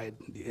inside.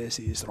 The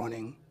AC is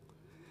running.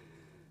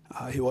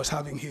 He was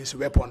having his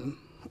weapon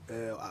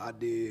around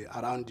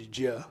the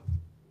gear.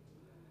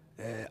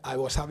 I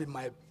was having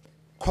my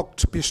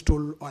cocked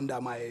pistol under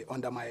my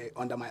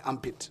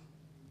armpit.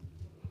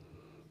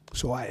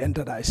 So I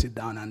entered, I sit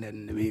down, and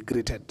then we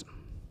greeted.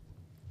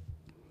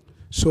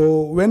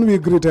 So when we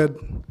greeted,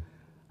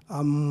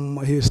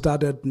 he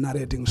started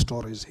narrating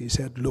stories. He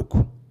said, "Look,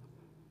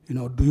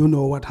 do you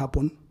know what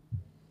happened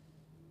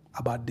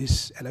about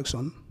this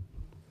election?"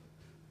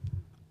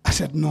 I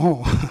said, "No,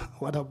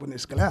 what happened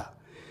is clear."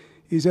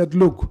 He said,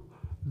 "Look,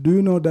 do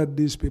you know that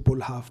these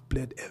people have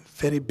played a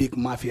very big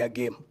mafia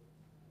game?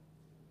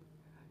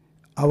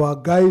 Our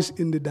guys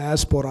in the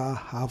diaspora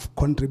have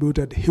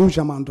contributed huge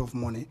amount of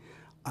money,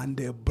 and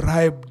they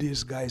bribed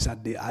these guys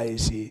at the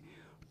IEC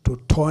to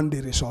turn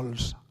the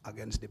results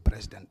against the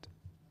president.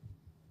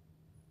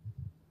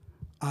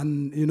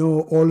 And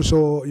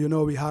also,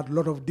 we had a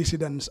lot of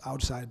dissidents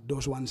outside.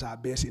 Those ones are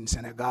based in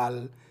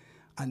Senegal,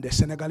 and the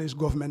Senegalese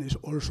government is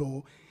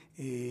also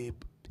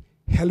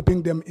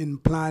helping them in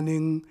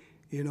planning,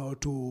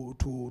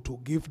 to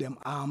give them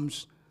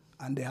arms,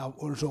 and they have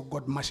also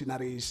got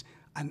machineries,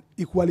 and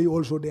equally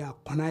also they are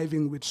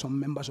conniving with some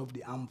members of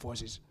the armed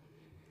forces,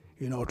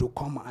 to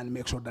come and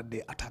make sure that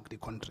they attack the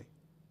country.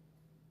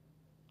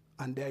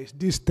 And there is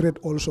this threat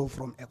also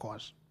from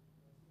ECOWAS.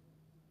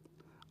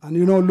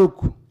 And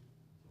look,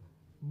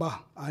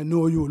 I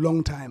know you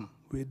long time.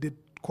 We did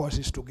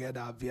courses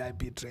together,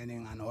 VIP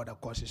training and other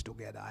courses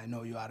together. I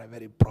know you are a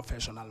very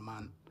professional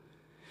man.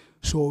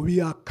 So we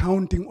are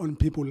counting on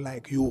people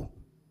like you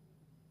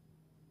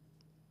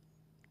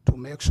to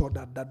make sure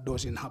that that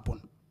doesn't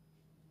happen.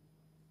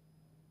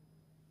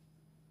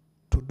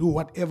 To do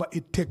whatever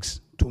it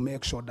takes to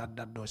make sure that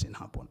that doesn't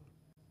happen."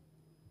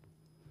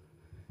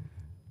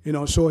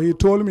 So he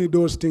told me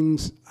those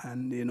things,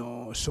 and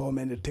so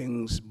many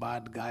things,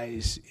 bad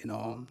guys,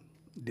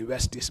 the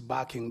West is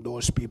backing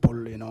those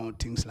people,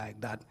 things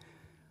like that.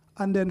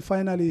 And then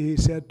finally he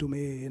said to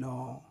me,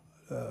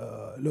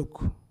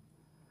 "Look,"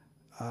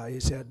 he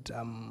said,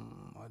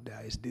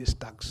 "there is this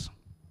tax,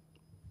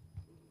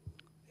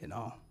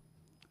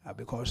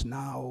 because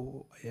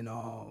now,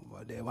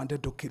 they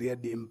wanted to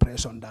create the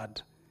impression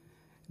that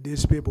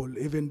these people,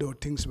 even though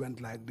things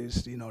went like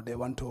this, they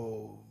want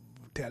to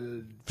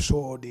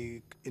show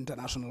the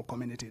international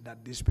community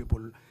that these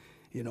people,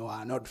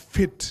 are not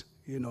fit,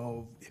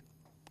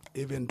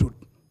 even to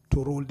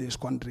rule this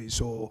country.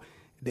 So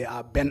they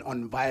are bent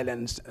on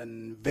violence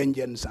and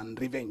vengeance and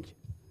revenge."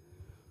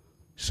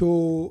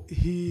 So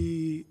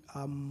he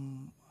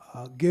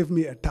gave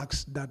me a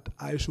task that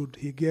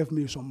he gave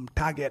me some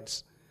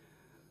targets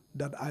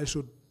that I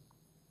should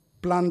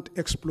plant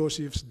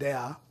explosives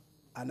there,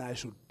 and I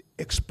should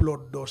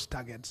explode those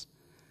targets,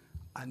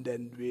 and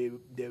then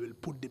they will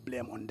put the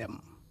blame on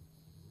them.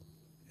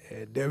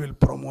 They will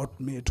promote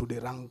me to the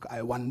rank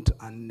I want,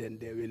 and then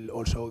they will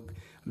also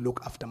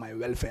look after my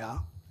welfare.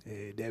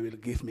 They will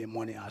give me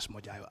money as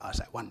much as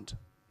I want.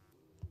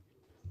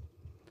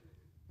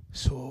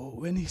 So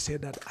when he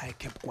said that, I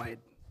kept quiet.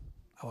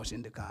 I was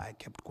in the car, I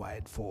kept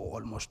quiet for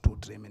almost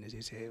 2-3 minutes.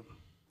 He said,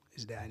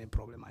 "Is there any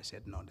problem?" I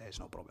said, "No, there is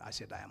no problem." I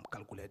said, "I am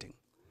calculating."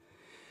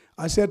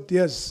 I said,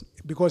 "Yes,"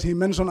 because he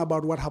mentioned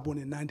about what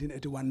happened in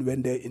 1981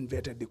 when they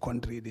invaded the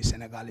country, the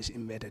Senegalese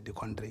invaded the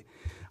country.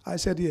 I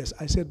said, "Yes."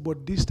 I said,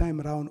 "But this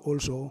time around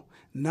also,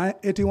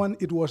 1981,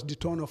 it was the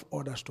turn of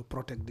others to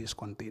protect this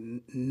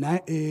country.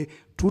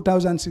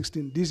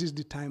 2016, this is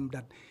the time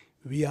that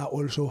we are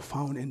also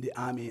found in the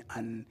army."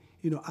 And,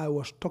 I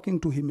was talking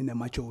to him in a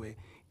mature way.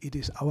 It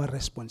is our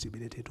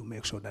responsibility to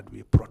make sure that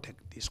we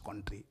protect this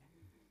country.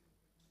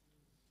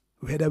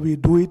 Whether we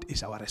do it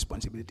is our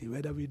responsibility.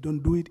 Whether we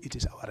don't do it, it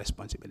is our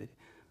responsibility.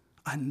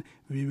 And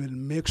we will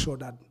make sure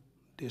that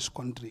this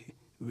country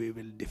we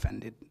will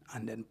defend it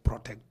and then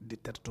protect the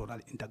territorial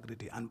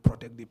integrity and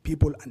protect the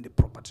people and the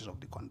properties of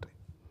the country.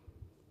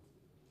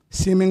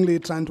 Seemingly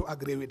trying to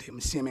agree with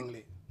him,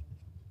 seemingly.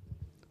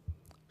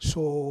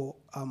 So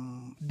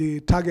the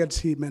targets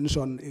he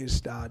mentioned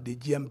is the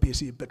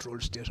GMPC petrol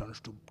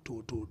stations to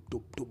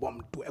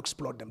bomb, to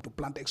explode them, to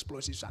plant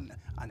explosives and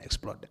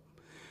explode them.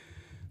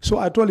 So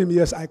I told him,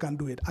 yes, I can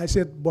do it. I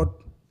said, but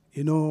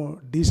you know,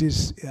 this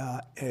is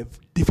a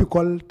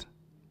difficult,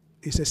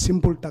 it's a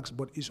simple task,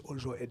 but it's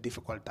also a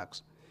difficult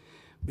task.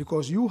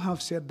 Because you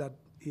have said that,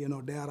 you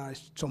know, there are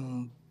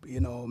some, you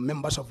know,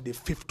 members of the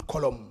fifth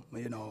column,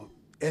 you know,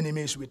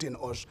 enemies within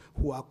us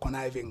who are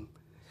conniving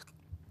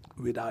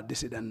with our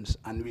dissidents,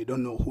 and we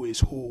don't know who is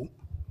who.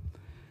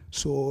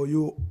 So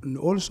you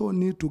also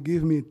need to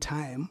give me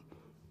time,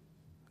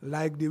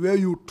 like the way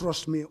you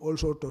trust me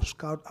also to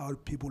scout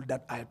out people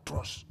that I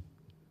trust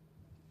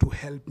to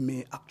help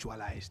me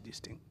actualize this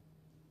thing.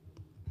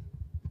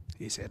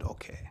 He said,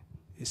 okay.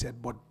 He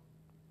said, but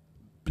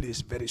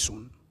please, very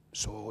soon.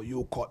 So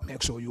you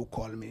make sure you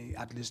call me,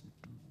 at least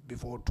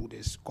before 2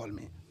 days, call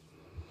me.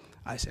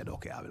 I said,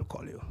 okay, I will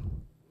call you.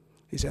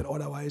 He said,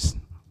 otherwise,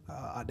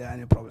 are there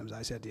any problems?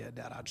 I said, yeah,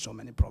 there are so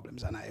many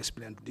problems. And I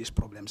explained these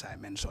problems I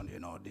mentioned, you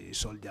know, the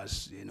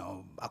soldiers, you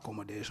know,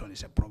 accommodation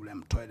is a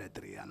problem,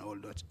 toiletry and all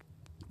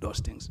those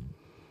things.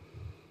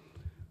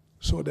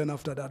 So then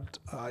after that,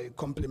 I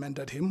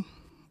complimented him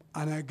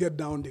and I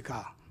get off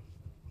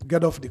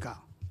the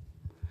car.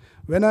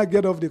 When I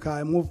get off the car,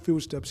 I move few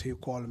steps, he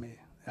called me.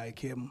 I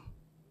came,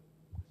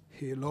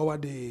 he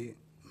lowered the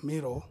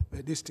mirror,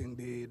 this thing,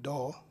 the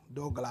door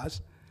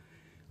glass,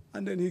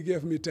 and then he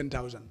gave me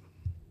 10,000.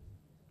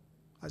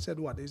 I said,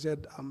 what? He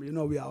said, you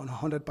know, we are on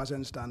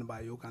 100%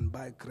 standby. You can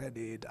buy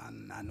credit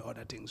and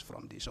other things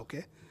from this,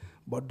 okay?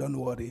 But don't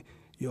worry,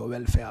 your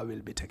welfare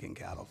will be taken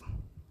care of.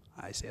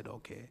 I said,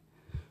 okay.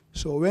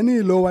 So when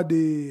he lowered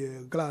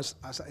the glass,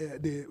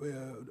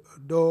 the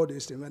door,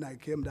 this thing, when I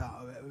came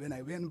down, when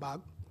I went back,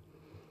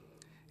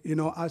 you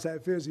know, as I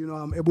faced, you know,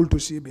 I'm able to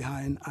see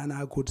behind, and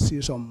I could see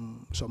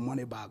some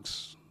money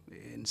bags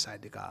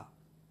inside the car.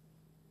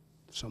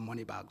 Some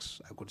money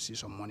bags. I could see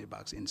some money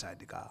bags inside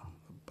the car,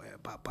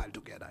 piled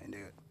together in the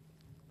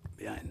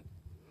behind.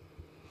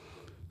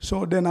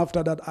 So then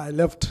after that, I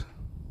left.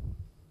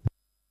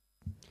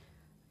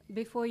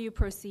 Before you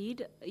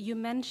proceed, you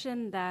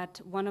mentioned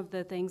that one of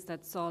the things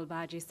that Saul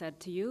Baji said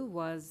to you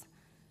was,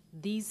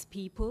 these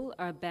people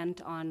are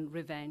bent on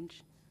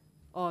revenge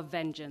or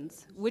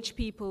vengeance. Which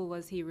people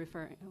was he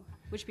referring to?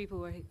 Which people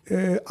were he?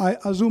 I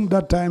assume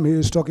that time he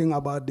is talking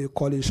about the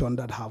coalition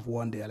that have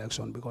won the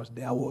election, because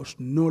there was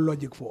no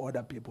logic for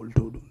other people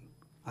to do.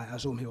 I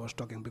assume he was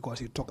talking because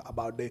he talked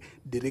about the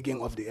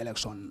rigging of the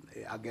election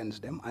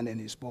against them, and then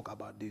he spoke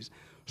about this.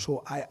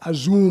 So I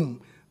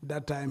assume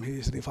that time he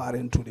is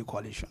referring to the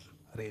coalition,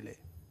 really,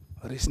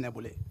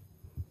 reasonably.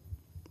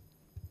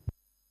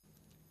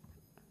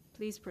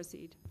 Please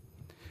proceed.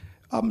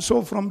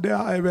 So from there,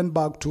 I went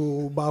back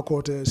to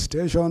Baboucarr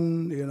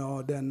station, you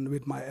know, then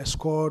with my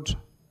escort.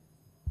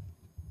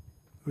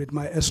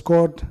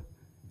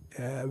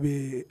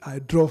 I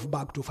drove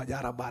back to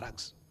Fajara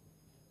Barracks.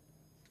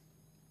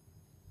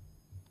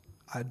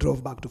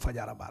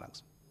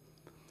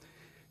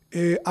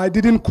 I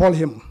didn't call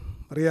him,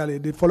 really.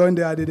 The following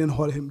day, I didn't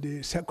call him.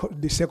 The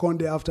second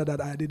day after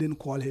that, I didn't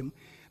call him.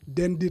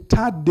 Then the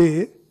third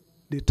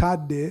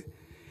day,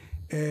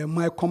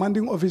 my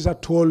commanding officer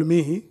told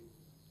me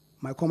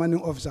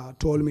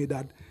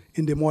that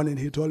in the morning,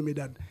 he told me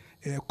that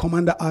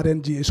Commander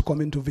RNG is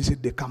coming to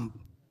visit the camp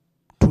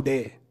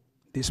today,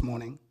 this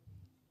morning.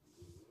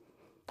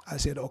 I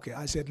said, okay.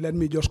 I said, let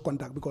me just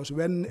contact, because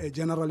when a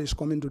general is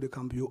coming to the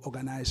camp, you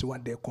organize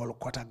what they call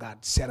quarter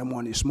guard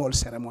ceremony, small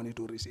ceremony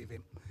to receive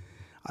him.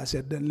 I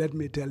said, then let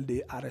me tell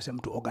the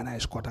RSM to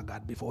organize quarter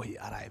guard before he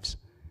arrives.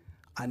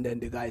 And then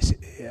the guys,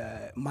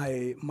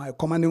 my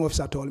commanding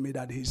officer told me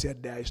that he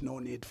said there is no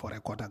need for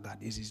a quarter guard.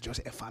 This is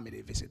just a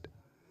family visit.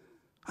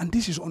 And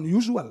this is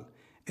unusual.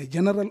 A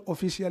general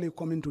officially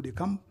coming to the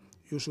camp,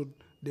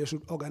 they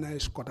should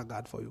organize quarter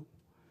guard for you.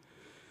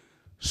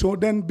 So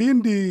then,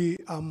 being the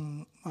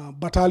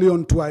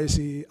battalion twice,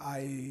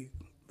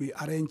 we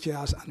arrange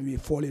chairs and we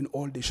fall in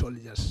all the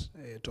soldiers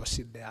to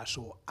sit there.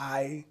 So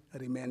I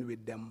remained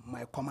with them.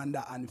 My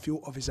commander and few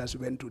officers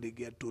went to the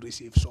gate to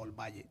receive Saul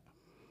Baji.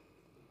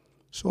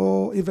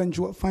 So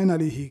eventually,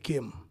 finally he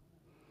came.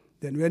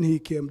 Then when he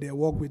came, they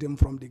walked with him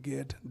from the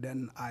gate.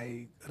 Then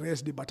I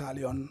raised the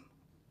battalion,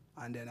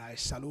 and then I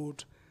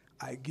salute.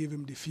 I give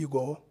him the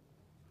figure,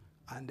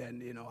 and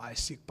then, you know, I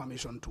seek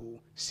permission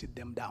to sit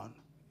them down.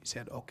 He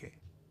said, okay.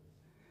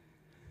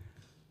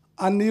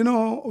 And, you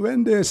know,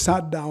 when they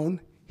sat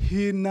down,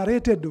 he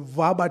narrated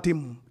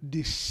verbatim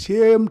the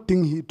same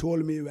thing he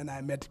told me when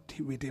I met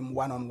with him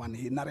one-on-one.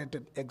 He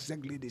narrated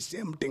exactly the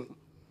same thing,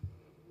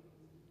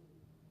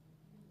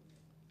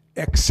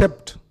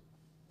 except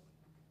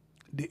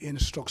the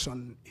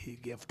instruction he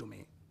gave to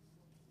me.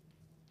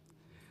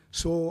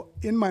 So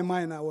in my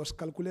mind, I was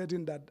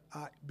calculating that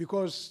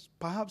because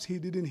perhaps he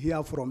didn't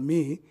hear from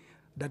me,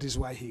 that is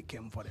why he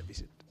came for a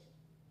visit.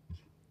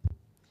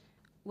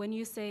 When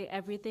you say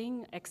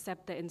everything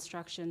except the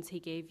instructions he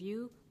gave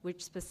you,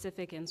 which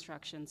specific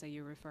instructions are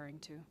you referring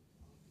to?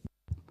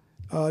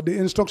 The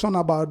instruction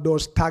about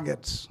those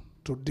targets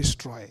to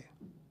destroy.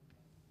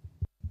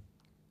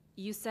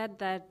 You said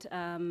that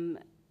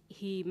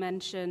he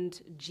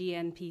mentioned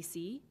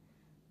GNPC.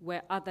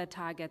 Were other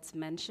targets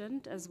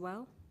mentioned as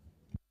well?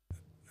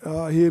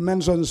 He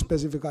mentioned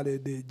specifically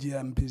the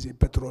GNPC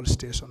petrol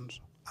stations.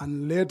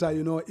 And later,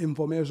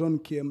 information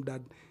came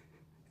that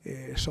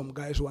some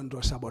guys want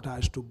to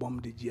sabotage to bomb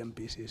the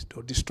GNPCs,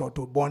 to destroy,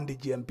 to burn the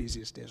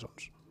GNPC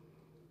stations.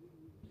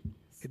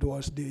 It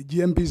was the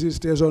GNPC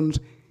stations.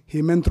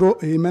 He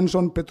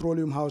mentioned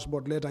Petroleum House,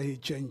 but later he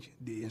changed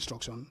the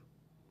instruction.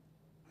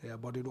 Yeah,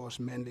 but it was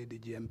mainly the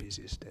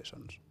GNPC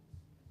stations.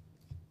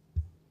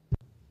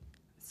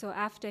 So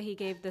after he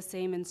gave the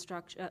same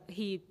instruction,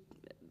 he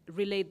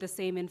relayed the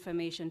same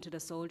information to the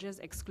soldiers,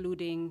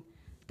 excluding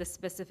the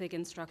specific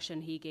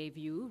instruction he gave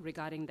you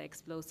regarding the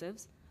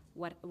explosives.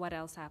 What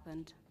else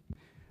happened?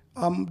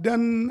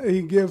 Then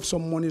he gave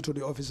some money to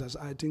the officers.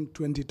 I think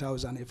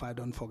 20,000, if I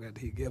don't forget.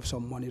 He gave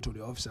some money to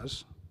the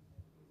officers.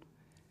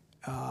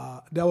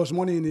 There was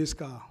money in his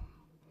car.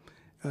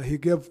 He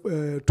gave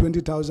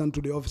 20,000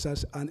 to the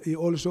officers, and he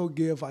also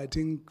gave, I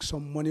think,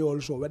 some money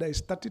also, whether it's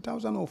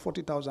 30,000 or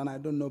 40,000, I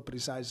don't know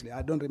precisely.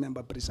 I don't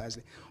remember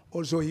precisely.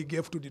 Also, he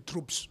gave to the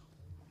troops.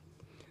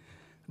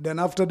 Then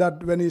after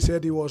that, when he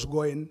said he was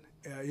going,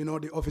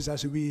 the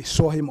officers, we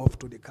saw him off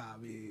to the car.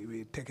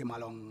 We take him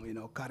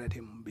along, carried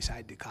him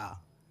beside the car.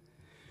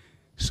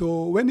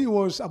 So when he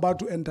was about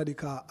to enter the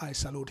car, I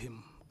salute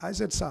him. I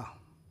said, sir,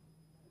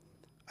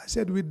 I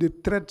said, with the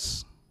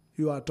threats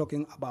you are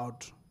talking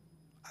about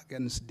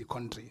against the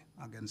country,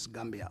 against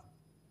Gambia,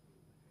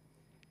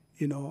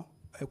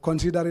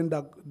 considering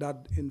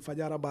that in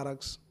Fajara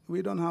barracks,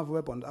 we don't have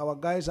weapons. Our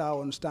guys are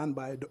on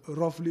standby,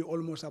 roughly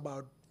almost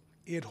about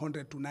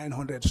 800 to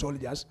 900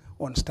 soldiers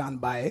on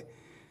standby.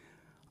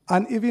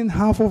 And even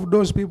half of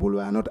those people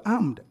were not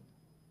armed.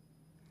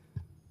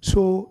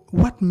 So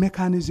what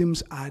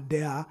mechanisms are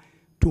there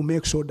to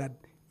make sure that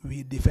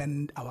we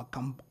defend our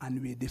camp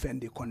and we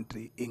defend the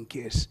country in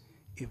case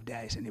if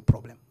there is any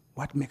problem?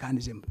 What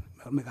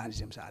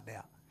mechanisms are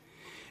there?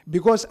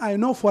 Because I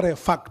know for a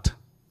fact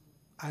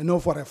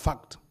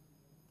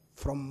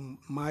from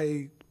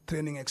my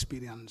training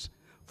experience,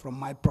 from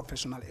my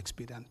professional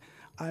experience,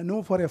 I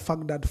know for a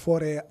fact that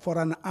for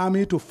an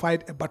army to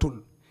fight a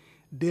battle,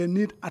 they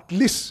need at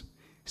least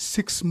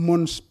 6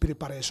 months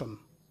preparation,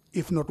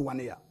 if not 1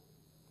 year.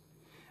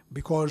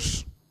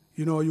 Because,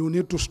 you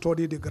need to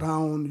study the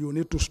ground, you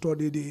need to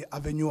study the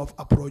avenue of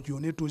approach, you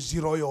need to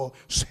zero your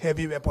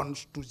heavy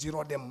weapons, to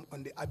zero them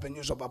on the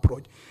avenues of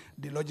approach.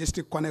 The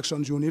logistic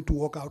connections, you need to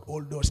work out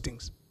all those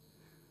things.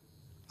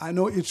 I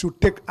know it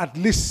should take at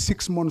least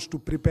 6 months to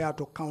prepare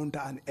to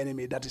counter an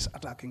enemy that is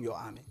attacking your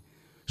army.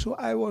 So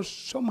I was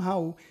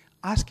somehow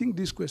asking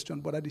this question,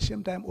 but at the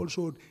same time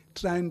also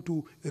trying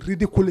to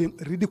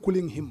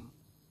ridiculing him.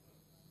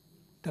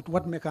 That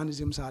what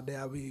mechanisms are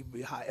there? We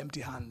have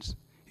empty hands.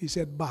 He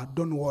said, "Bah,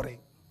 don't worry.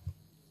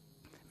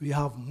 We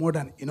have more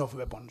than enough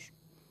weapons.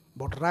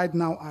 But right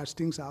now, as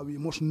things are, we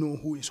must know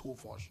who is who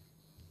first."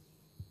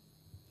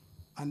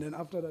 And then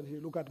after that, he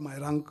looked at my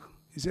rank.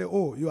 He said,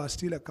 "Oh, you are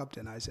still a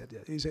captain." I said,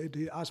 "Yeah."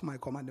 He asked my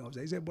commanding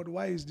officer. He said, "But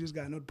why is this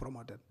guy not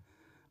promoted?"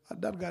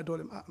 And that guy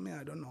told him,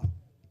 I don't know."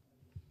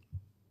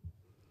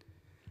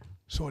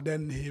 So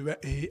then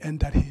he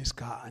entered his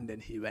car and then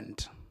he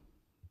went.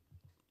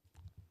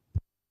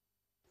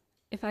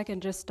 If I can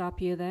just stop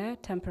you there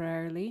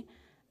temporarily.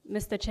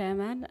 Mr.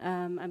 Chairman,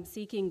 I'm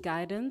seeking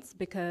guidance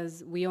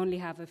because we only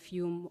have a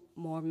few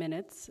more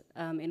minutes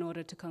in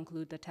order to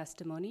conclude the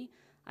testimony.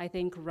 I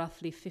think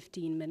roughly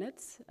 15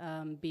 minutes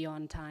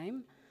beyond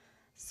time.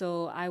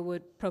 So I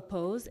would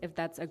propose, if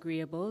that's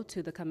agreeable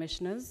to the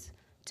commissioners,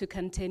 to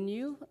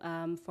continue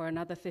for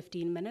another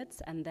 15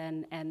 minutes and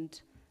then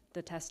end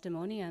the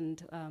testimony,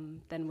 and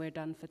then we're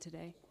done for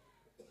today.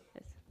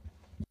 Yes.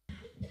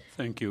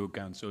 Thank you,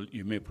 Counsel.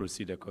 You may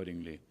proceed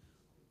accordingly.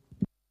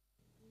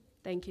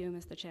 Thank you,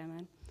 Mr.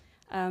 Chairman.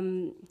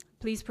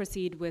 Please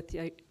proceed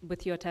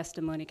with your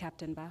testimony,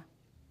 Captain Ba.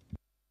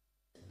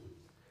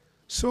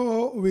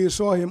 So we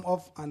saw him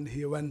off and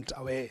he went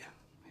away.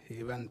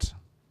 He went.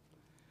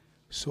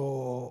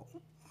 So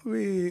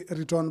we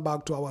returned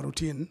back to our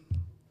routine.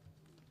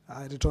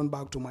 I returned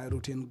back to my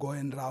routine,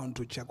 going around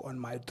to check on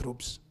my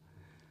troops.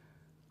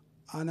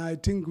 And I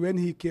think when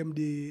he came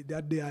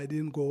that day, I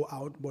didn't go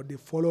out, but the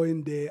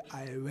following day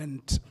I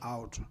went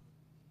out.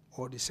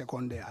 Or the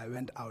second day I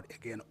went out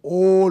again,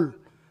 all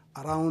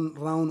around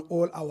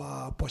all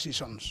our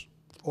positions,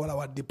 all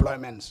our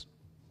deployments.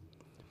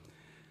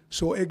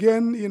 So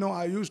again,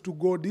 I used to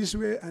go this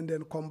way and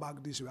then come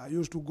back this way. I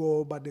used to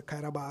go by the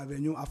Kairaba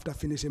Avenue. After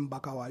finishing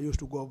Baboucarr, I used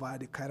to go via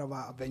the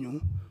Kairaba Avenue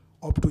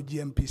up to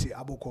GMPC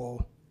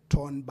Baboucarr,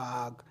 turn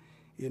back,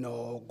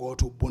 go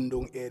to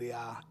Bundung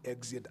area,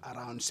 exit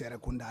around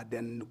Serekunda,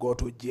 then go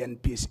to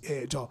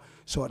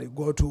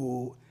go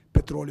to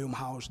Petroleum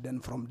House,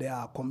 then from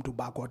there come to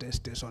Baboucarr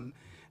station,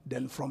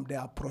 Then from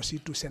there,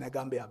 proceed to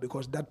Senegambia,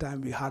 because that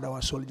time we had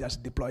our soldiers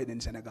deployed in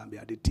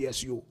Senegambia, the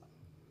TSU,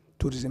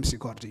 Tourism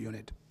Security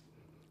Unit.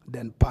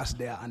 Then pass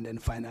there, and then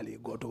finally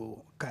go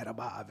to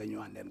Kairaba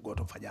Avenue, and then go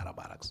to Fajara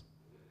Barracks.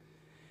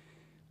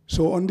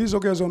 So on this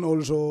occasion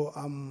also,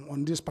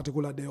 on this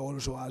particular day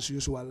also, as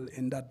usual,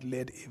 in that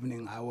late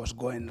evening, I was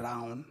going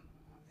around,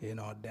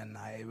 then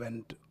I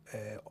went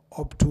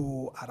up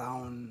to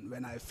around,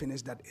 when I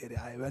finished that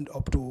area, I went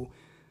up to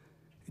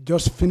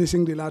just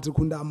finishing the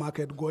Latrikunda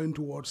market, going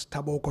towards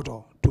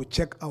Tabokoto to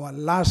check our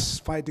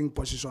last fighting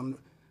position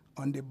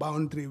on the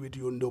boundary with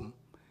Yundum.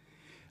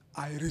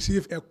 I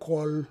received a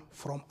call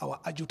from our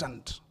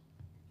adjutant.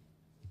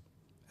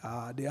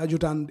 The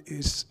adjutant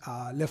is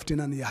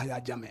Lieutenant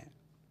Yahya Jame.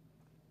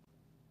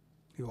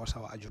 He was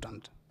our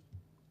adjutant.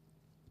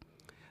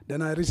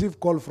 Then I received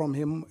call from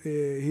him.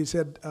 He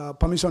said,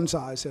 permission, sir.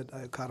 I said,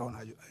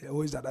 Karon,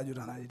 who is that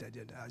adjutant?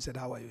 I said,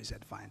 how are you? He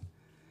said, fine.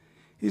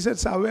 He said,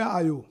 sir, where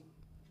are you?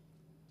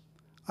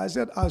 I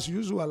said, as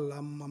usual,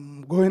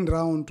 I'm going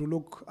around to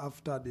look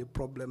after the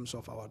problems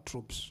of our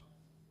troops.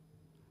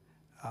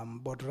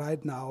 But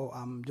right now,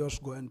 I'm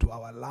just going to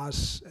our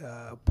last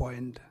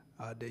point,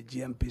 the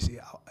GMPC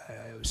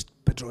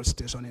petrol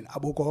station in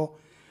Baboucarr.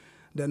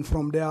 Then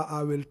from there,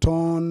 I will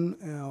turn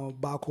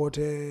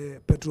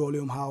Bakote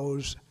Petroleum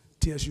House,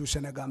 TSU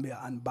Senegambia,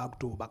 and back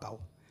to Bakau.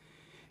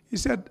 He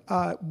said,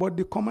 but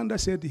the commander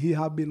said he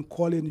have been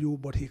calling you,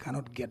 but he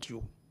cannot get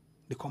you,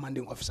 the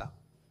commanding officer.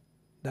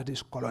 That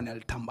is Colonel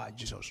Tamba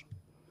Jesus.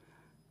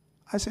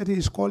 I said, he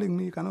is calling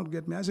me, he cannot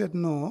get me. I said,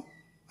 no.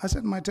 I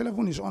said, my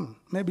telephone is on.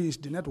 Maybe it's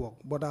the network,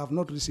 but I have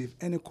not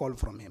received any call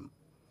from him.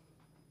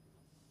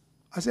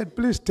 I said,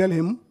 please tell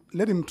him,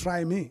 let him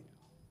try me.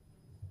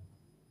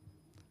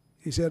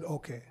 He said,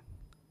 okay.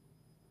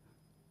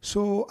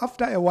 So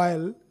after a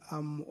while,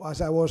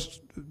 as I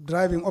was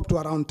driving up to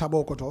around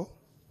Tabokoto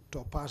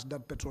to pass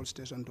that petrol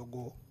station to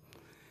go,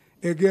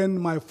 again,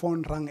 my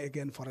phone rang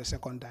again for a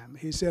second time.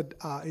 He said,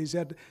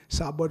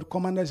 sir, but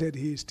commander said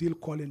he is still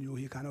calling you,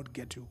 he cannot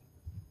get you.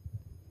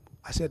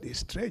 I said, it's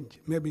strange,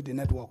 maybe the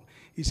network.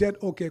 He said,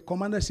 okay,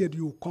 commander said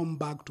you come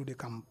back to the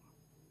camp.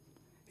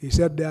 He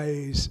said there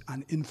is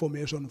an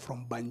information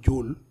from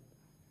Banjul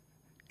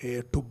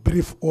to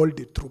brief all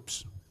the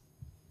troops.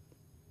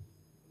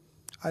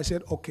 I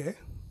said, okay.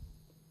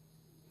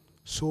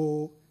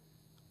 So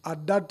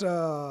at that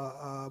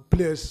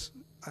place,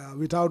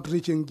 without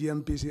reaching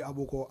GMPC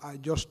Baboucarr, I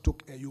just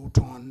took a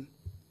U-turn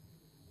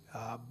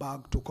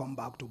to come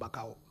back to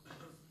Bakau.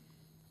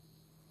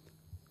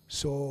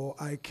 So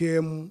I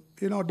came,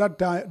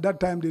 that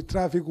time the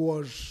traffic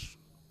was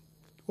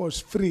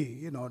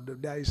free,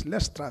 there is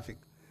less traffic.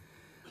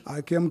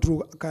 I came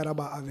through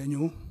Kairaba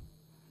Avenue.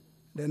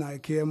 Then I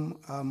came,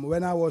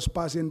 when I was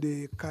passing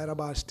the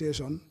Kairaba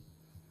station,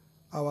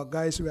 our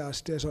guys were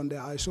stationed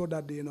there. I saw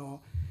that,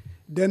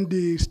 then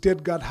the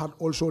state guard had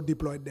also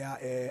deployed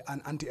there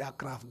an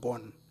anti-aircraft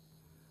gun.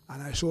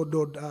 And I saw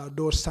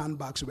those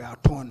sandbags were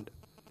turned.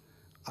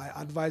 I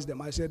advised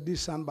them, I said,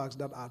 these sandbags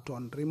that are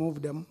turned,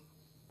 remove them,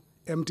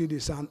 empty the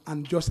sand,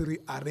 and just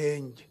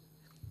rearrange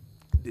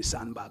the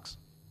sandbags.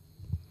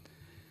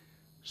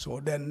 So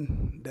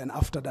then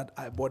after that,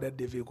 I boarded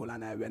the vehicle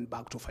and I went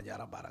back to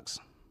Fajara Barracks.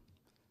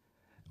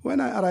 When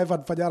I arrived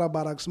at Fajara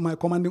Barracks, my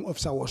commanding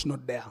officer was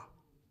not there.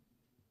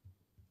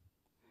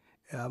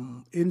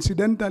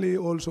 Incidentally,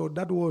 also,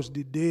 that was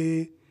the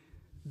day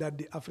that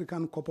the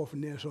African Cup of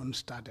Nations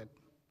started,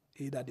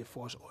 either the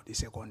first or the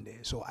second day.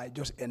 So I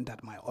just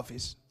entered my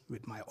office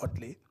with my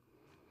orderly.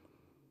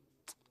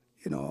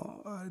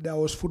 There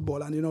was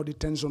football, and the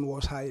tension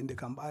was high in the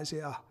camp. I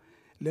say,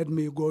 let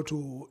me go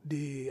to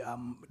the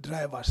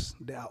drivers,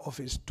 their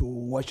office, to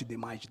watch the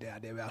match there.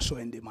 They were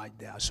showing the match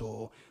there.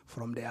 So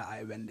from there,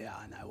 I went there,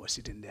 and I was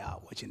sitting there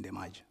watching the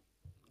match.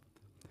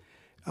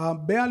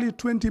 Barely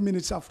 20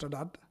 minutes after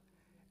that,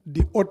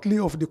 the orderly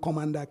of the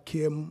commander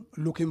came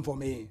looking for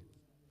me.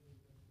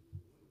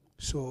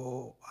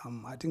 So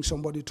I think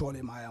somebody told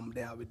him I am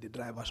there with the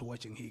drivers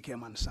watching. He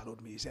came and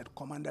saluted me. He said,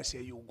 commander,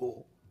 say you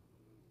go.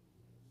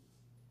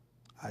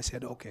 I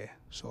said, okay.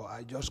 So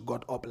I just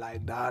got up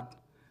like that.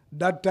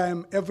 That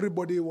time,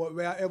 everybody,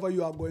 wherever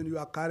you are going, you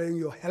are carrying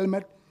your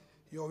helmet,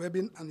 your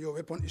weapon, and your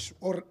weapon is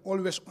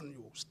always on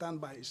you.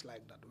 Standby is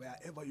like that.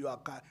 Wherever you are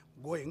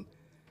going,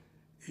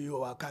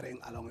 you are carrying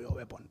along your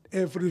weapon.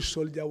 Every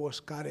soldier who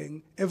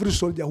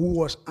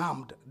was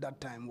armed that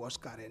time was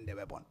carrying the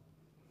weapon.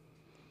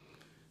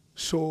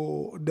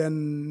 So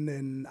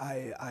then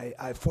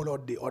I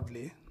followed the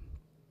orderly.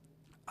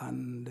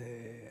 And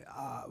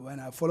when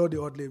I followed the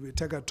orderly, we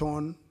take a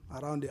turn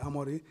around the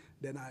armory.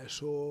 Then I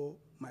saw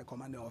my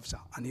commanding officer,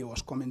 and he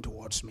was coming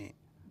towards me.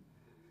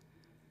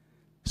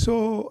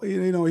 So,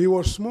 he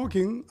was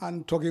smoking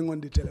and talking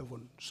on the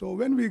telephone. So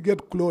when we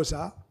get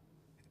closer,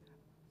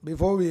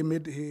 before we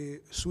meet, he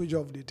switched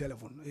off the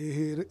telephone.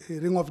 He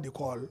rang off the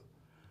call.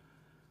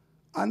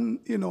 And,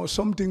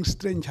 something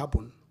strange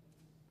happened.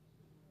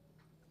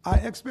 I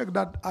expect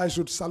that I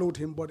should salute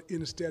him, but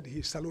instead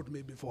he saluted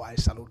me before I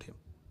salute him.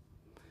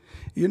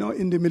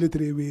 In the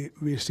military,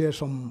 we say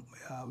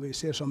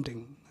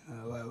something.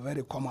 were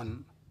very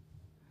common.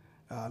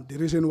 The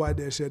reason why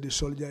they say the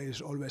soldier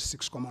is always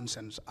 6 common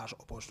sense as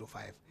opposed to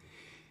 5.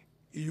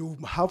 You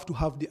have to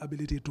have the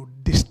ability to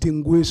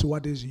distinguish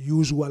what is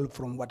usual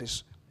from what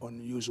is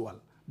unusual.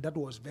 That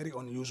was very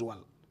unusual.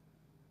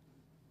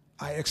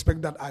 I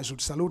expect that I should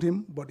salute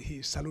him, but he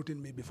is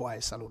saluting me before I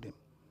salute him.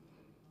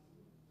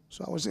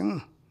 So I was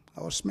saying,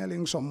 I was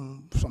smelling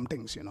some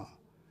things, you know.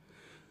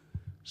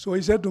 So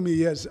he said to me,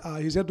 yes,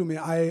 he said to me,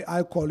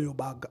 I call you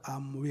back.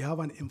 We have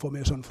an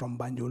information from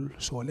Banjul,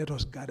 so let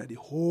us gather the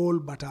whole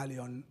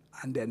battalion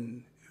and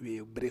then we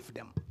brief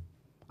them.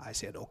 I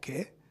said,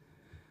 okay.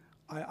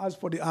 I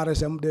asked for the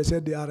RSM. They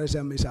said the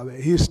RSM is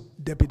away. His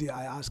deputy,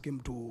 I asked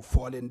him to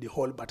fall in the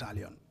whole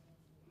battalion.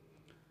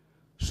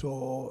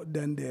 So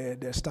then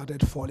they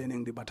started falling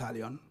in the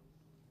battalion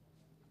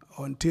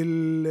until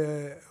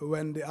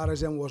when the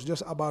RSM was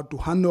just about to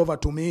hand over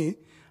to me,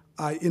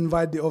 I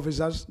invite the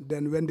officers.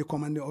 Then when the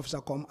commanding officer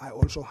come, I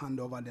also hand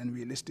over. Then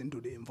we listen to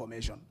the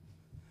information.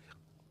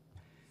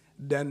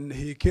 Then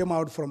he came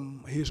out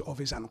from his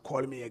office and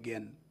called me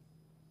again.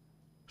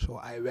 So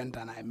I went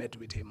and I met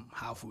with him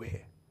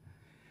halfway.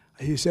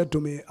 He said to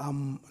me,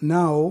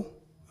 now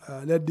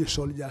let the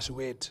soldiers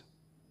wait.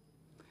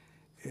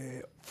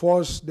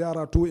 First, there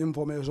are 2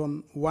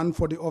 information, one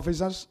for the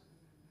officers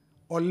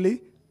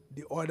only,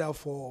 the other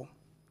for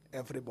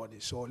everybody.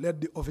 So let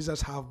the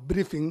officers have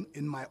briefing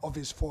in my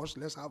office first.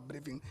 Let's have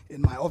briefing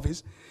in my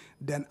office.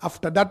 Then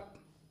after that,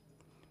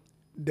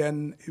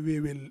 then we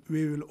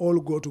will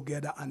all go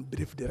together and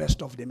brief the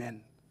rest of the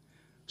men.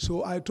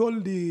 So I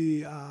told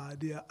the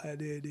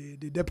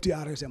deputy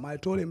RSM, I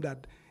told him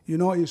that, you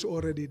know, it's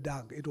already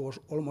dark. It was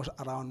almost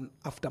around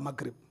after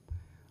Maghrib.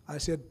 I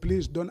said,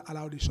 please don't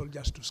allow the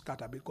soldiers to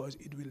scatter because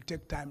it will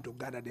take time to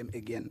gather them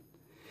again.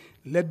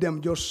 Let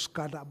them just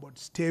scatter, but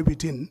stay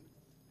within.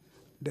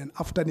 Then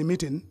after the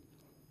meeting,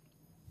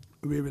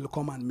 we will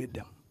come and meet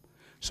them.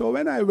 So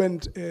when I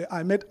went,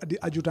 I met the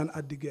adjutant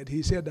at the gate.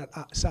 He said that,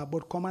 sir,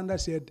 but commander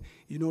said,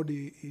 you know,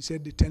 he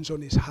said the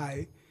tension is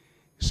high.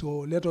 So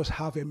let us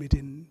have a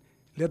meeting.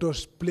 Let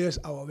us place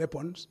our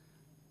weapons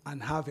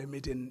and have a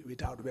meeting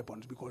without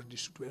weapons because the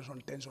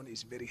situation tension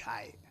is very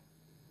high.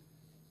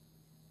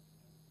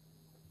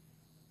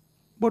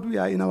 But we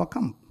are in our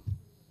camp.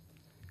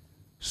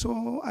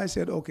 So I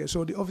said, okay.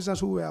 So the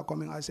officers who were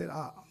coming, I said,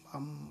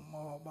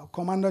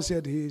 commander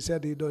said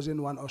he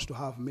doesn't want us to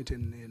have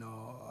meeting, you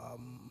know,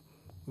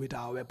 with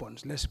our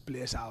weapons. Let's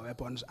place our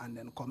weapons and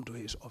then come to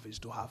his office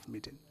to have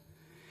meeting.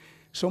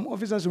 Some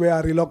officers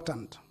were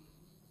reluctant,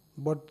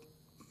 but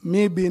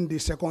me being the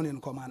second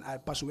in command, I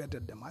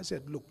persuaded them. I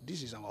said, look,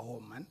 this is our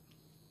home, man.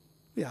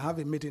 We are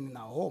having a meeting in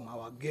our home.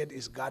 Our gate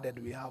is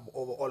guarded. We have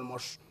over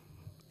almost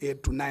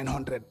 800 to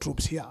 900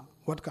 troops here.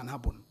 What can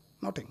happen?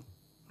 Nothing.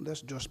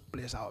 Let's just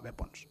place our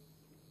weapons.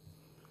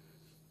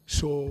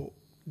 So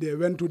they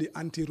went to the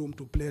ante-room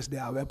to place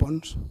their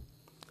weapons.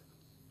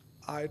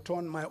 I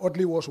turned, my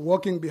orderly was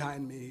walking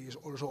behind me. He's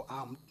also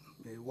armed,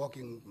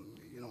 walking,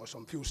 you know,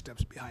 some few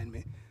steps behind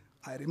me.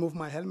 I removed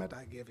my helmet,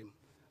 I gave him.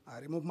 I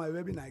removed my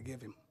weapon, I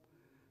gave him.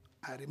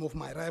 I removed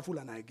my rifle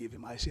and I gave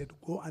him. I said,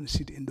 go and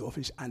sit in the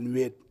office and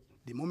wait.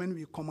 The moment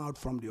we come out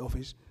from the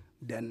office,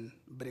 then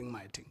bring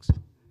my things.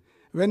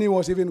 When he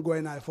was even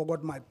going, I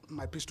forgot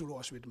my pistol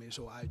was with me,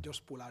 so I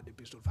just pulled out the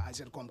pistol. I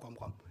said, come.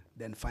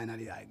 Then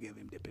finally I gave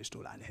him the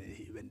pistol and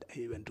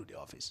he went to the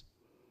office.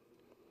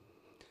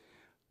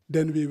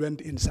 Then we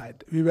went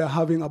inside. We were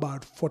having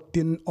about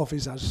 14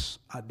 officers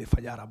at the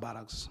Fajara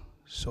barracks.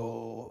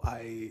 So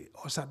I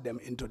ushered them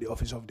into the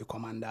office of the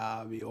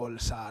commander. We all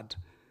sat.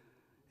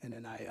 And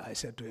then I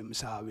said to him,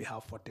 sir, we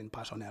have 14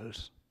 personnel.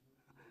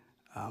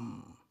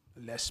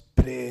 Let's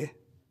pray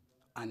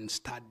and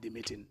start the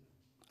meeting.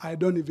 I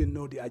don't even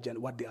know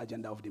what the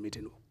agenda of the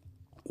meeting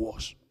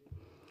was.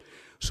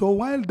 So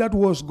while that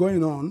was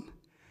going on,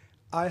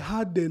 I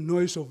heard the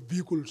noise of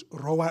vehicles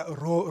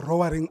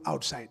roaring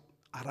outside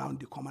around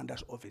the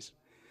commander's office.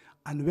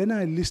 And when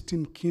I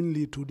listened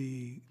keenly to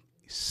the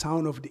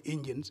sound of the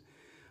engines,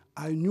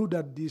 I knew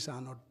that these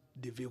are not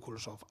the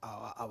vehicles of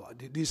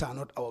these are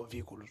not our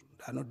vehicles.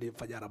 They are not the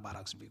Fajara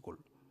barracks vehicle.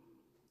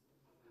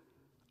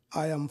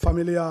 I am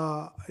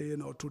familiar, you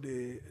know, to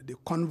the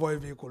convoy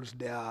vehicles.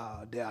 They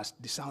are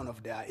the sound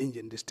of their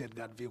engine, the state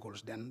guard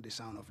vehicles, then the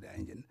sound of their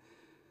engine.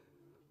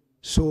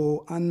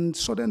 So, and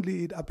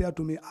suddenly it appeared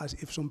to me as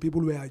if some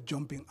people were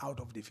jumping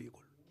out of the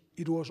vehicle.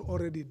 It was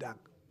already dark.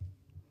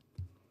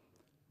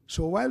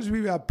 So whilst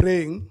we were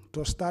praying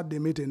to start the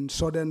meeting,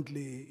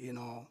 suddenly, you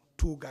know,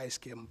 2 guys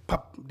came,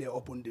 pop, they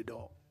opened the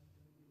door.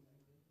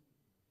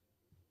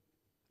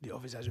 The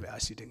officers were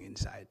sitting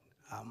inside.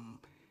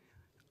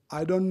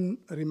 I don't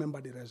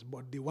remember the rest,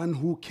 but the one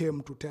who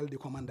came to tell the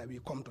commander, we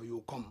come to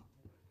you, come,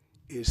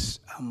 is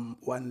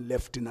one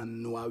Lieutenant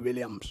Noah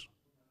Williams.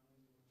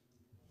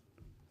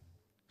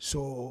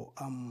 So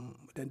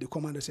then the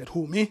commander said,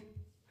 who, me?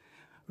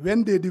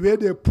 When the way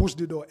they pushed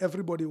the door,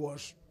 everybody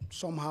was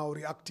somehow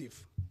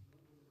reactive.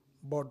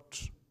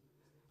 But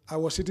I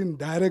was sitting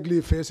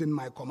directly facing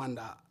my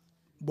commander,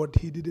 but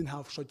he didn't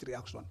have such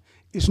reaction.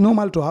 It's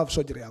normal to have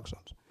such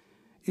reactions.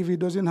 If he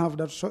doesn't have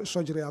that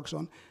such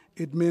reaction,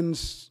 it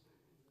means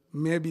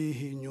maybe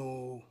he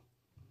knew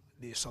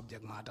the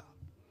subject matter.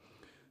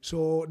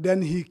 So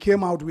then he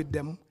came out with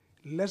them.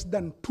 Less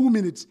than 2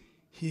 minutes,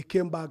 he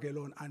came back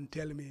alone and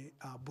tell me,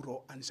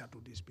 bro, answer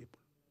to these people.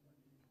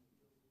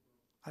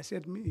 I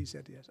said, me? He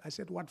said, yes. I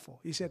said, what for?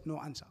 He said, no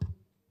answer.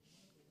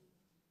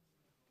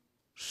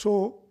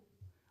 So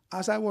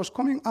as I was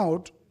coming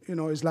out,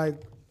 it's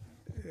like,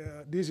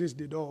 this is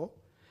the door.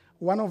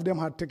 One of them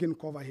had taken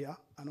cover here.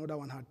 Another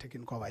one had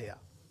taken cover here.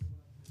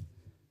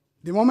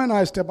 The moment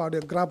I step out,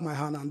 they grab my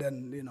hand and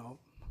then,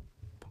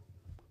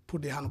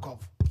 put the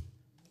handcuff.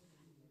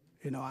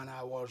 And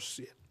I was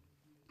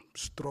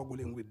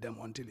struggling with them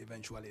until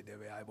eventually they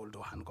were able to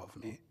handcuff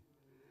me.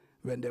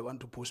 When they want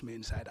to push me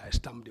inside, I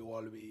stamp the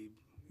wall. We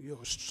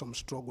some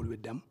struggle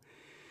with them.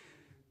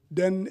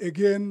 Then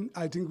again,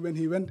 I think when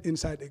he went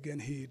inside again,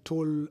 he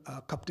told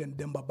Captain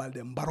Demba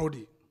Balde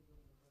Mbarodi.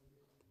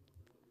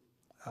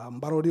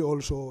 Mbarodi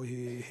also,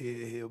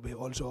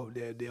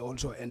 they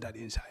also entered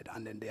inside,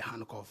 and then they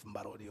handcuffed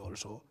Mbarodi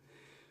also.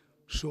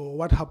 So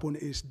what happened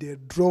is they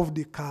drove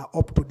the car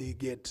up to the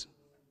gate,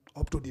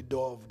 up to the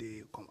door of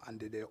the, and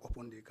they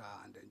opened the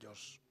car and then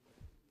just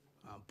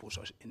push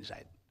us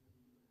inside.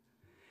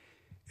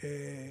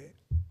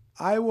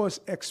 I was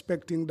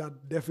expecting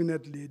that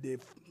definitely the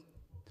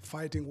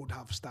fighting would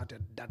have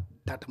started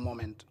that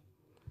moment,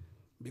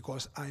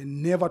 because I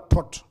never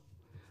thought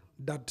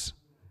that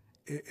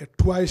a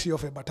twice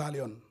of a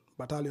battalion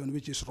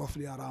which is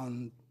roughly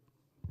around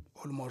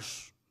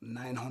almost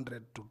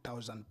 900 to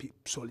 1,000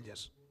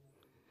 soldiers,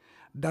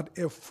 that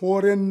a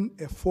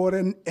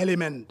foreign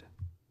element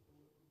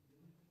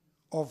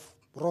of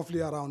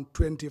roughly around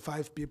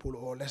 25 people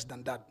or less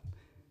than that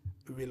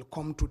will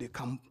come to the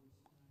camp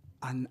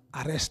and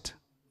arrest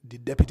the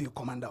deputy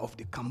commander of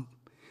the camp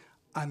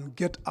and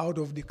get out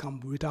of the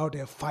camp without a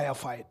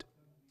firefight.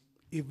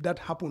 If that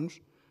happens,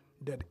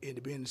 that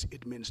it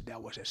means there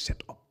was a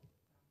setup.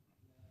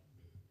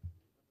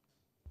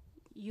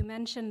 You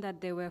mentioned that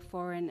there were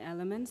foreign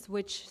elements.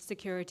 Which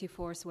security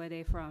force were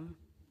they from?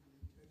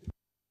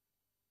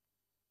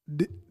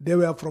 They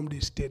were from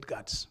the state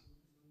guards.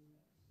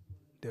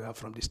 They were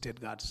from the state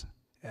guards,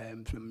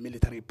 from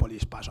military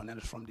police personnel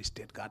from the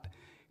state guard,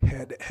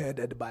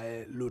 headed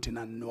by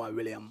Lieutenant Noah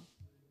William.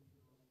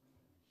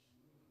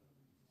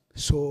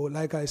 So,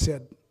 like I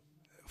said,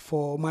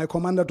 for my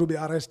commander to be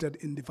arrested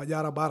in the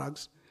Fajara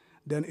barracks,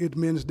 then it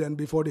means then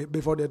before they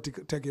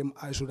take him,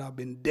 I should have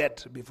been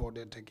dead before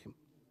they take him.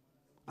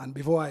 And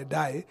before I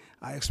die,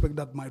 I expect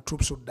that my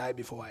troops should die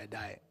before I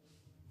die.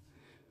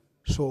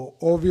 So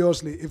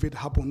obviously, if it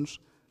happens,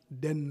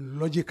 then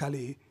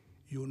logically,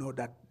 you know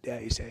that there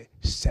is a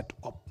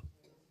setup.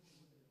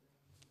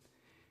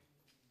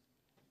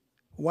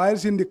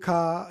 Whilst in the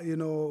car,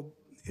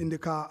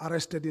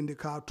 arrested in the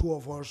car, two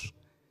of us,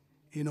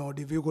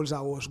 the vehicles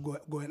I was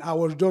going, I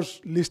was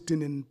just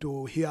listening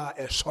to hear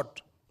a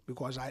shot,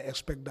 because I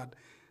expect that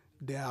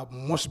there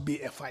must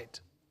be a fight,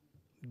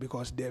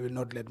 because they will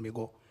not let me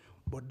go.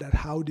 But that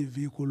how the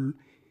vehicle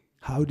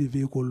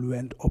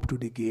went up to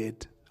the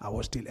gate, I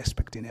was still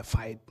expecting a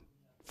fight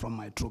from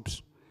my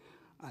troops.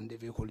 And the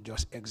vehicle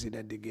just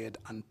exited the gate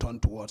and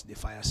turned towards the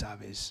fire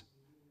service,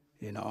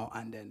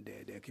 and then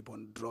they keep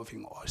on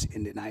driving us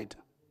in the night.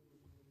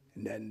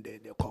 And then they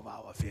cover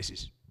our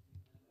faces.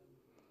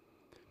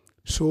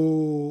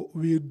 So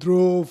we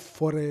drove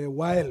for a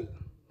while.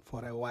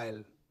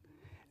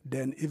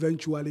 Then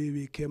eventually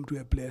we came to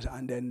a place,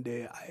 and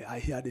then I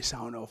hear the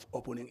sound of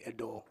opening a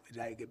door. It's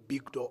like a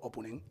big door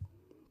opening.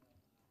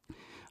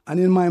 And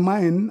in my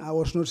mind, I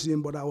was not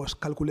seeing, but I was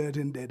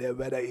calculating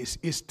whether it's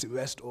east,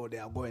 west, or they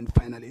are going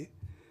finally.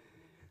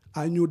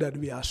 I knew that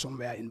we are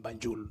somewhere in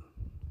Banjul,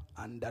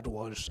 and that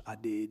was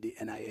at the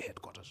NIA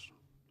headquarters.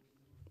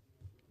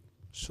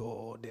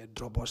 So they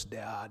dropped us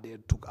there, they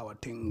took our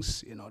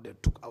things, they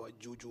took our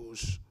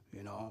jujus,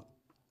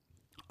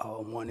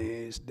 our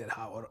monies. They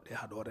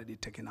had already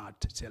taken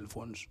out cell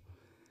phones.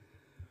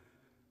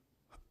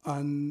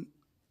 And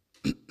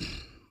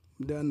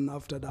then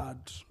after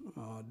that,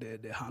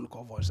 they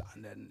handcuff us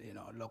and then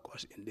lock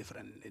us in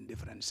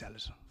different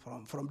cells.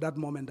 From that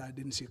moment, I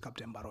didn't see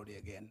Captain Barodi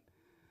again.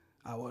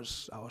 I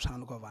was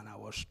handcuffed and I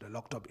was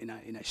locked up in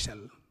a cell,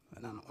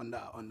 an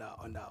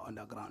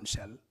underground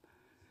cell,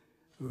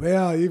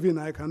 where even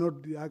I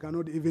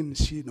cannot even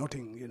see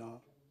nothing.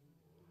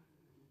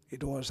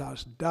 It was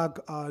as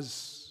dark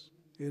as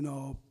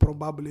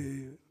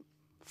probably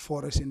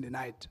forest in the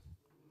night,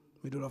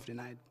 middle of the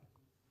night.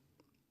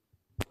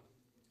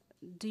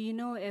 Do you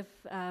know if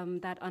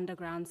that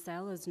underground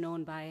cell is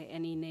known by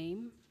any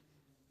name?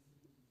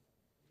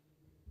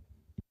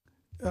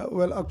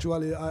 Well,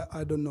 actually,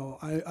 I don't know.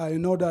 I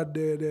know that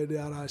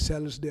there are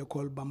cells they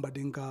call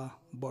Bambadinka,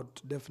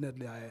 but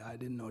definitely I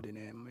didn't know the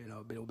name,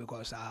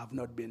 because I have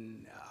not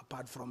been,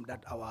 apart from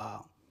that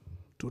our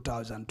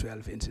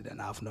 2012 incident,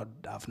 I've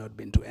not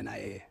been to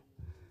NIA.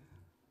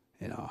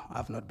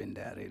 I've not been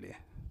there really.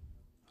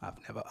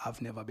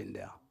 I've never been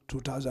there.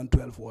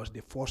 2012 was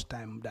the first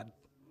time that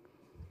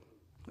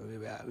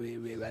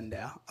We went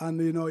there. And,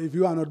 you know, if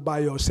you are not by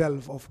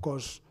yourself, of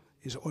course,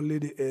 it's only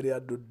the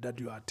area that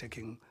you are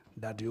taking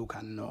that you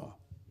can know,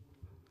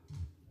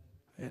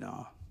 you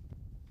know.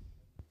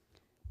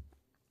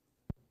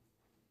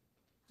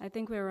 I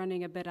think we're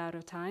running a bit out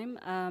of time.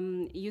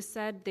 You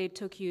said they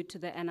took you to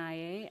the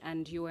NIA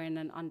and you were in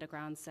an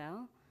underground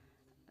cell.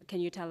 Can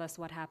you tell us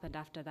what happened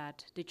after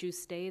that? Did you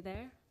stay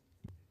there?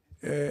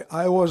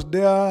 I was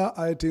there,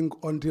 I think,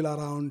 until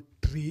around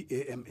 3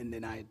 a.m. in the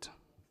night.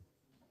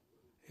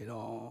 You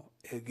know,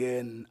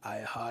 again, I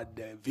had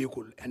the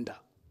vehicle enter.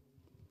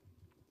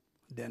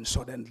 Then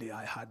suddenly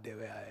I had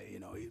you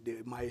know,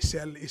 my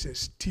cell is a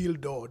steel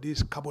door,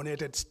 this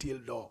carbonated steel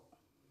door.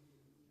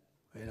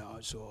 You know,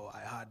 so I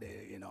had,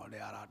 you know,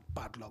 there are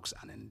padlocks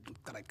and then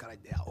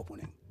correct, they are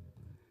opening.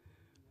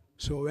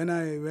 So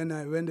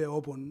when they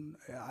opened,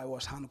 I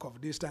was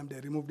handcuffed. This time they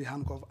removed the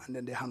handcuff and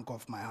then they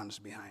handcuffed my hands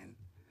behind.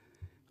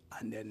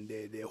 And then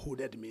they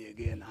hooded me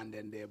again and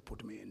then they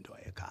put me into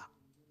a car.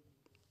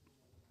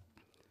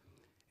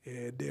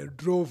 They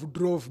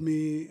drove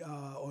me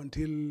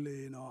until,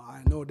 you know,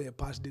 I know they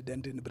passed the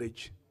Denton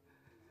Bridge.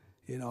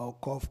 You know,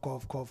 cough,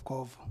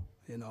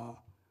 you know.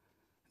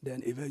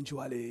 Then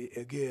eventually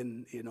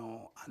again, you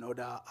know,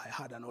 I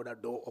had another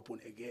door open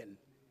again,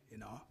 you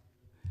know.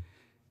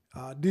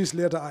 This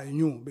later I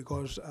knew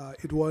because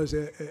it was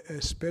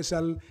a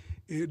special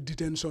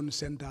detention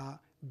center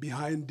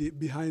behind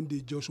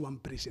the Joshua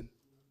prison.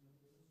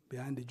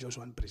 Behind the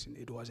Joshua prison.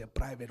 It was a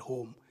private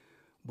home,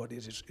 but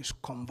it is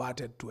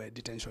converted to a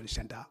detention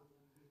center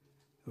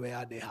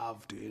where they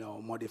have to, you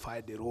know, modify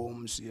the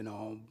rooms, you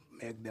know,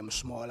 make them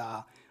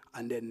smaller,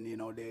 and then, you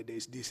know,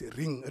 there's this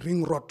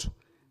ring rod.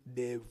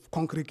 They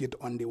concrete it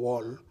on the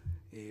wall.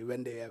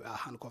 When they are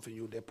handcuffing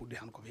you, they put the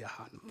handcuff in your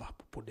hand,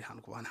 put the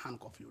handcuff and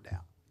handcuff you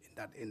there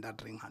in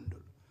that ring handle.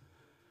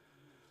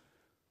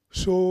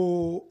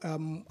 So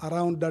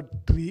around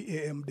that 3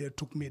 a.m. they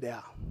took me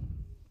there.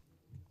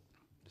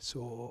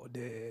 So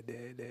they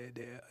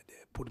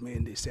put me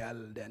in the cell,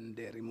 then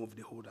they removed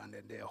the hood and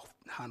then they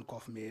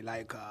handcuffed me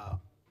like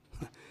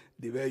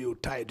the way you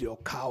tied your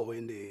cow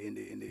in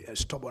the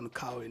stubborn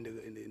cow at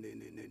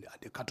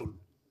the cattle.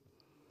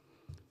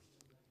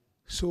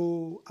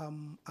 So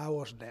I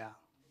was there.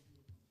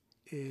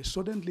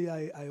 Suddenly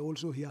I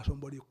also hear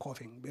somebody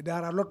coughing. But there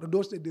are a lot of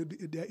those, it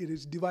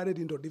is divided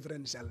into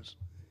different cells.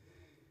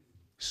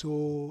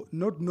 So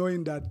not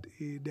knowing that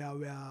there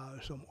were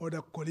some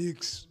other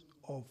colleagues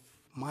of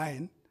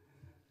mine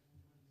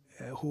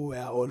who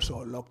were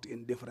also locked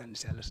in different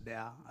cells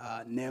there,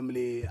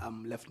 namely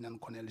Lieutenant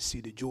Colonel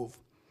C.D. Juve.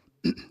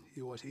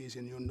 He is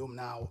in Yundum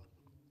now,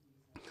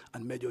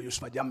 and Major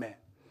Yusfa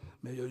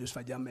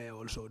Jammeh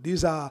also.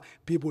 These are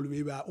people,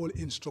 we were all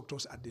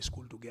instructors at the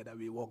school together.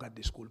 We work at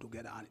the school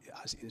together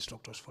as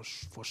instructors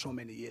for so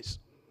many years.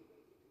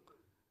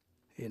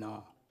 You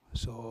know,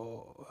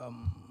 so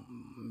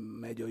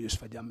Major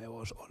Yusfa Jammeh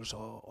was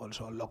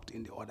also locked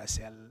in the other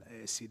cell.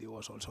 CD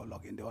was also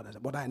locked in the other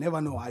cell. But I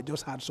never know. I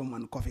just had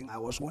someone coughing. I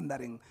was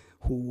wondering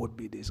who would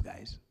be these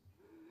guys.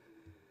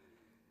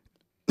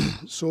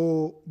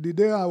 So the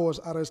day I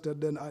was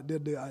arrested, then I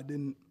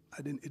didn't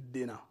eat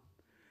dinner.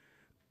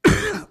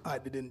 I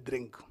didn't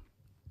drink.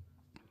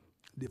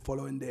 The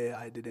following day,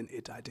 I didn't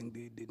eat. I think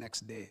the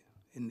next day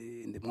in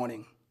the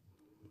morning,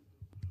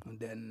 and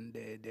then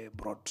they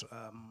brought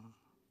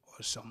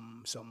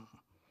some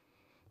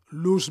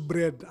loose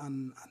bread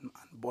and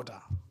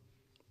butter.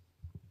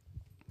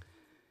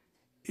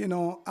 You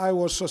know, I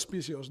was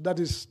suspicious. That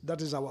is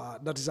our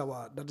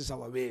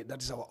way.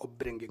 That is our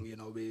upbringing. You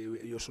know,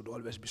 you should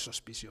always be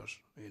suspicious.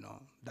 You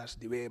know, that's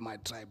the way my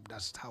tribe.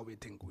 That's how we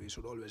think. We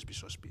should always be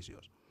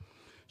suspicious.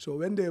 So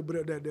when they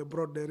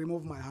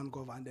removed my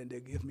handcuff and then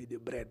they gave me the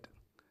bread,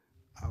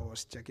 I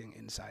was checking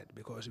inside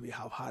because we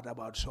have heard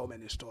about so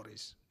many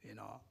stories, you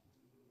know.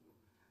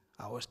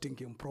 I was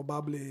thinking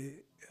probably,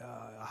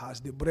 has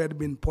the bread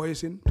been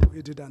poisoned to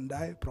eat it and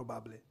die?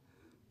 Probably.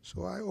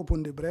 So I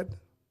opened the bread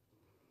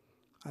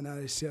and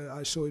I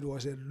saw it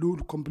was a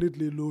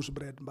completely loose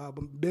bread,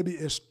 maybe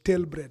a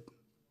stale bread.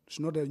 It's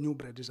not a new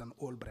bread, it's an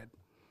old bread.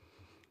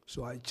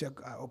 So I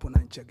open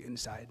and check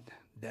inside.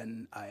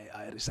 Then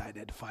I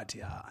recited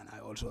Fatiha and I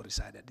also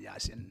recited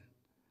Yasin.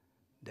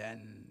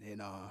 Then, you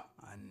know,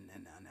 and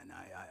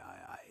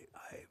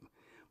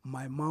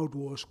my mouth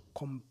was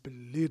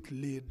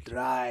completely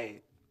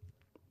dry.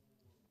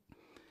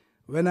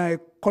 When I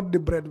cut the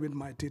bread with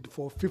my teeth,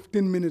 for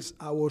 15 minutes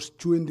I was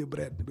chewing the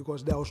bread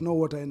because there was no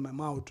water in my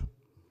mouth.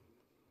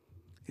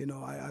 You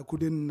know, I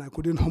couldn't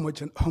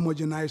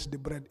homogenize the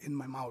bread in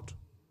my mouth.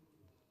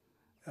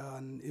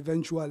 And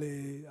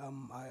eventually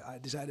I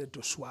decided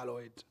to swallow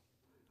it.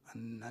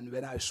 And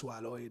when I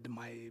swallowed it,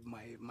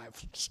 my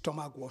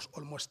stomach was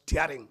almost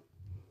tearing.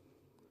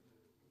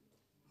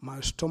 My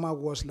stomach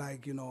was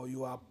like, you know,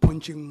 you are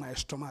punching my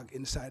stomach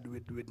inside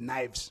with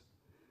knives.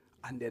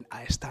 And then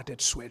I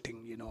started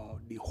sweating, you know,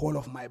 the whole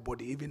of my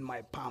body, even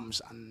my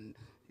palms and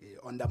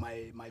under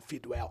my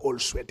feet were all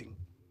sweating.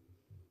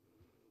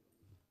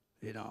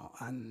 You know,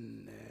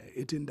 and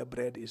eating the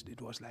bread,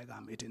 it was like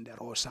I'm eating the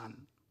raw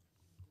sun.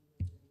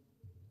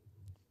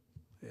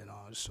 you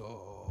know.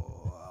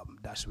 So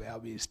that's where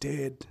we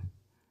stayed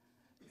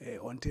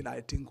until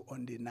I think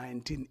on the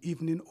 19th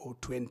evening or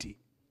 20.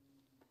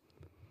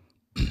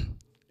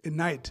 At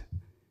night,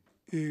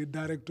 a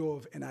director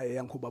of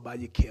NIA Yanku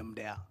Babaji came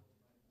there,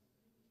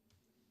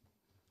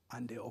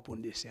 and they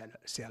opened the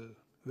cell.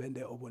 When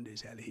they opened the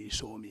cell, he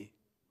saw me.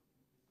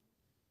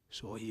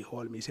 So he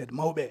called me, said,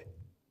 Maube.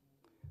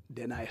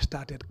 Then I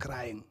started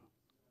crying.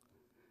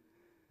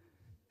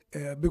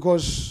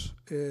 Because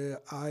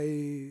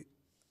I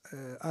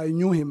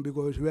knew him,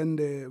 because when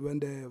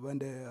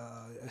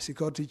the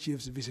security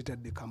chiefs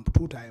visited the camp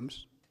 2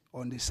 times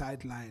on the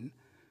sideline,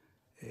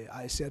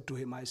 I said to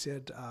him, I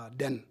said, I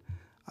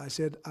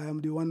am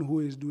the one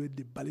who is doing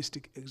the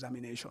ballistic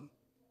examination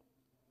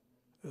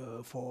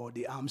for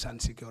the arms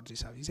and security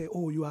service. He said,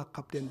 oh, you are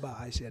Captain Ba?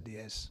 I said,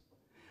 yes.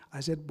 I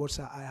said, but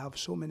sir, I have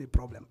so many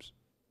problems.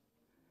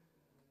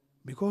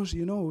 Because,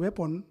 you know,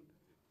 weapon,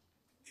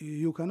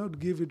 you cannot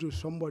give it to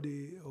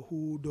somebody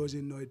who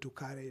doesn't know it to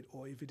carry it,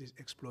 or if it is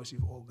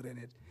explosive or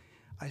grenade.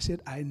 I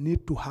said, I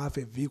need to have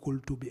a vehicle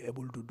to be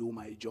able to do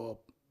my job.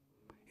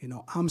 You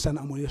know, arms and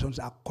ammunition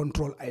are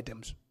control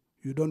items.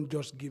 You don't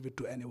just give it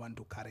to anyone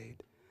to carry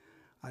it.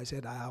 I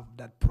said, I have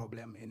that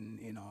problem in,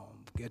 you know,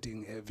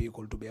 getting a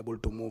vehicle to be able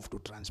to move to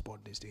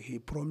transport this thing. He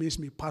promised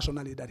me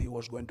personally that he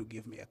was going to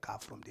give me a car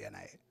from the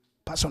NIA.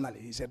 Personally,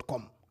 he said,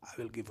 come, I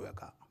will give you a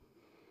car.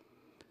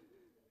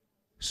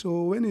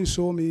 So when he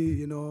saw me,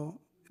 you know,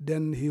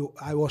 then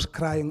I was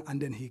crying,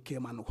 and then he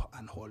came and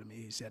held me.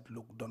 He said,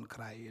 look, don't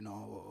cry, you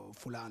know,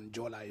 Fula and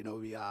Jola, you know,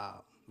 we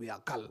are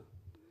Kal.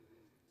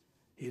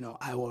 You know,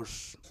 I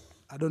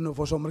don't know,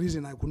 for some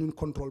reason I couldn't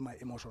control my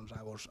emotions.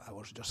 I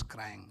was just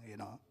crying, you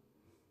know.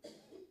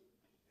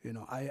 You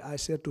know, I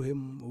said to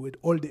him, with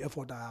all the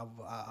effort I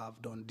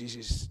have done, this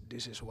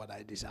is what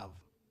I deserve.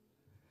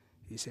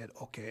 He said,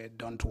 okay,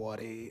 don't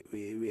worry,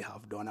 we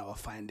have done our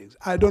findings.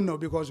 I don't know,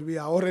 because we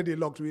are already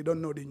locked. We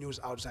don't know the news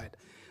outside.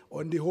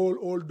 On the whole,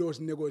 all those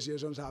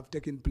negotiations have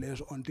taken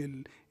place until,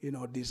 you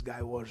know, this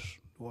guy was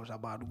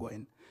about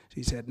going. So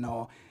he said,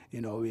 no,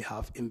 you know, we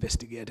have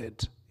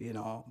investigated, you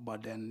know,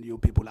 but then you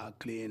people are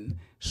clean,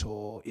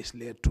 so it's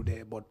late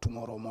today, but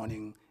tomorrow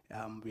morning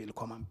we'll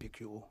come and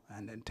pick you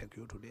and then take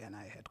you to the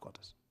NIA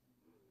headquarters.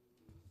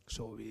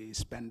 So we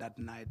spent that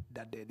night,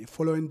 that day. The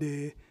following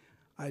day,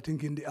 I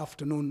think in the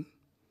afternoon,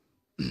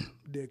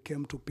 they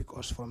came to pick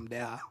us from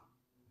there,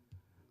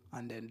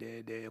 and then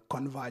they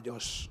converge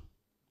us.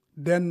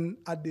 Then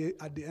at the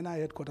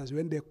NIA headquarters,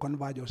 when they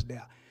converge us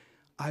there,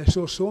 I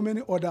saw so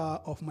many other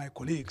of my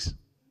colleagues.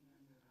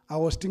 I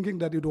was thinking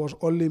that it was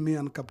only me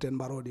and Captain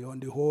Barodi. On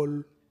the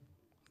whole,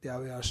 there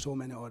were so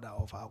many other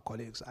of our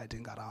colleagues, I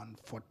think around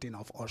 14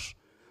 of us,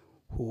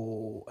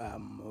 who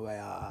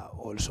were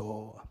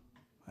also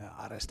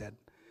arrested.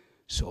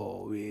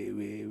 So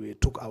we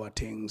took our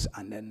things,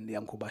 and then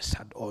Yankuba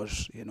sat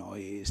us, you know,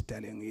 he's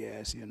telling,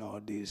 yes, you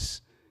know,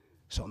 this,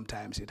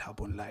 sometimes it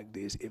happened like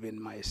this.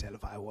 Even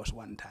myself, I was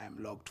one time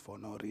locked for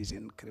no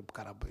reason, krip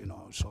karab, you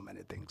know, so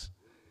many things.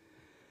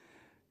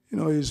 You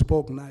know, he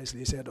spoke nicely.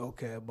 He said,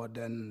 okay, but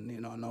then, you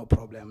know, no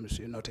problems.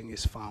 Nothing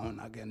is found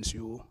against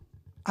you.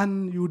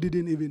 And you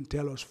didn't even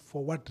tell us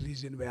for what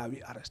reason were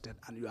we arrested,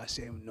 and you are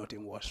saying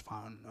nothing was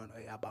found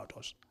about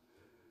us.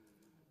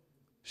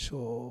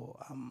 So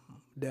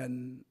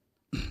then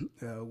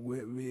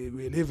we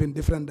live in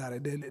different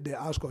directions. They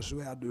ask us,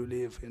 where do you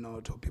live? You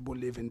know, so people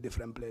live in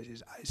different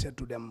places. I said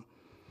to them,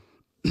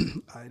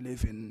 I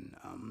live in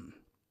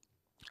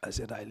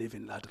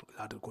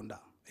Latrikunda.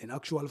 In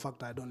actual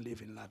fact, I don't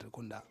live in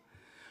Latrikunda.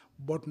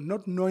 But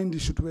not knowing the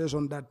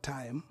situation that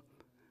time,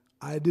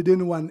 I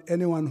didn't want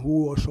anyone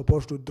who was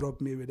supposed to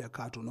drop me with a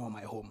car to know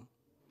my home.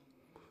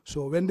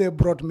 So when they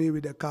brought me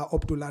with a car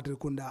up to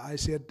Latrikunda, I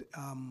said,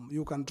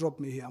 you can drop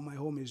me here. My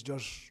home is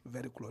just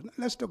very close.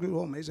 Let's take you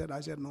home. I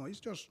said, no, it's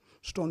just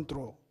stone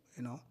throw,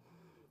 you know.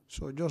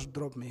 So just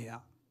drop me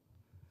here.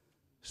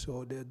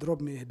 So they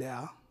dropped me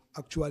there.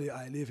 Actually,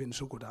 I live in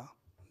Sukuta.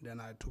 Then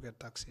I took a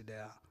taxi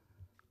there,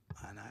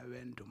 and I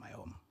went to my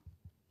home.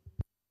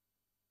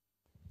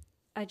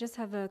 I just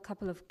have a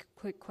couple of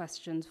quick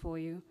questions for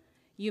you.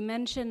 You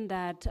mentioned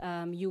that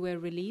you were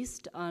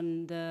released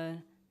on the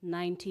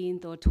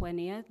 19th or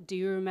 20th. Do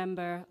you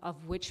remember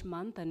of which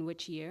month and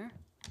which year?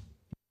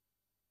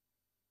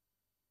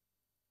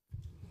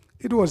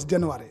 It was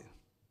January.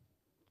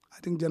 I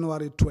think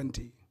January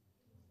 20.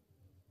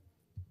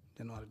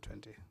 January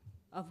 20.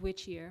 Of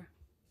which year?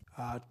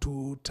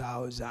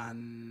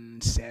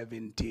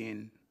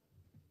 2017.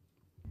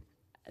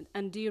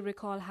 And do you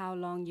recall how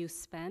long you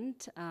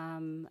spent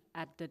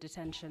at the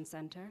detention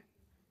center?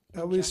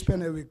 We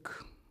spent a week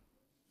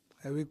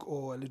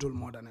or a little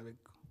more than a week,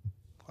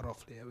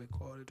 roughly a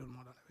week or a little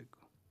more than a week.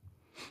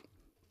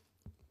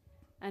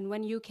 And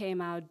when you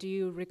came out, do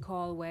you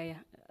recall where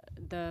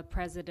the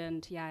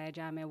president, Yahya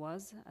Jammeh,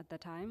 was at the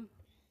time?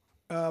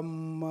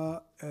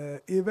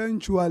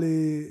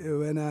 Eventually,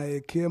 when I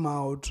came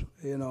out,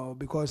 you know,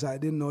 because I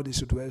didn't know the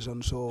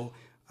situation, so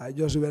I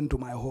just went to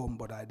my home,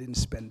 but I didn't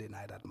spend the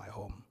night at my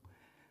home.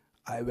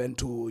 I went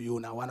to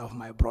Yuna. One of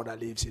my brother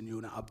lives in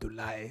Yuna,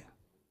 Abdullahi.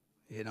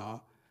 you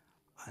know.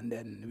 And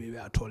then we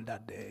were told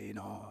that, the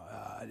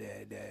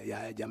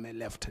Yahya Jammeh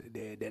left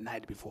the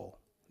night before,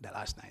 the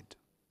last night.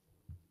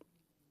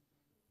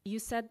 You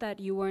said that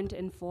you weren't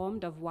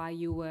informed of why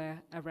you were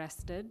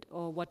arrested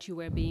or what you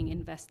were being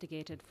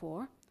investigated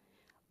for.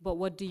 But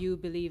what do you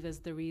believe is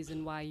the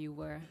reason why you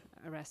were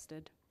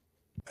arrested?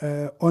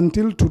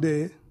 Until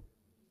today,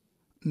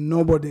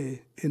 nobody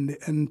in the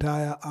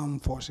entire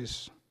armed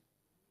forces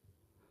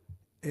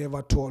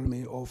ever told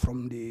me, or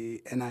from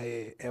the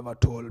NIA ever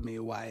told me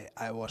why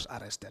I was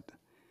arrested.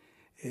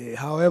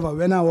 However,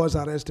 when I was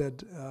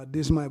arrested,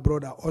 this my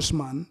brother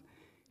Osman,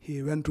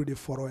 he went to the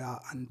Foroya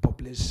and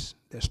published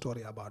the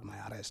story about my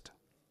arrest.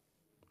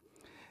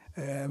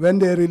 When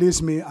they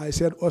released me, I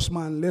said,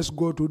 Osman, let's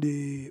go to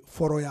the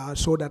Foroya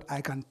so that I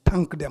can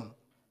thank them.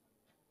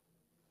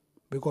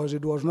 Because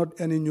it was not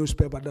any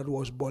newspaper that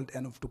was bold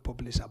enough to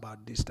publish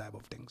about this type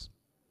of things.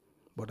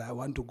 But I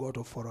want to go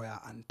to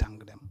Foroya and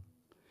thank them.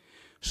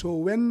 So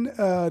when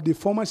the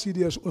former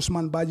CDS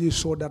Osman Baji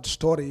saw that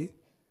story,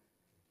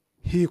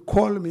 he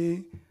called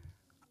me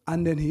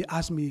and then he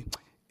asked me,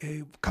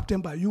 hey,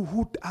 Captain Ba,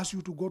 who asked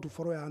you to go to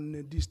Foroya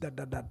and this,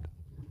 that.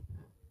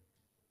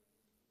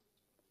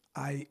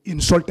 I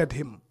insulted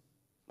him.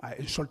 I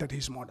insulted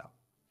his mother.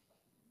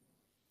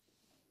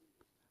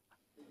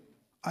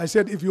 I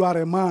said, if you are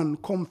a man,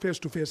 come face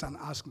to face and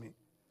ask me.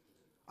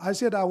 I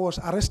said I was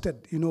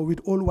arrested, with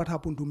all what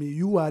happened to me.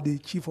 You are the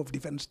chief of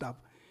defense staff.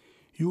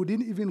 You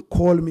didn't even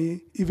call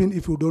me, even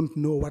if you don't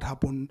know what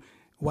happened,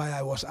 why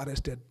I was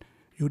arrested.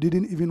 You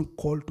didn't even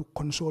call to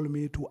console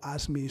me, to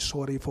ask me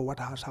sorry for what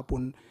has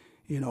happened,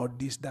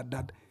 this,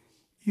 that.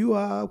 You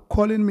are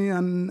calling me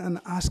and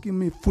asking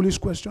me foolish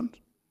questions.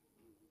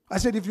 I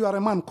said, if you are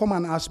a man, come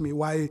and ask me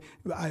why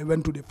I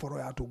went to the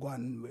Foroya to go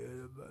and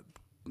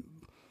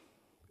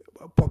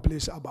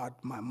publish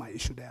about my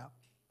issue there.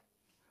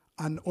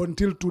 And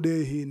until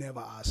today, he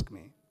never asked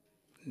me.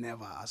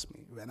 Never asked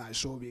me. When I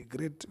saw we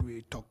greet,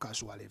 we talk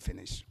casually,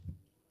 finish.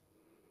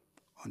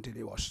 Until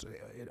he was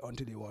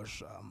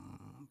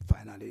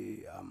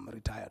finally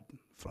retired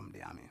from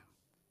the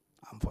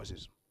armed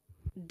forces.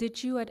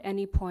 Did you at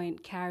any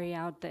point carry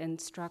out the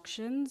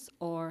instructions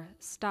or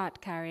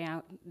start carrying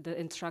out the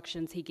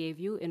instructions he gave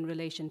you in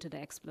relation to the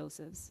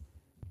explosives?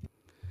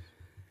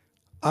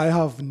 I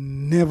have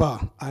never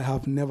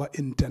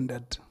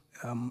intended.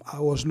 I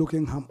was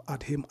looking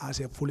at him as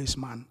a foolish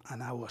man,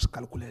 and I was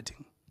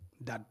calculating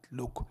that,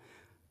 look,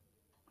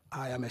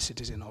 I am a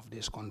citizen of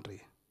this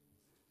country.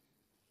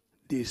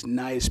 These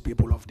nice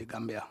people of the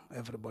Gambia,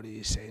 everybody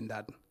is saying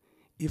that.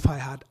 If I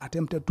had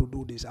attempted to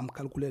do this, I'm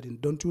calculating,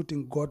 don't you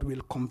think God will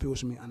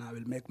confuse me and I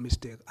will make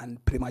mistake,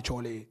 and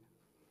prematurely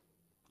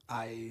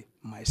I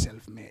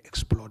myself may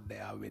explode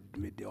there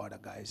with the other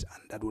guys,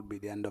 and that would be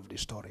the end of the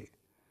story.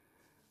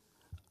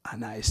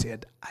 And I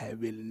said, I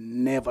will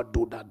never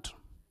do that.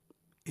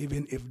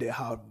 Even if they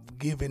have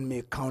given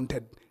me,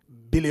 counted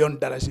 $1 billion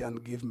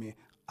and give me,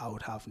 I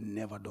would have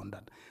never done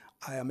that.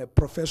 I am a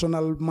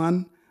professional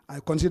man. I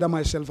consider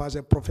myself as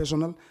a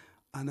professional,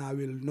 and I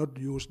will not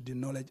use the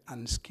knowledge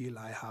and skill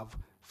I have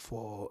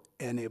for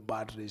any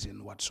bad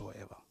reason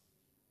whatsoever.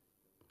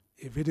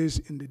 If it is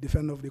in the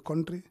defense of the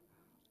country,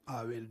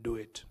 I will do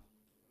it.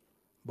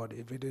 But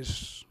if it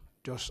is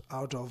just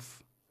out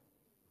of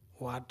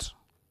what,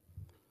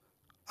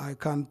 I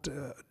can't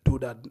do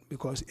that,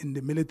 because in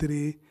the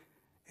military,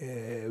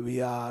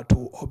 we are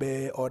to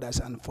obey orders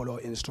and follow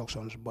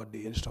instructions, but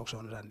the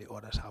instructions and the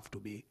orders have to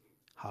be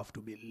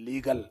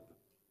legal.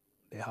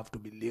 They have to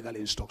be legal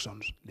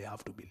instructions. They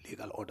have to be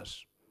legal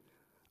orders.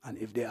 And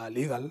if they are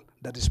legal,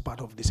 that is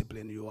part of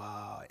discipline. You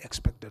are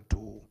expected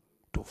to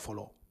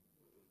follow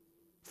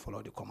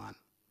the command.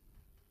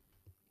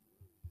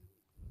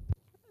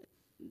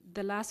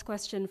 The last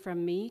question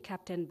from me,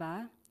 Captain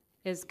Ba,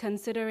 is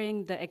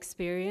considering the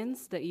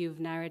experience that you've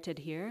narrated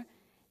here,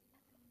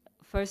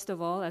 first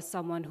of all, as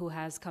someone who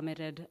has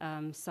committed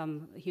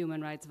some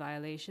human rights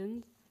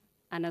violations,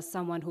 and as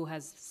someone who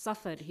has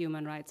suffered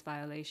human rights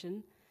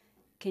violation,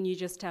 can you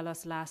just tell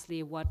us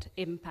lastly what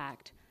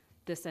impact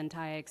this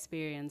entire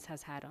experience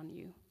has had on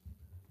you?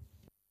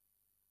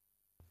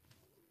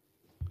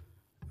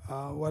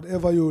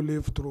 Whatever you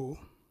live through,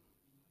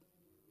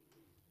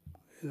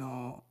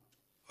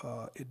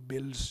 it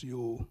builds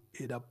you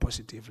either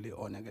positively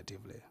or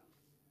negatively.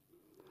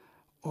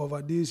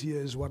 Over these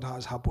years, what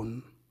has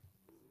happened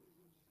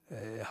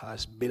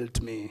has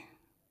built me,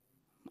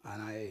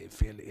 and I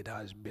feel it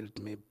has built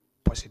me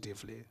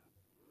positively.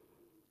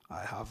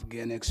 I have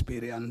gained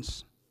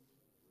experience.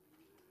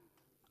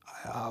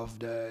 I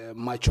have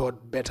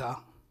matured better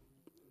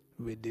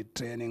with the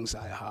trainings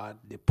I had,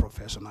 the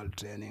professional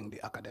training,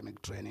 the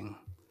academic training.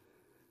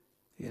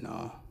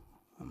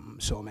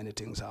 So many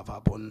things have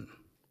happened,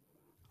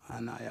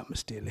 and I am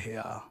still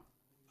here.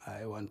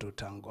 I want to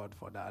thank God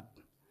for that.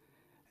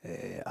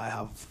 I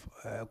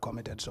have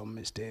committed some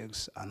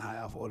mistakes, and I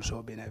have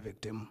also been a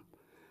victim.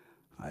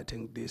 I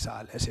think these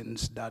are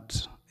lessons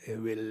that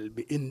will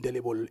be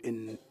indelible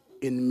in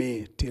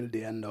me till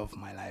the end of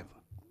my life.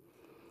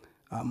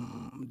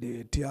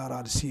 The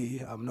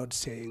TRRC, I'm not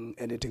saying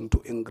anything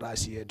to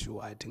ingratiate you.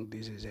 I think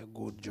this is a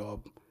good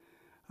job.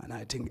 And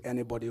I think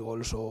anybody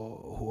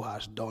also who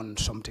has done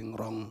something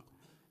wrong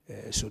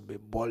should be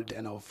bold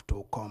enough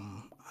to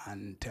come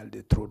and tell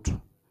the truth.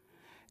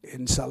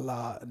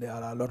 Inshallah, there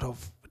are a lot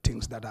of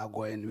things that are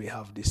going. We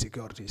have the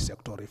security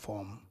sector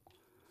reform.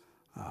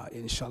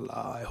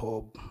 Inshallah, I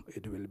hope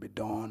it will be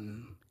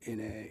done in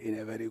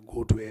a very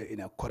good way,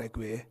 in a correct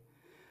way,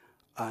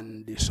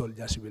 and the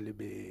soldiers will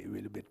be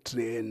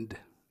trained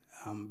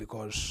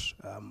because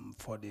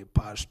for the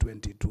past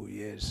 22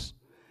 years,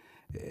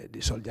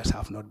 the soldiers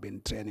have not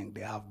been training.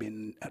 They have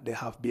been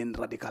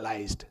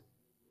radicalized.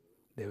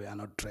 They were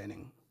not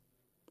training.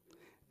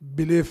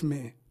 Believe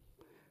me,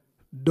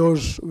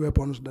 those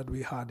weapons that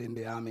we had in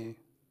the army,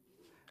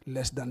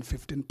 less than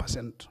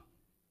 15%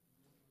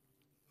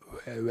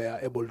 were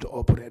able to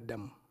operate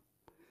them.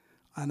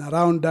 And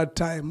around that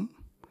time,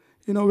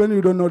 you know, when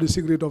you don't know the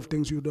secret of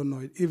things, you don't know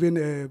it. Even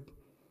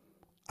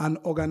an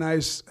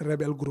organized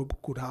rebel group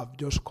could have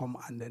just come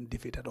and then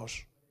defeated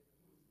us.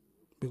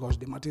 Because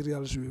the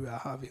materials we were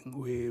having,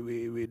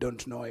 we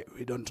don't know it,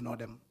 we don't know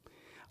them.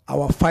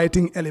 Our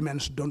fighting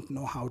elements don't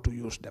know how to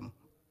use them.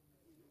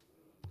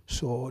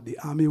 So the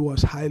army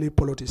was highly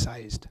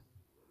politicized.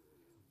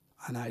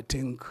 And I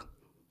think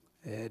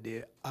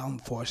the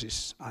armed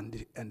forces and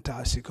the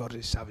entire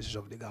security services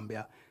of the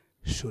Gambia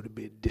should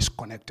be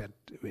disconnected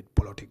with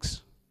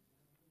politics.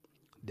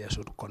 They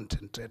should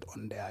concentrate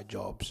on their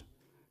jobs.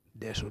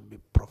 They should be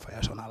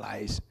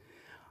professionalized.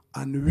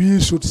 And we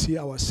should see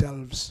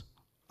ourselves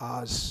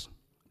as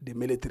the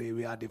military.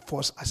 We are the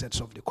first assets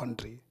of the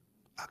country,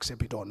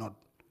 accept it or not.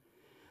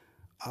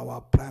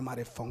 Our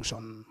primary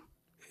function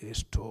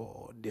is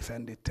to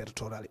defend the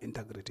territorial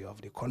integrity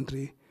of the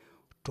country,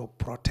 to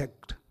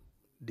protect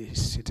the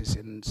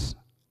citizens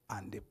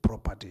and the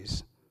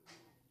properties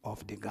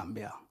of the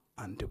Gambia,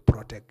 and to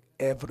protect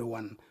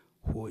everyone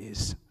who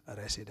is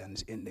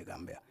residents in the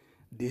Gambia.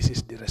 This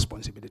is the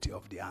responsibility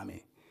of the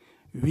army.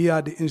 We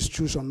are the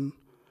institution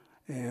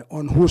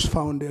on whose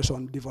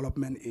foundation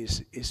development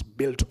is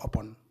built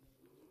upon.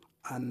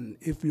 And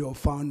if your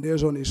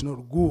foundation is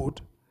not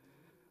good,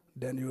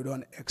 then you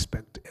don't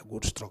expect a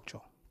good structure.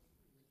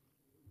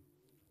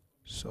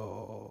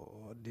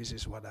 So this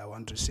is what I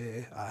want to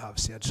say. I have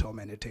said so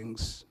many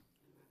things.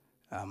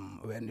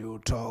 When you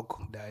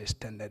talk, there is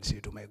tendency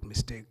to make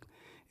mistake.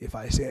 If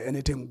I say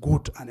anything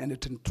good and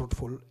anything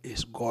truthful,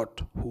 it's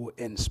God who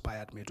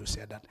inspired me to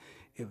say that.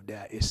 If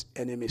there is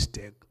any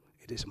mistake,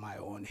 it is my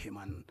own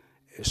human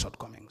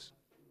shortcomings.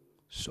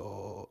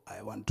 So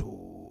I want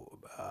to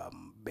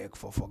beg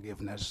for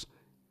forgiveness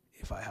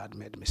if I had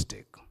made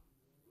mistake.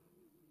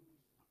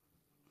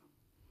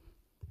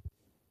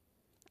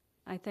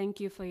 I thank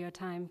you for your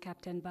time,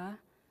 Captain Ba.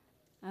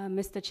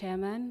 Mr.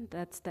 Chairman,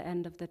 that's the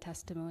end of the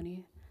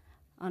testimony.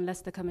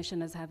 Unless the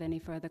commissioners have any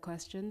further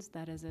questions,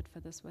 that is it for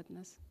this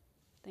witness.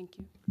 Thank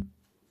you.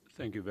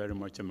 Thank you very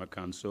much,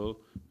 Counsel,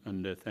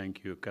 and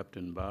thank you,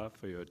 Captain Ba,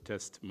 for your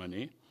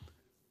testimony.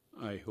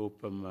 I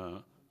hope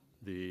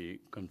the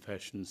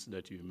confessions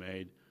that you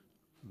made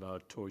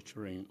about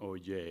torturing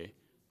OJ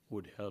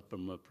would help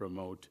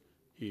promote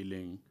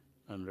healing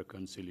and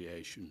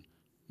reconciliation,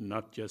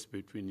 not just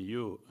between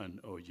you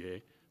and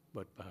OJ,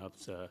 but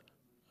perhaps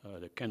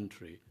the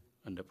country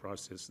and the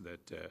process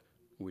that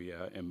we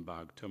are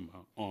embarked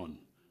on.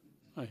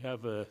 I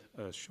have a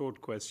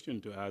short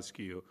question to ask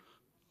you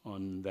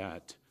on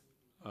that.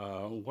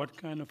 What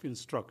kind of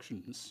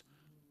instructions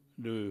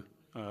do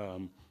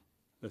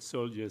the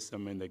soldiers,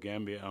 the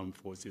Gambia Armed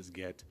Forces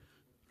get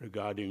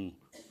regarding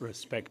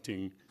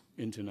respecting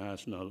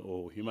international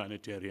or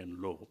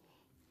humanitarian law?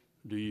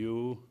 Do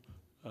you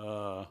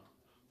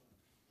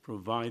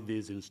provide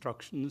these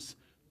instructions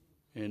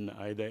in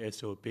either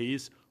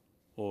SOPs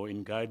or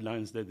in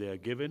guidelines that they are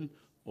given,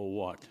 or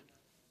what?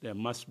 There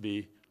must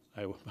be,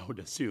 I would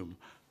assume,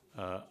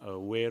 a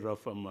way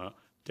of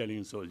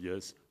telling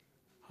soldiers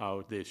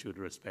how they should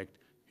respect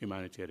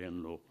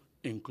humanitarian law,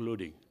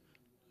 including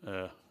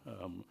the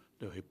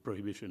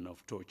prohibition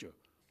of torture.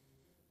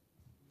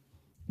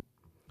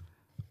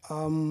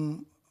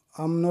 I'm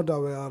not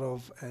aware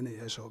of any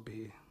SOP.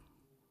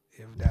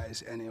 If there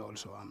is any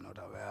also, I'm not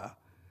aware.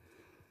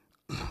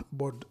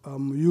 But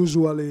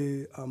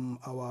usually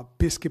our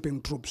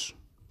peacekeeping troops,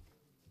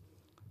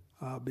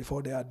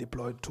 before they are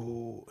deployed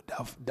to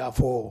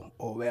Darfur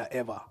or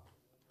wherever,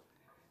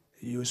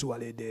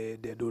 usually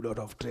they do a lot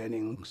of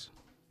trainings,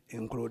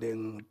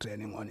 including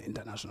training on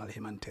international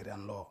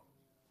humanitarian law.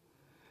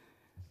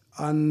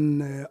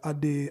 And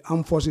at the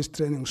Armed Forces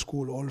Training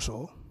School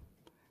also,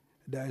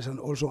 there is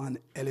also an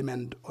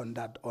element on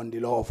that, on the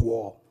law of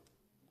war,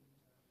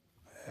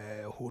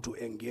 who to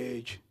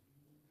engage,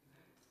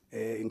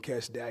 in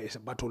case there is a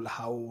battle,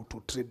 how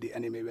to treat the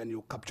enemy when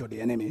you capture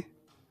the enemy.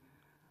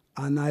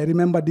 And I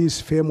remember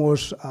this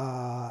famous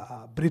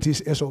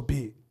British SOP,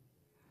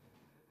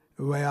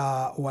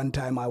 where one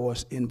time I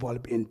was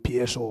involved in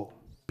PSO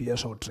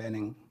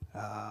training,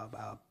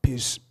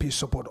 peace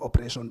support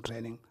operation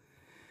training.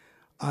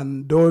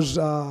 And those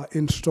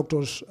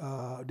instructors,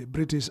 the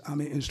British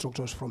Army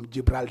instructors from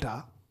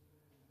Gibraltar,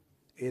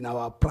 in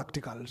our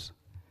practicals,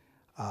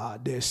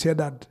 they said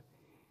that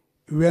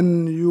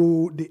when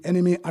the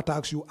enemy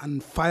attacks you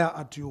and fire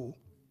at you,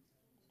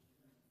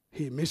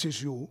 he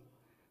misses you,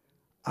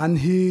 and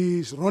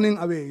he's running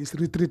away, he's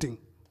retreating.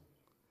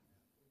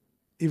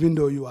 Even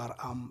though you are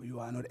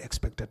not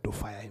expected to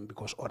fire him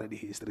because already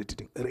he is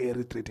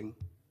retreating.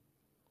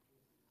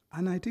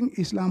 And I think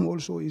Islam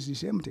also is the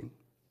same thing.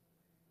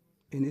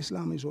 In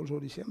Islam is also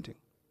the same thing.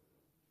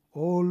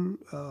 All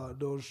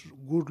those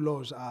good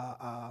laws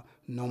are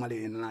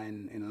normally in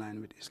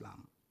line with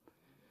Islam.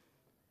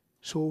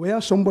 So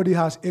where somebody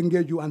has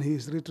engaged you and he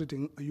is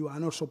retreating, you are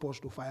not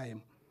supposed to fire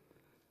him.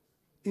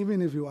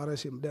 Even if you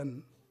arrest him,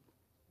 then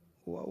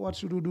what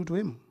should you do to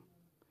him?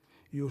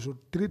 You should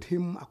treat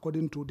him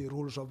according to the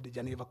rules of the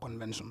Geneva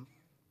Convention.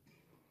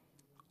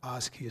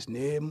 Ask his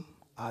name,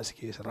 ask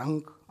his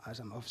rank as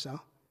an officer,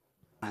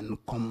 and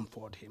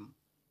comfort him.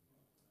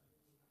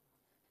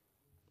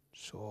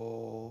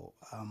 So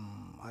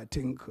I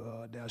think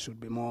there should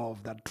be more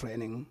of that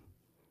training.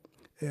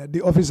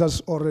 The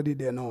officers already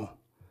they know,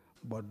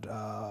 but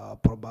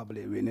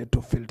probably we need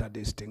to filter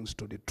these things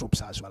to the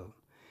troops as well.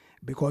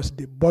 Because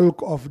the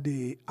bulk of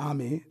the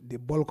army, the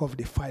bulk of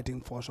the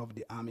fighting force of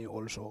the army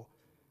also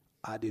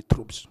are the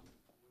troops.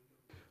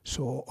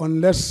 So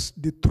unless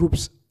the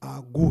troops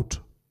are good,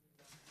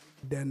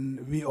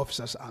 then we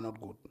officers are not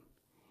good.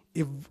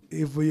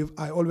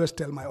 I always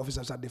tell my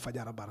officers at the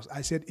Fajara Barracks,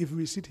 I said, if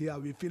we sit here,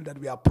 we feel that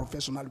we are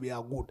professional, we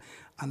are good,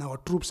 and our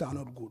troops are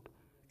not good,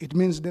 it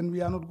means then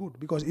we are not good.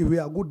 Because if we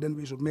are good, then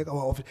we should make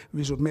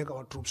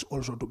our troops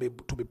also to be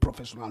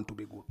professional and to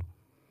be good.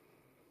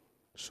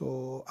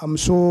 So I'm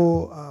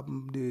sure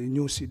the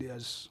new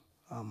CDS,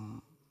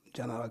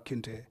 General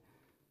Kinte,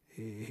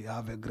 he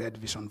have a great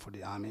vision for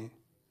the army.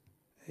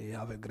 He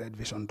have a great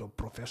vision to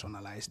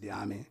professionalize the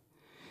army.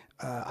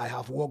 I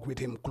have worked with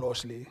him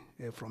closely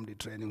from the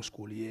training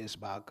school years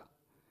back.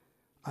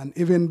 And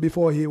even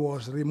before he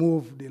was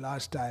removed the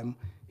last time,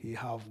 he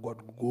have got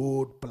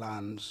good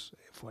plans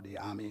for the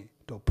army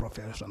to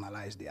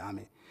professionalize the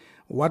army.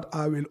 What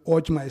I will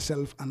urge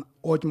myself and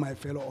urge my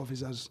fellow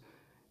officers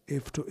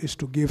is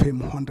to give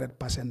him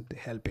 100%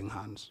 helping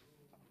hands.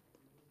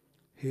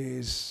 He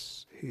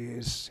is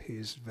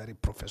very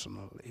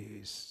professional.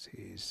 He's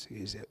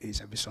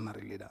a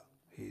visionary leader.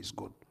 He is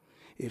good.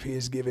 If he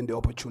is given the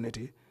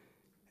opportunity,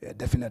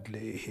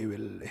 definitely he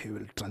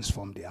will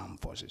transform the armed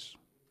forces.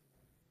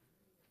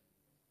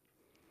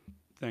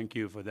 Thank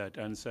you for that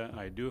answer.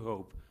 I do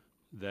hope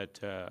that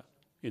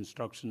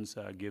instructions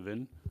are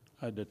given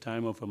at the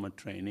time of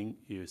training.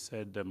 You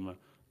said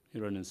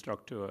you're an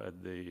instructor at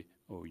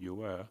you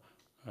were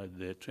at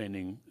the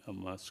training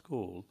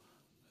school,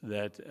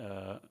 that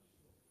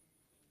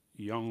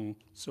young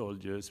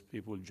soldiers,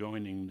 people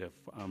joining the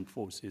armed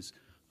forces,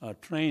 are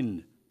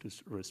trained to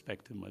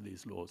respect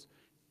these laws.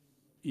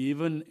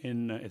 Even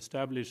in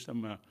established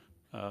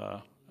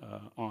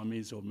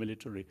armies or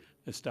military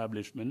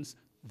establishments,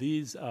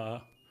 these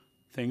are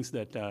things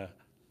that are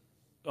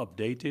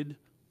updated,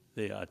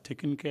 they are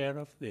taken care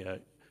of, they are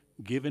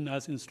given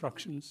as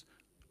instructions.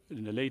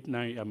 In the late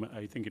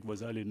I think it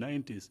was early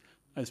 90s,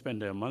 I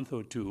spent a month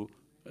or two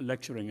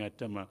lecturing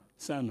at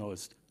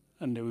Sandhurst,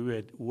 and we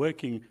were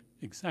working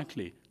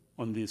exactly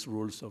on these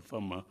rules of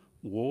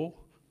war,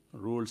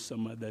 rules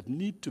that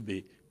need to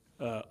be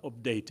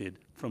updated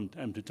from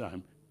time to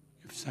time.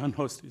 If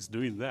Sandhurst is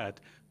doing that,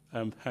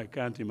 I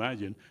can't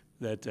imagine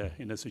that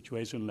in a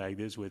situation like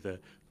this with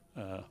an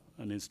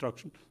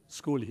instruction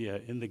school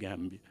here in the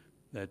Gambia,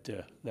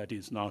 that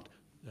is not,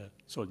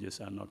 soldiers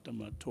are not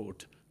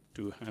taught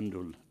to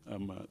handle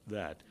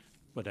that.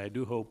 But I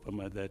do hope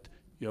that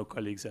your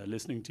colleagues are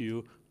listening to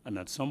you, and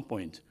at some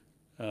point,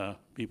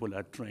 people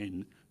are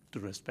trained to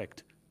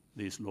respect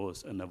these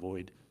laws and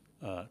avoid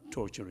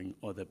torturing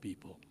other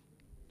people.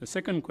 The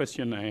second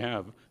question I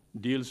have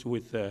deals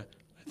with, I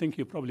think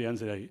you probably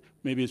answered it,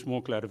 maybe it's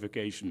more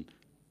clarification.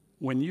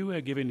 When you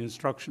were given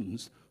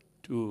instructions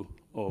to,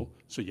 or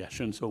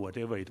suggestions or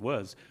whatever it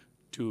was,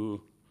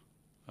 to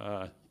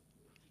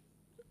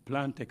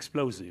plant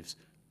explosives,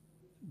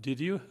 did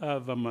you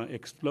have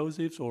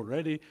explosives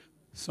already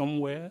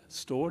somewhere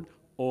stored,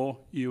 or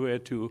you were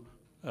to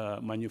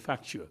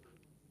manufacture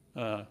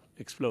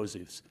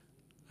explosives?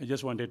 I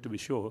just wanted to be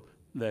sure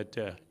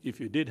that if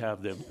you did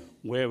have them,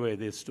 where were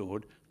they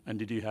stored, and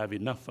did you have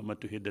enough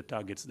to hit the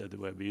targets that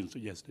were being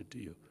suggested to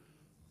you?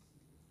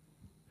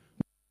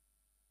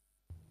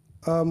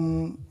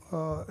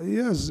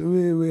 Yes,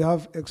 we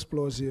have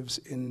explosives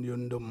in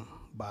Yundum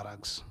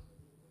barracks.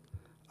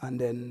 And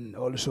then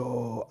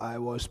also I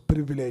was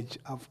privileged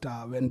after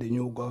when the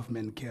new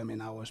government came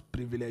in, I was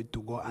privileged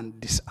to go and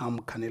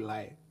disarm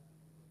Kanilai.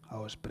 I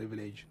was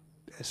privileged,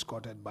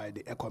 escorted by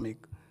the ECOMIC.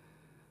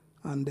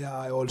 And there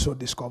I also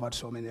discovered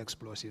so many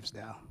explosives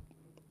there.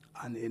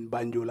 And in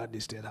Banjul at the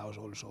State House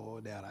also,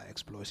 there are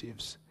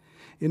explosives.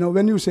 You know,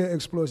 when you say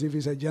explosive,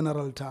 it's a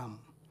general term.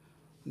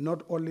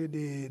 Not only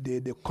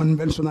the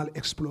conventional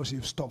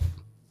explosive stuff,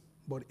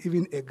 but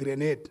even a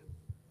grenade.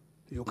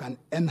 you can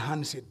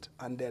enhance it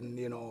and then,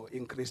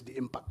 increase the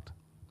impact.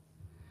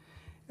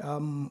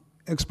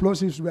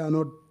 Explosives were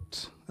not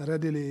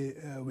readily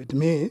with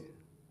me.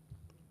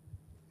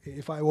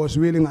 If I was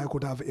willing, I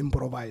could have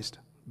improvised,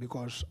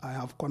 because I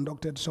have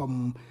conducted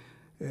some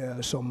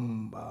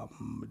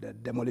the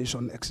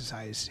demolition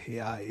exercise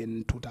here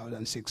in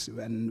 2006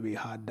 when we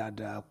had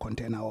that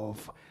container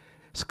of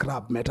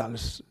scrap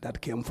metals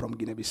that came from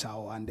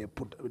Guinea-Bissau, and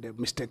they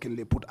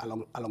mistakenly put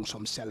along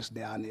some cells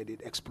there, and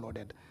it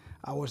exploded.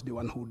 I was the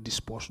one who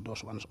disposed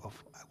those ones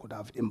off. I could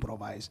have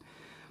improvised.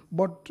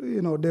 But,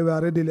 they were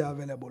readily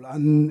available.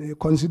 And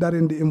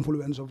considering the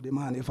influence of the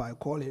man, if I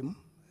call him,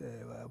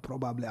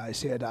 probably I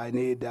said I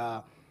need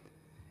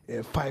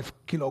 5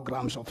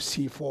 kilograms of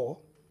C4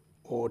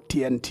 or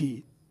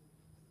TNT.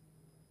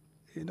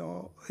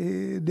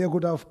 They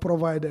could have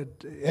provided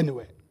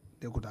anyway.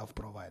 They could have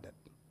provided,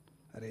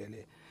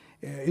 really.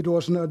 It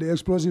was not, the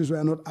explosives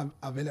were not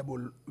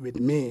available with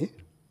me.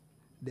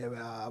 They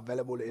were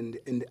available in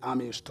the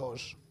army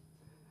stores.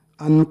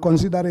 And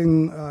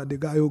considering the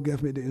guy who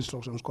gave me the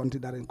instructions,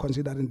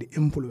 considering the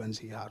influence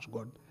he has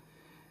got,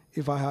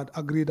 if I had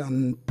agreed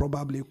and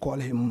probably call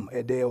him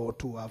a day or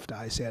two after,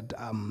 I said,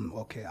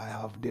 okay, I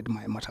have did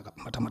my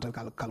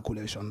mathematical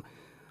calculation,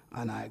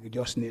 and I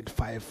just need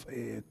 5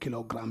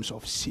 kilograms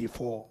of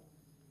C4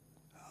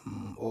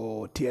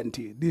 or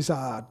TNT. These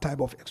are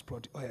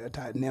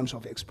names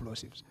of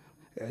explosives.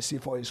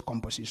 C4 is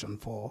composition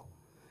 4.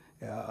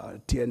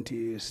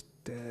 TNT is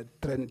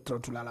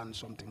trotulalan,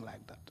 something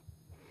like that.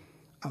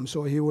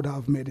 So he would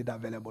have made it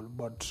available,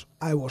 but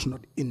I was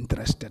not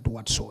interested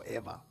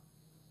whatsoever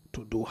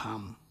to do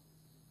harm,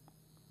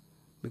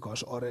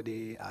 because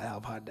already I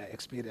have had the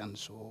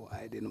experience, so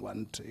I didn't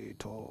want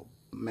to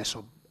mess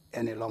up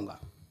any longer.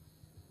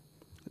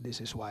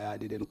 This is why I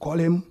didn't call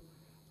him,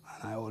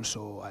 and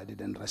I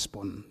didn't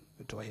respond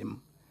to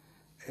him.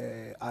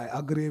 I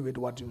agree with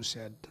what you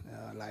said,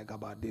 like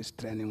about this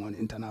training on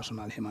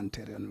international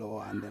humanitarian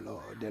law and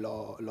the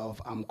law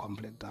of armed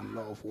conflict and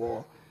law of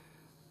war.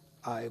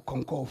 I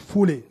concur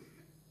fully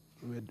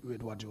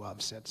with what you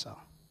have said, sir.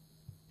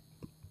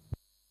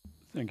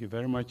 Thank you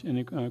very much.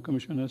 Any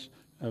commissioners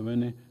have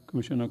any?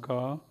 Commissioner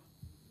Carr,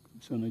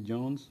 Commissioner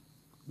Jones,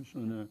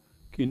 Commissioner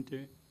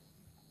Kinte,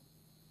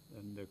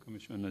 and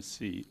Commissioner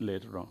C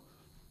later on.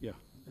 Yeah,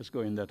 let's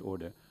go in that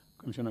order.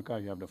 Commissioner Carr,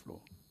 you have the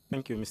floor.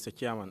 Thank you, Mr.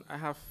 Chairman. I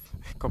have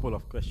a couple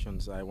of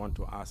questions I want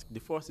to ask. The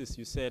first is,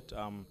 you said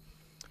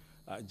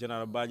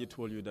General Baji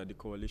told you that the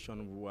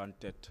coalition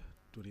wanted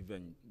to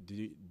revenge.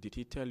 Did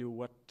he tell you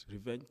what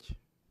revenge?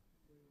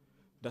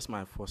 That's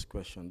my first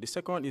question. The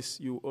second is,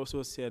 you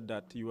also said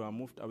that you are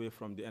moved away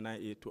from the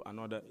NIA to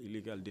another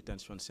illegal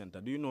detention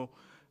center. Do you know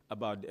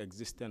about the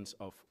existence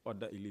of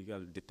other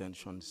illegal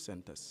detention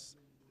centers?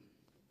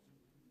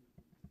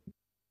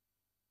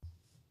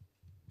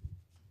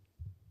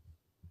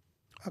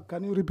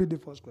 Can you repeat the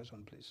first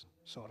question, please?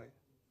 Sorry.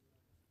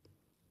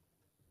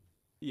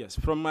 Yes,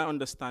 from my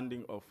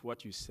understanding of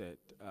what you said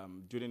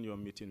during your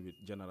meeting with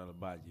General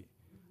Baji,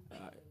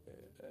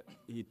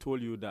 he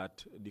told you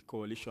that the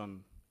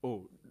coalition,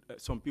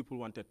 some people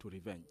wanted to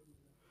revenge.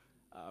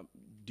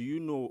 Do you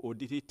know, or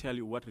did he tell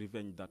you what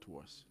revenge that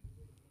was?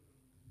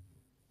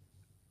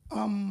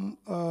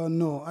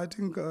 No, I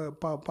think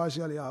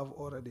partially I have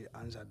already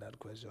answered that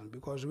question,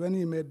 because when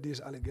he made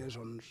these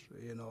allegations,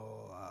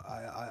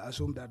 I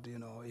assume that,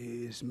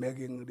 he is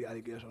making the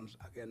allegations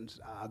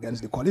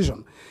against the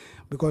coalition,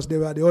 because they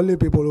were the only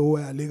people who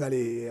were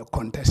legally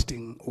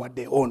contesting what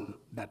they own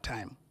that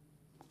time.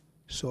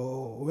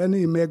 So when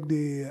he made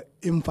the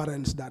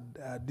inference that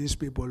these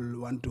people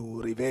want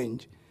to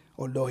revenge,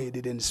 although he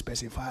didn't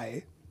specify,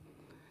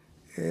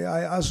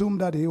 I assume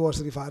that he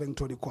was referring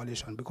to the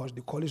coalition, because the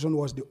coalition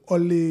was the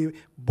only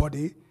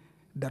body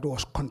that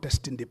was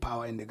contesting the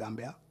power in the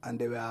Gambia, and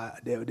they were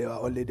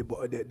only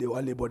the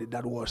only body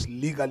that was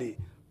legally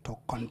to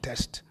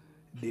contest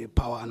the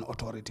power and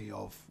authority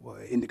of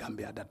in the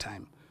Gambia at that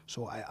time.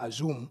 So I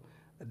assume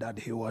that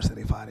he was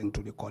referring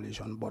to the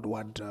coalition, but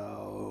what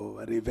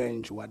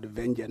revenge, what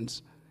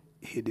vengeance,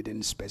 he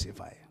didn't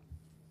specify.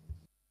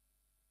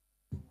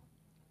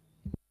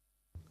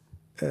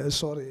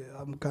 Sorry,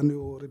 can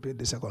you repeat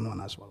the second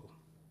one as well?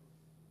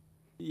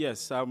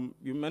 Yes,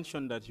 you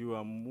mentioned that you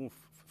are moved,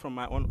 from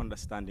my own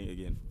understanding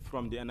again,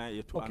 from the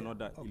NIA to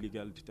another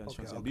illegal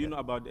detention center. Do you know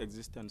about the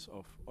existence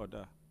of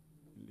other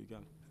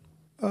illegal?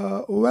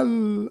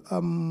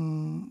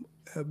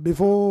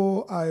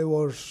 Before I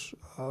was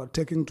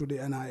taken to the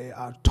NIA,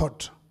 I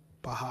thought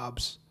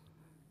perhaps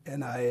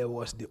NIA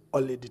was the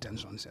only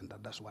detention center.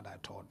 That's what I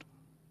thought.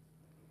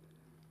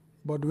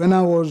 But when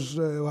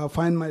I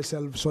find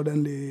myself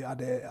suddenly at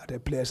a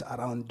place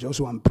around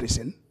Joshua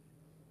Prison,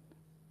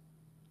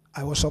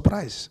 I was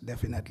surprised,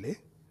 definitely.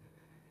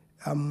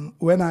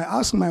 When I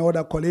asked my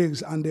other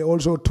colleagues, and they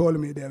also told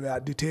me they were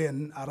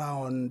detained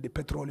around the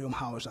petroleum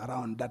house,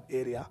 around that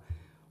area,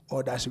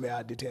 others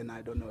were detained,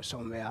 I don't know,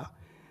 somewhere.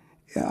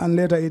 And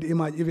later it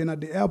emerged, even at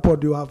the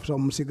airport, you have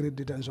some secret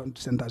detention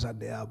centers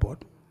at the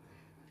airport.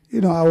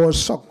 I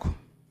was shocked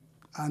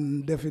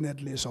and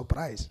definitely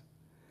surprised.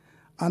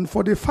 And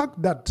for the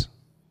fact that,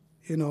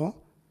 you know,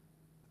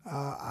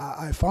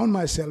 I found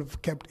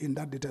myself kept in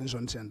that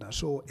detention center.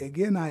 So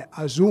again, I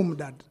assume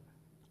that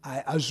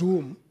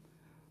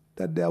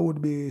there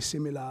would be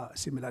similar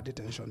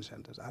detention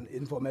centers, and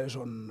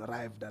information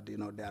arrived that, you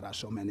know, there are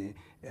so many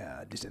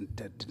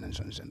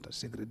detention centers,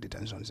 secret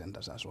detention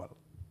centers as well.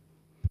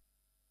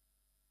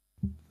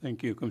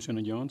 Thank you,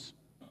 Commissioner Jones.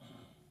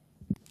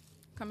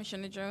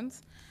 Commissioner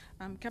Jones.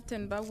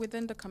 Captain, but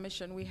within the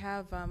commission, we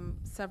have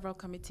several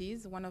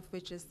committees, one of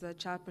which is the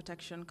Child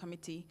Protection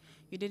Committee.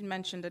 You did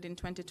mention that in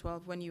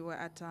 2012, when you were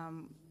at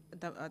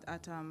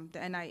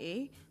the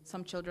NIA,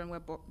 some children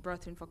were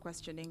brought in for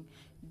questioning.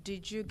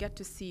 Did you get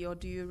to see, or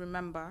do you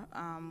remember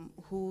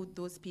who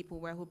those people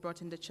were who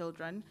brought in the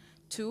children?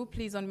 2,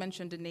 please don't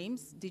mention the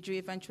names. Did you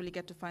eventually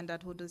get to find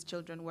out who those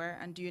children were,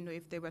 and do you know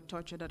if they were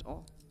tortured at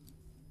all?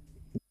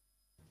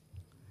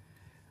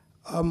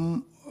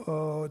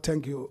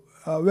 Thank you.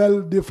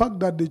 Well, the fact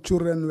that the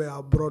children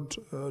were brought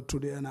to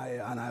the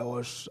NIA, and I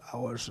was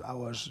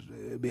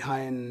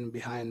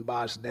behind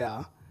bars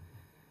there,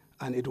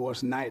 and it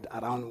was night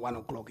around 1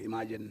 o'clock.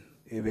 Imagine,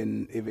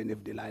 even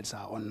if the lights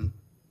are on,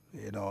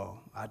 you know,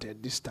 at a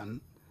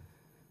distance,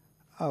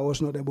 I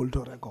was not able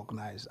to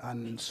recognize.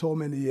 And so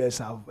many years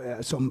have,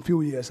 some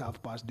few years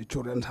have passed. The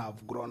children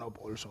have grown up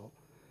also,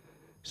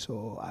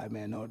 so I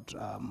may not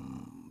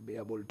be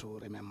able to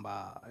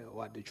remember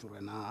what the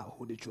children are,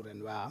 who the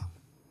children were.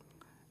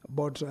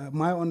 But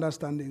my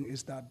understanding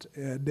is that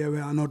they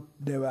were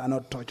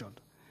not tortured.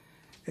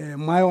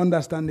 My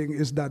understanding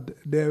is that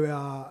they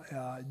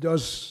were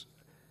just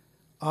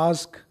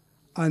asked,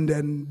 and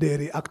then they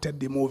reacted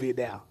the movie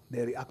there.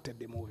 They reacted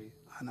the movie,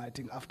 and I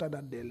think after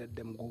that they let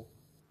them go.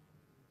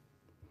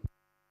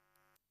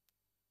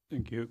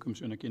 Thank you,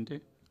 Commissioner Kinte.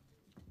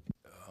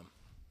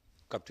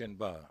 Captain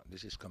Ba,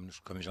 this is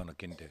Commissioner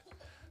Kinte.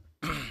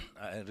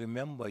 I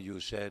remember you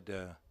said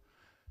the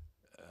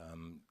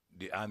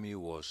army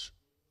was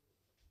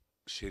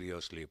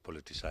seriously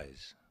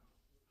politicized.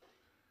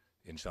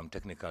 In some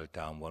technical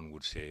term, one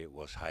would say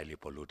was highly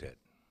polluted.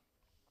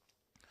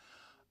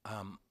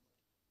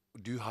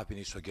 Do you have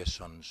any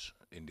suggestions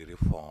in the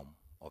reform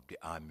of the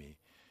army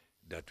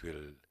that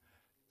will,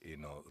 you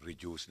know,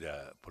 reduce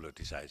the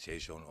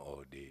politicization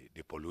or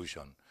the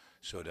pollution,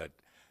 so that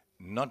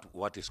not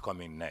what is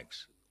coming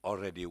next,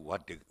 already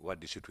what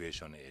the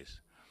situation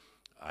is?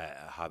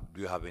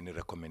 Do you have any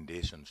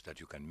recommendations that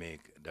you can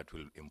make that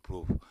will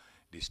improve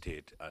the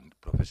state and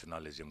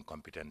professionalism,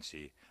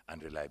 competency,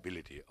 and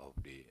reliability of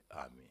the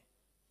army?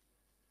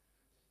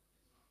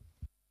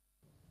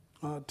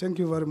 Thank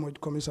you very much,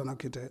 Commissioner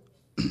Kite.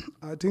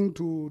 I think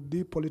to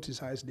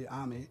depoliticize the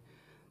army,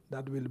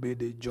 that will be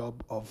the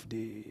job of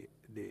the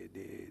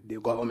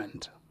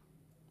government,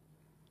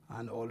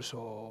 and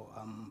also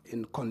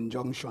in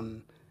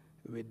conjunction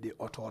with the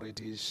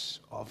authorities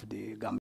of the Gambia.